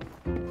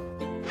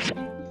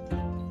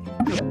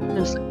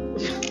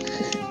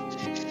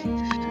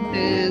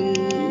 And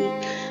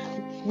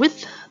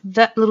with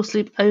that little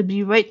sleep, I'll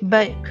be right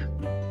back.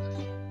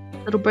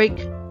 Little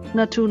break,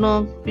 not too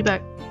long. Be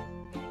back.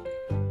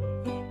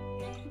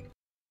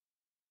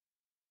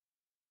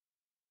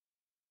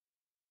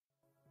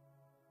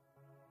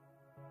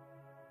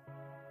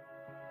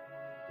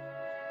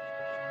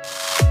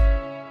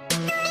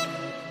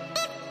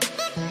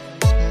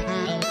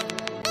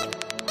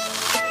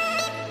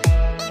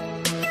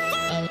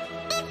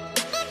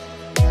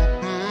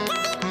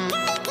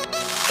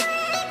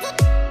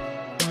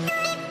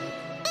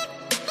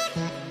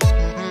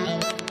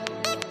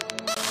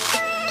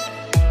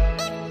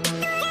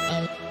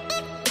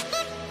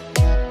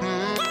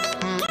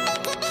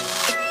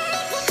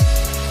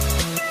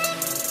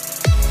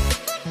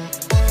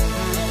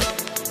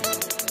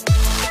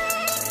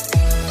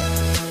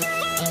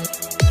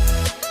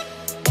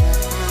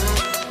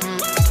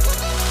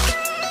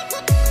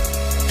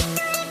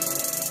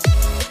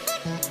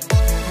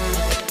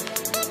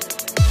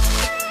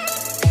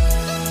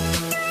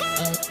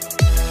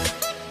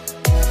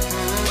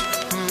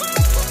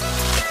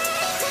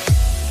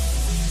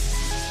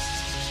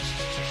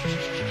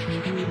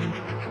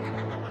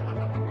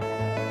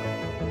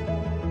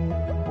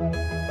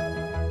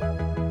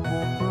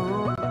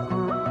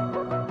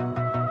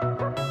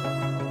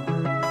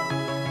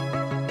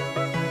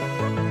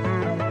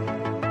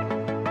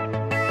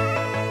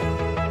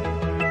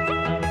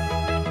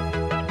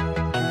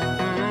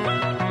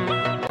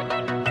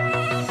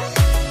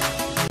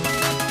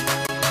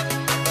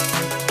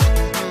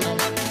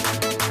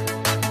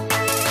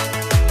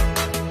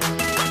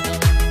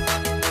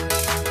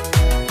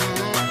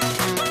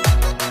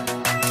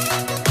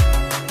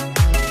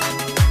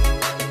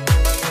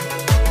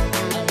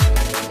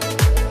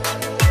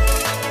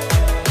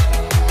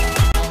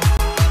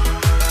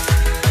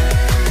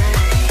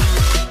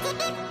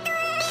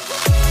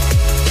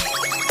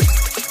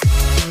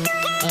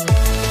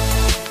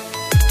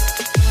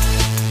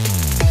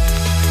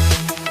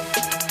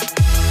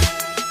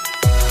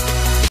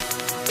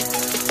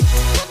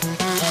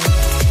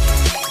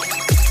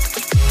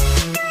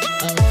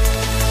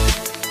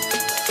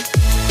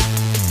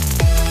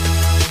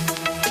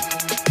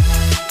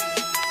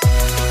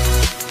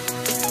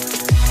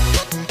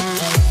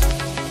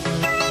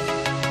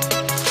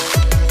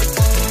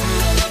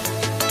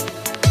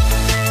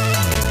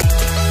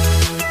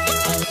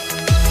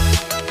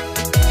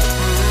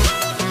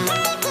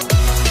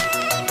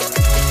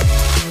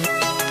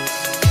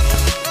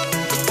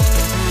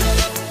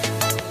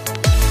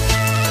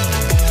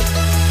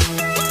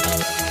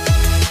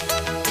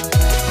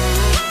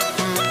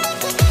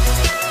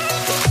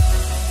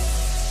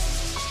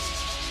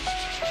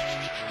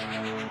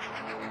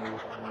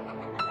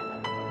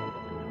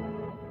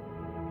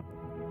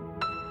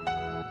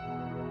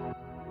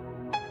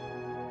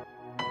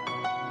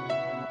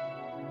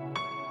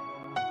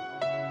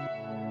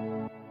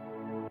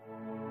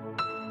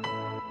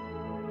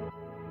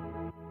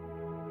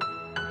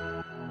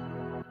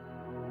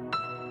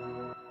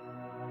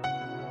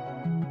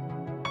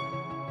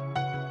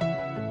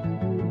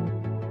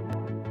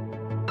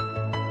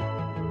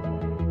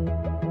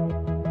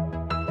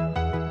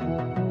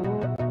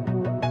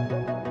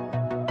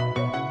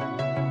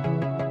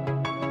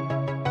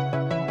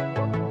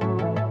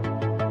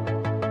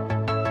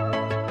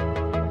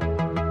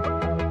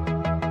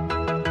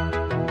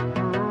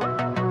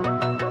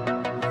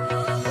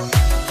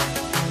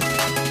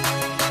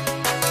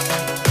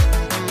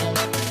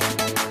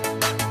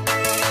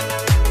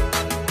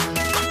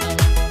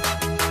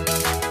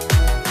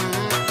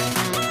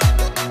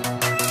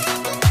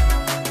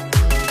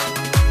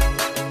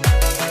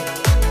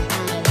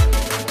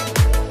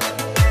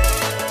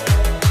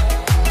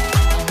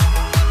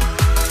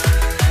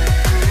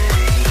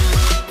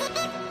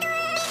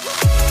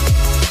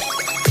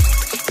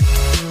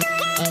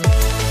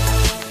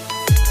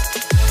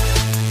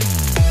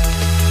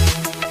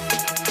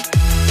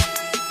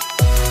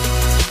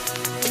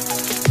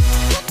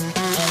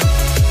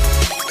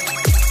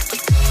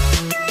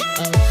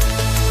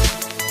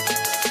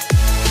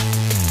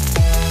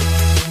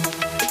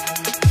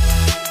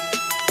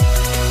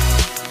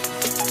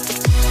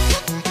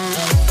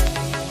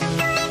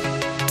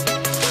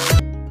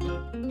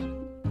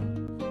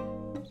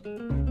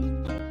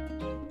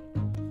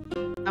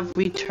 Have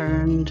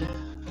returned.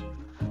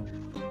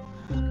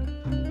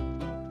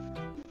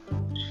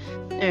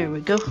 There we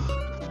go.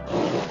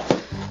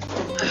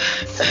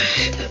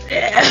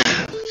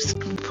 Just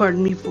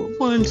pardon me for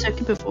 1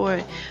 second before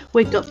I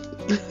wake up.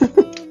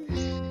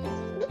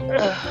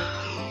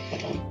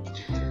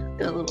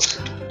 Got a little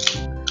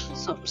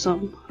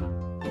something.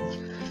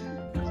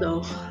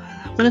 So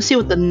I'm gonna see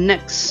what the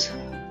next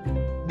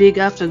big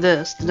after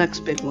this, the next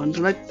big one.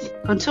 Like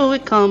until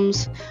it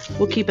comes,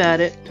 we'll keep at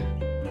it.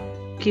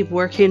 Keep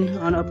working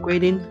on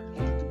upgrading.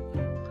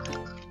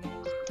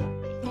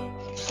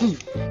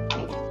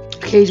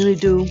 Occasionally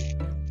do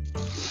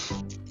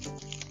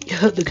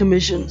the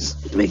commissions,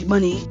 make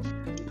money.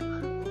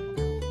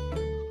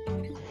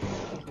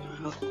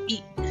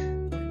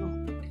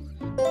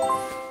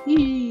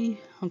 Yee.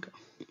 Okay.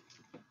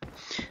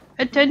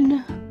 At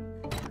 10.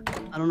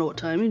 I don't know what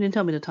time. You didn't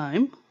tell me the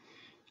time.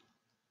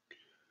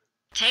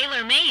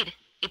 Tailor-made.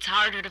 It's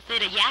harder to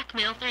fit a yak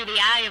mill through the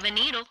eye of a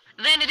needle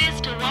than it is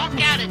to walk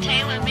out a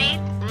tailor-made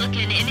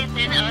looking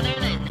anything other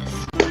than a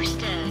super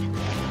stud.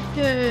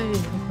 Yay.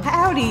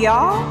 Howdy,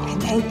 y'all,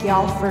 and thank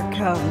y'all for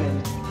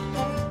coming.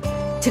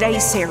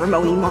 Today's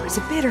ceremony marks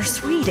a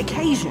bittersweet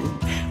occasion.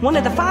 One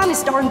of the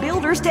finest darn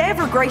builders to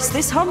ever grace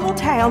this humble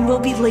town will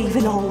be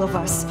leaving all of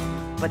us,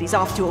 but he's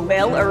off to a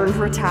well-earned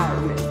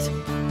retirement.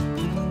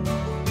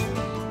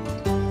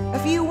 A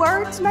few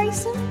words,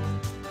 Mason?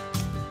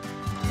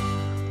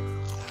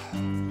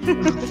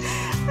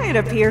 It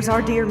appears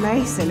our dear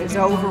Mason is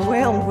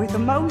overwhelmed with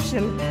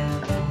emotion.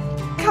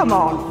 Come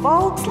on,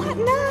 folks,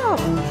 lighten up.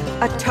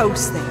 A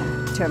toast,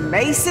 then, to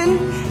Mason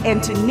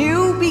and to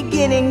new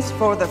beginnings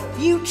for the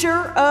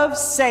future of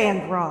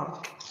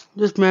Sandrock.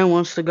 This man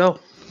wants to go.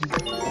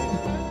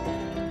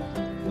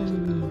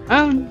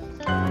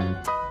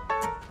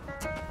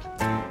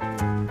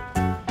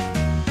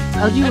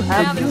 How do you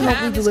have Can you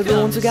help me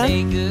deliver once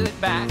again?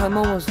 I'm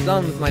almost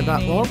done with my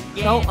backlog.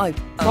 So I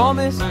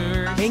promise,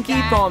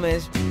 pinky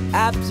promise,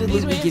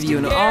 absolutely give you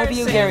an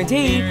RVO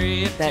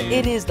guarantee that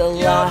it is the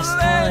last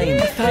time.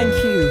 Thank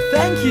you,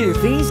 thank you.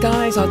 These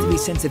guys ought to be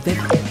sensitive.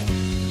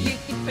 You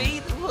can be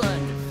the one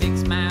to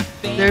fix my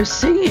fence. They're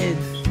singing.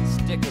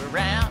 Stick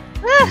around.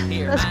 Ah,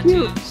 Hear that's my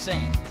cute. 2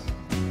 cents.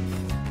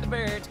 The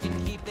birds can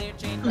keep their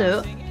change.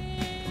 Hello.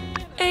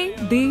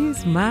 Ain't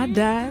these my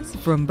dice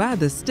from by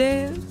the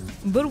stairs?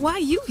 But why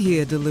you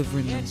here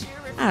delivering them?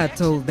 I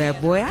told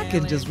that boy I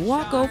could just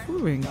walk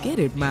over and get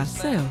it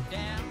myself.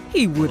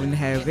 He wouldn't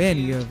have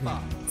any of it.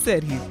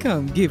 Said he'd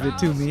come give it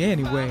to me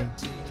anyway.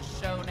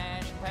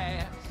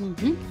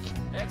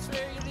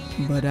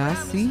 But I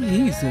see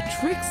he's a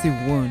tricksy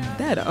one,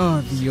 that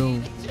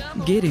RVO,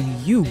 getting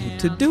you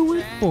to do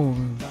it for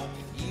him.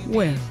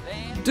 Well,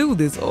 do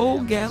this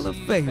old gal a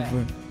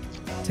favor.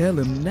 Tell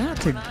him not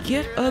to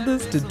get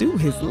others to do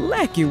his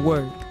lackey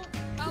work.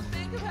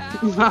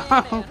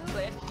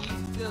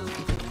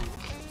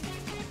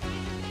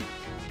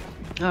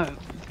 Alright.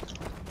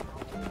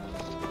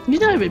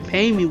 You're not even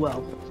paying me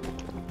well.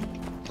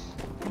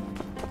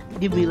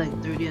 Give me like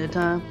 30 at a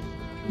time.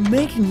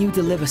 Making you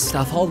deliver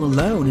stuff all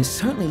alone is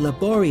certainly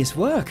laborious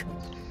work.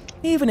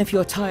 Even if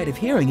you're tired of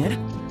hearing it,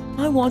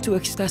 I want to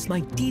express my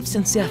deep,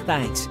 sincere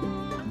thanks.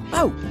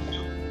 Oh,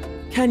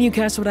 can you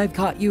guess what I've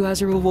got you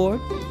as a reward?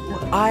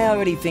 I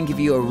already think of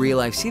you a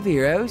real-life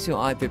superhero, so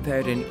I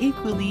prepared an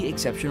equally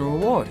exceptional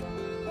reward.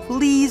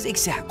 Please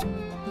accept.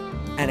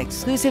 An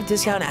exclusive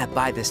discount at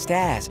By the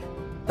Stairs,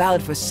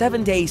 valid for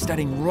 7 days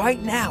starting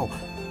right now.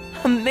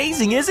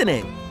 Amazing, isn't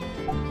it?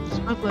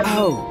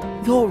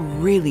 Oh, you're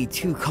really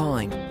too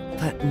kind.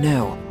 But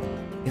no,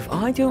 if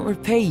I don't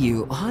repay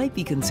you, I'd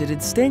be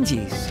considered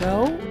stingy,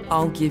 so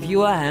I'll give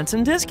you a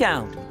handsome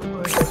discount.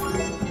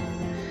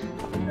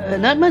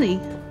 Not money,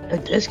 a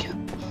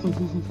discount.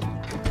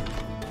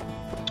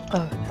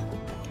 Alright.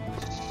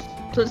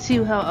 So let's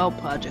see how our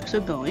projects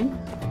are going.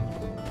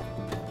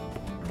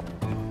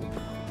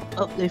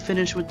 Oh, they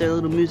finished with their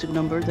little music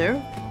number there.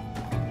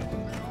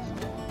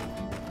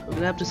 We're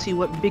gonna have to see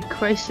what big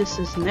crisis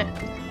is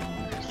next.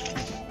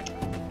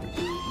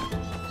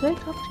 Did I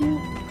talk to you?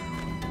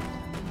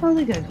 I don't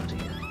think I talked to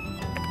you.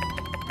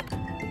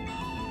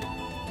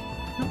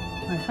 No,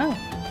 I have.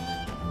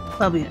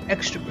 Probably an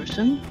extra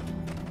person.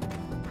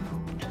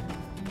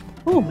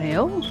 Oh,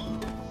 mail.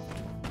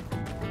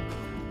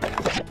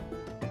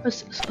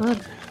 What's this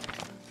other?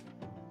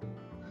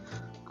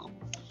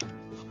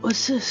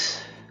 What's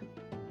this?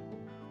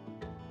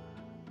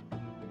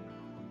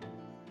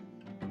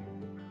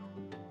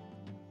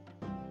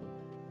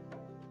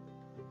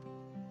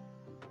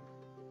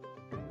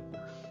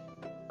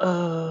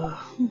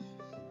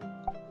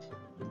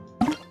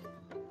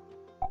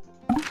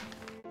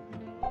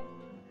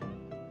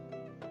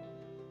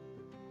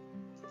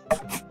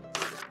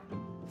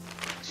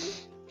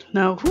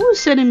 Now, who is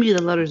sending me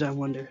the letters, I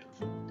wonder?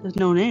 There's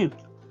no name.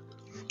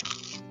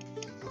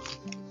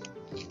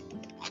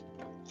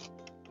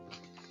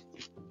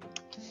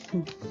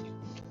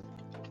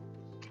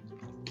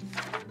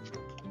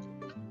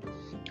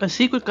 A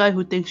secret guy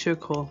who thinks you're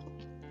cool.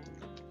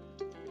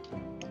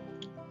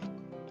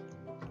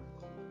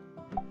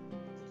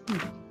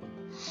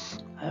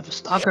 I have a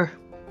stalker.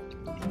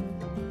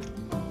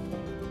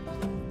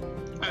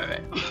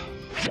 Alright.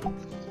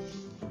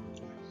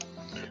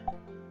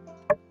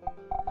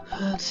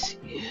 Let's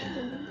see.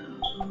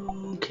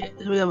 Okay,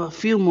 we have a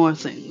few more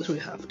things we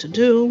have to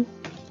do.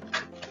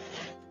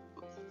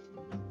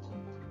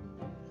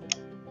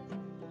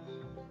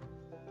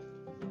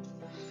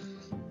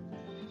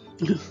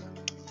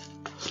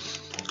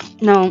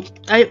 Now,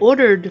 I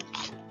ordered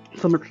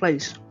from a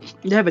place.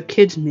 They have a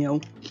kids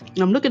meal. And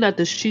I'm looking at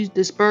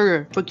this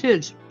burger for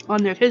kids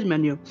on their kids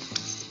menu.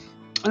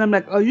 And I'm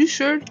like, are you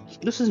sure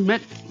this is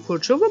meant for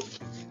children?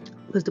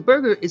 Because the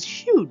burger is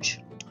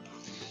huge.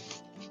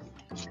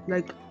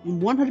 Like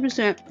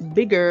 100%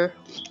 bigger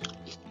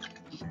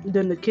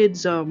than the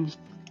kids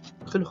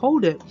could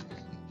hold it.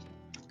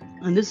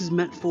 And this is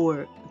meant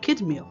for a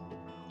kid's meal.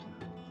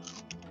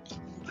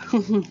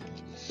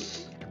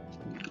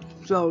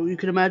 So you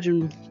can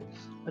imagine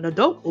an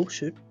adult. Oh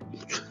shit.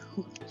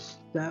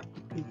 That.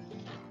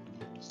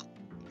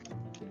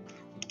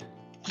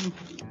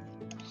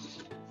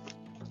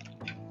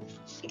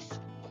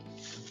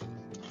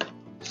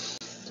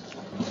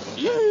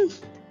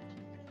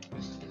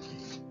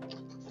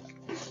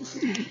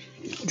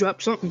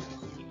 Drop something.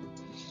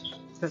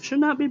 That should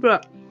not be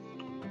dropped.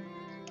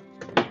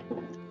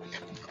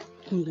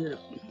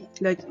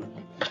 Like,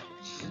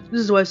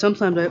 this is why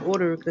sometimes I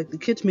order like the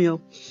kids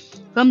meal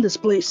from this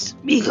place,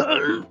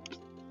 because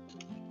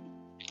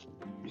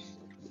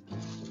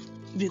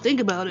if you think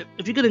about it,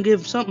 if you're gonna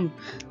give something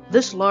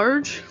this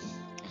large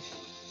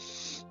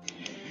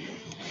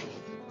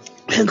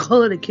and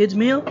call it a kids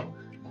meal,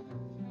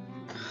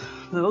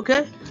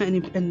 okay,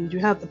 and you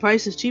have the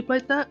price is cheap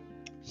like that,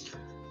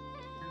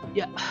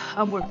 yeah,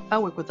 I'll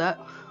work with that.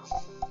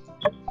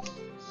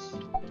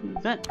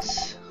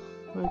 Events.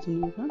 Where's the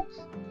new events?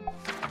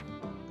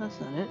 That's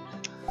not it.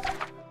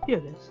 Here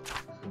it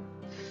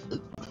is.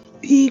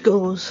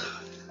 Eagles.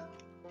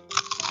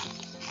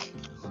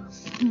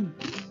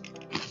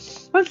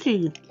 Let's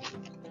see.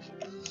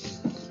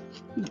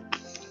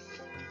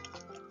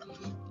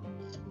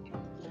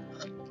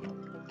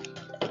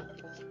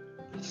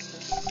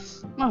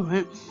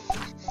 Alright.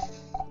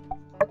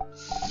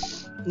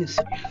 Let's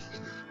see.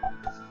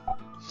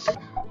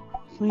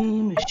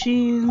 Free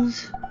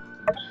machines.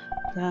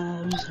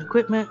 Tabs,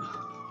 equipment.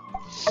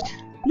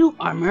 New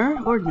armor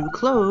or new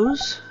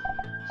clothes.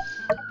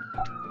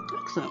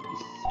 Excellent.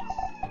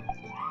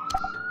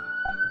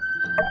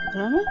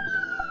 Damn it.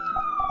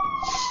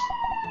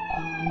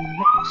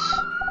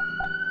 Next.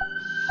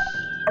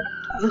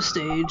 The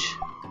stage.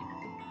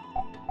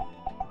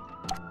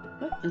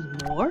 What is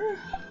more?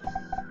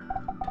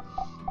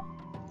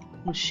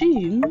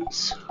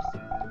 Machines.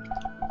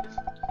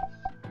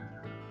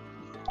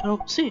 I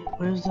don't see it.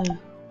 Where's the...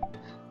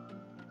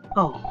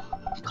 Oh,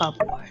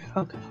 copper wire.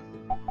 Okay.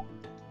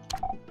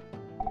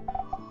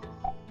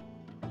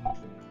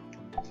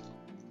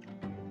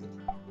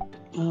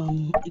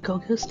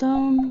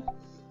 Ecosystem.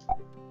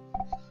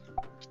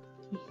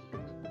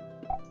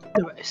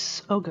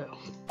 Device. Okay.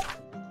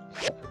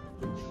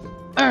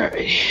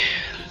 Alright.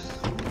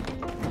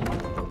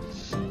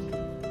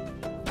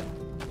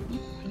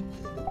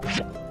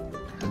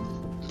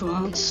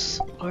 Fonts,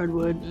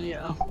 hardwood,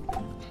 yeah.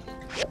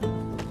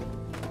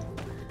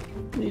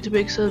 Need to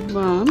make some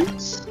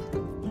bonds.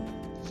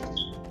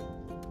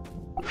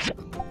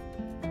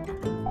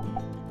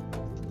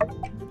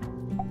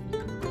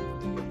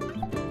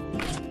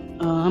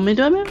 How many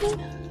do I make?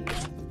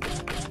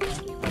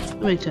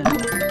 I make 10.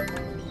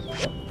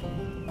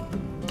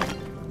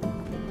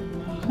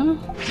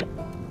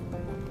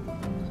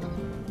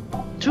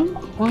 Two,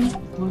 one.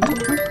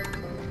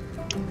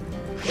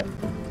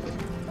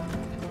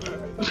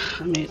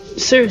 I mean,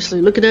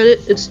 seriously, looking at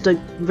it, it's like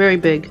very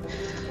big.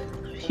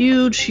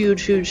 Huge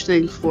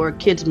thing for a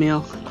kid's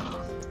meal.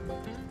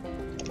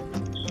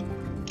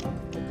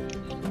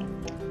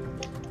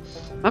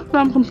 That's what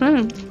I'm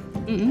complaining.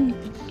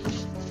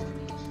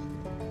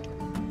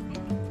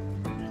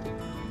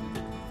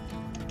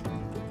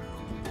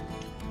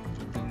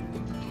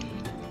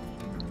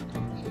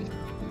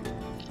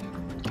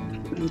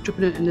 I'm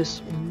dripping it in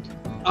this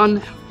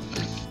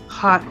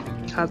hot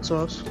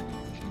sauce.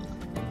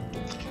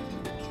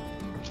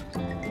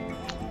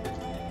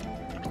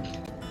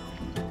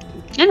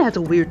 And it has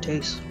a weird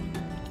taste.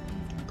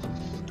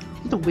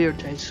 It's a weird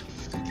taste.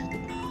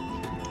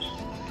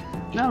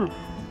 No.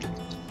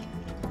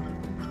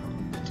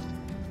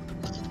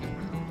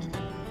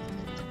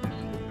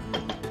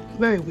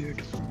 Very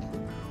weird.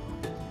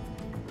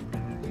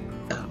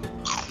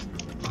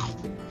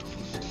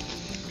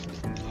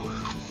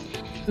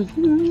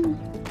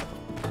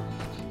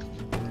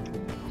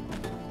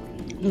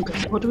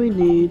 Okay, what do we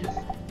need?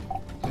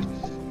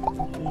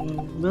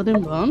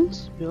 Building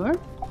bonds, sure.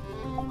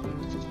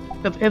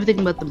 Have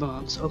everything but the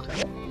bonds,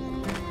 okay.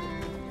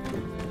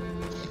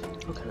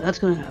 Okay, that's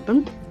gonna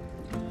happen.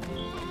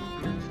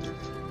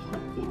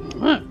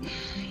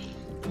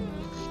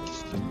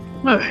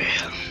 Alright.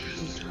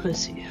 Let's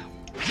see.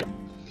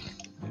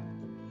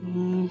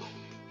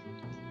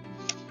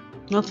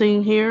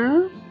 Nothing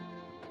here.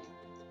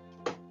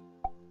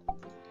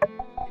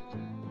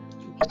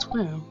 What's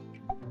where?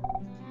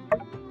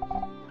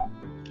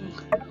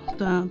 Okay,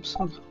 stabs.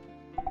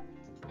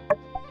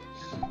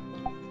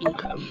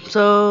 Okay,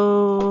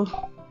 so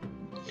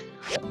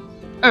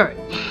alright.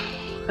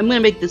 I'm gonna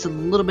make this a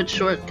little bit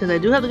short because I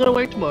do have to go to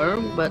work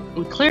tomorrow, but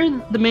we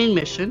cleared the main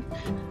mission.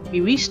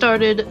 We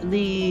restarted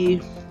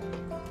the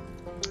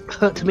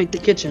to make the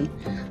kitchen.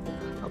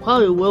 I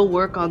probably will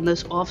work on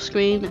this off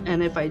screen,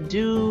 and if I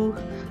do,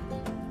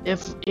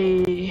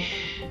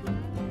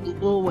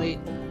 we'll wait.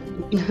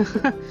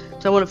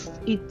 So I want to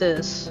eat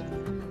this.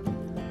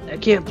 I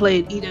can't play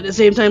and eat at the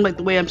same time like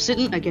the way I'm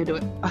sitting. I can't do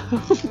it.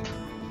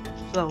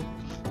 So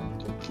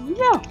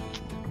yeah,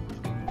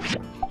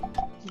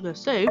 I'm gonna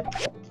save.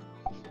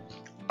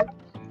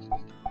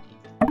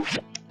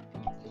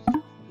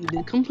 You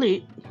did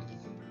complete.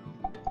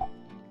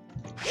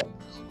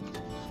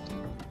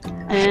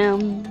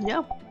 And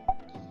yeah.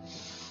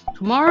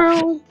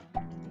 Tomorrow,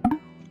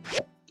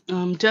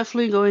 I'm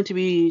definitely going to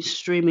be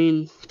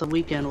streaming the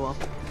weekend while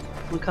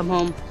we come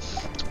home.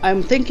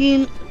 I'm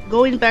thinking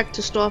going back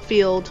to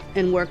Starfield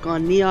and work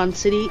on Neon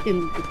City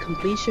in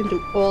completion,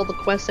 do all the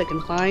quests I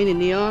can find in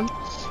Neon,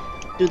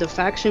 do the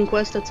faction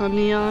quest that's on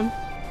Neon,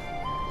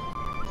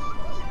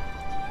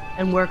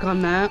 and work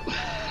on that.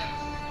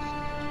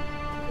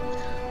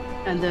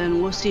 And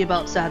then we'll see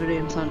about Saturday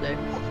and Sunday.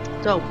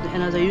 So,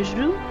 and as I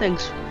usually do,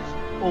 thanks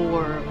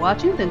for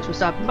watching, thanks for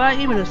stopping by,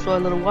 even if it's for a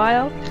little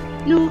while.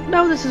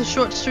 No, this is a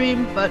short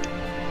stream, but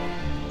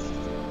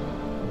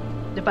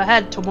if I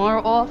had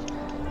tomorrow off,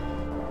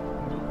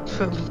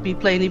 be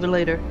playing even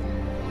later.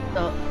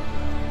 So,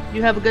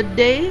 you have a good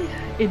day.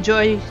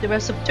 Enjoy the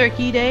rest of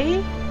Turkey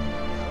Day.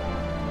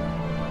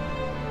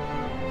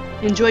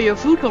 Enjoy your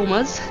food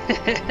comas.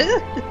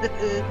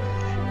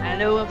 I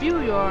know a few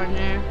of you are in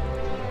there.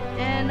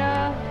 And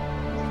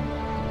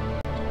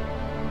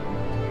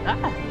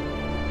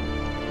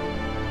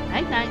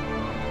night night.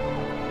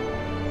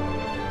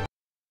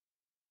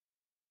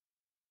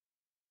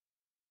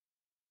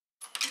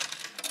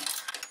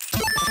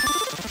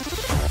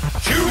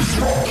 Choose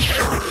your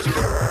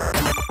character.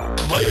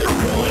 Player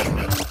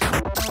 1.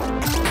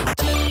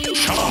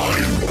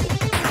 Time.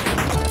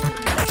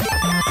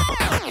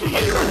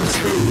 Player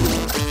 2.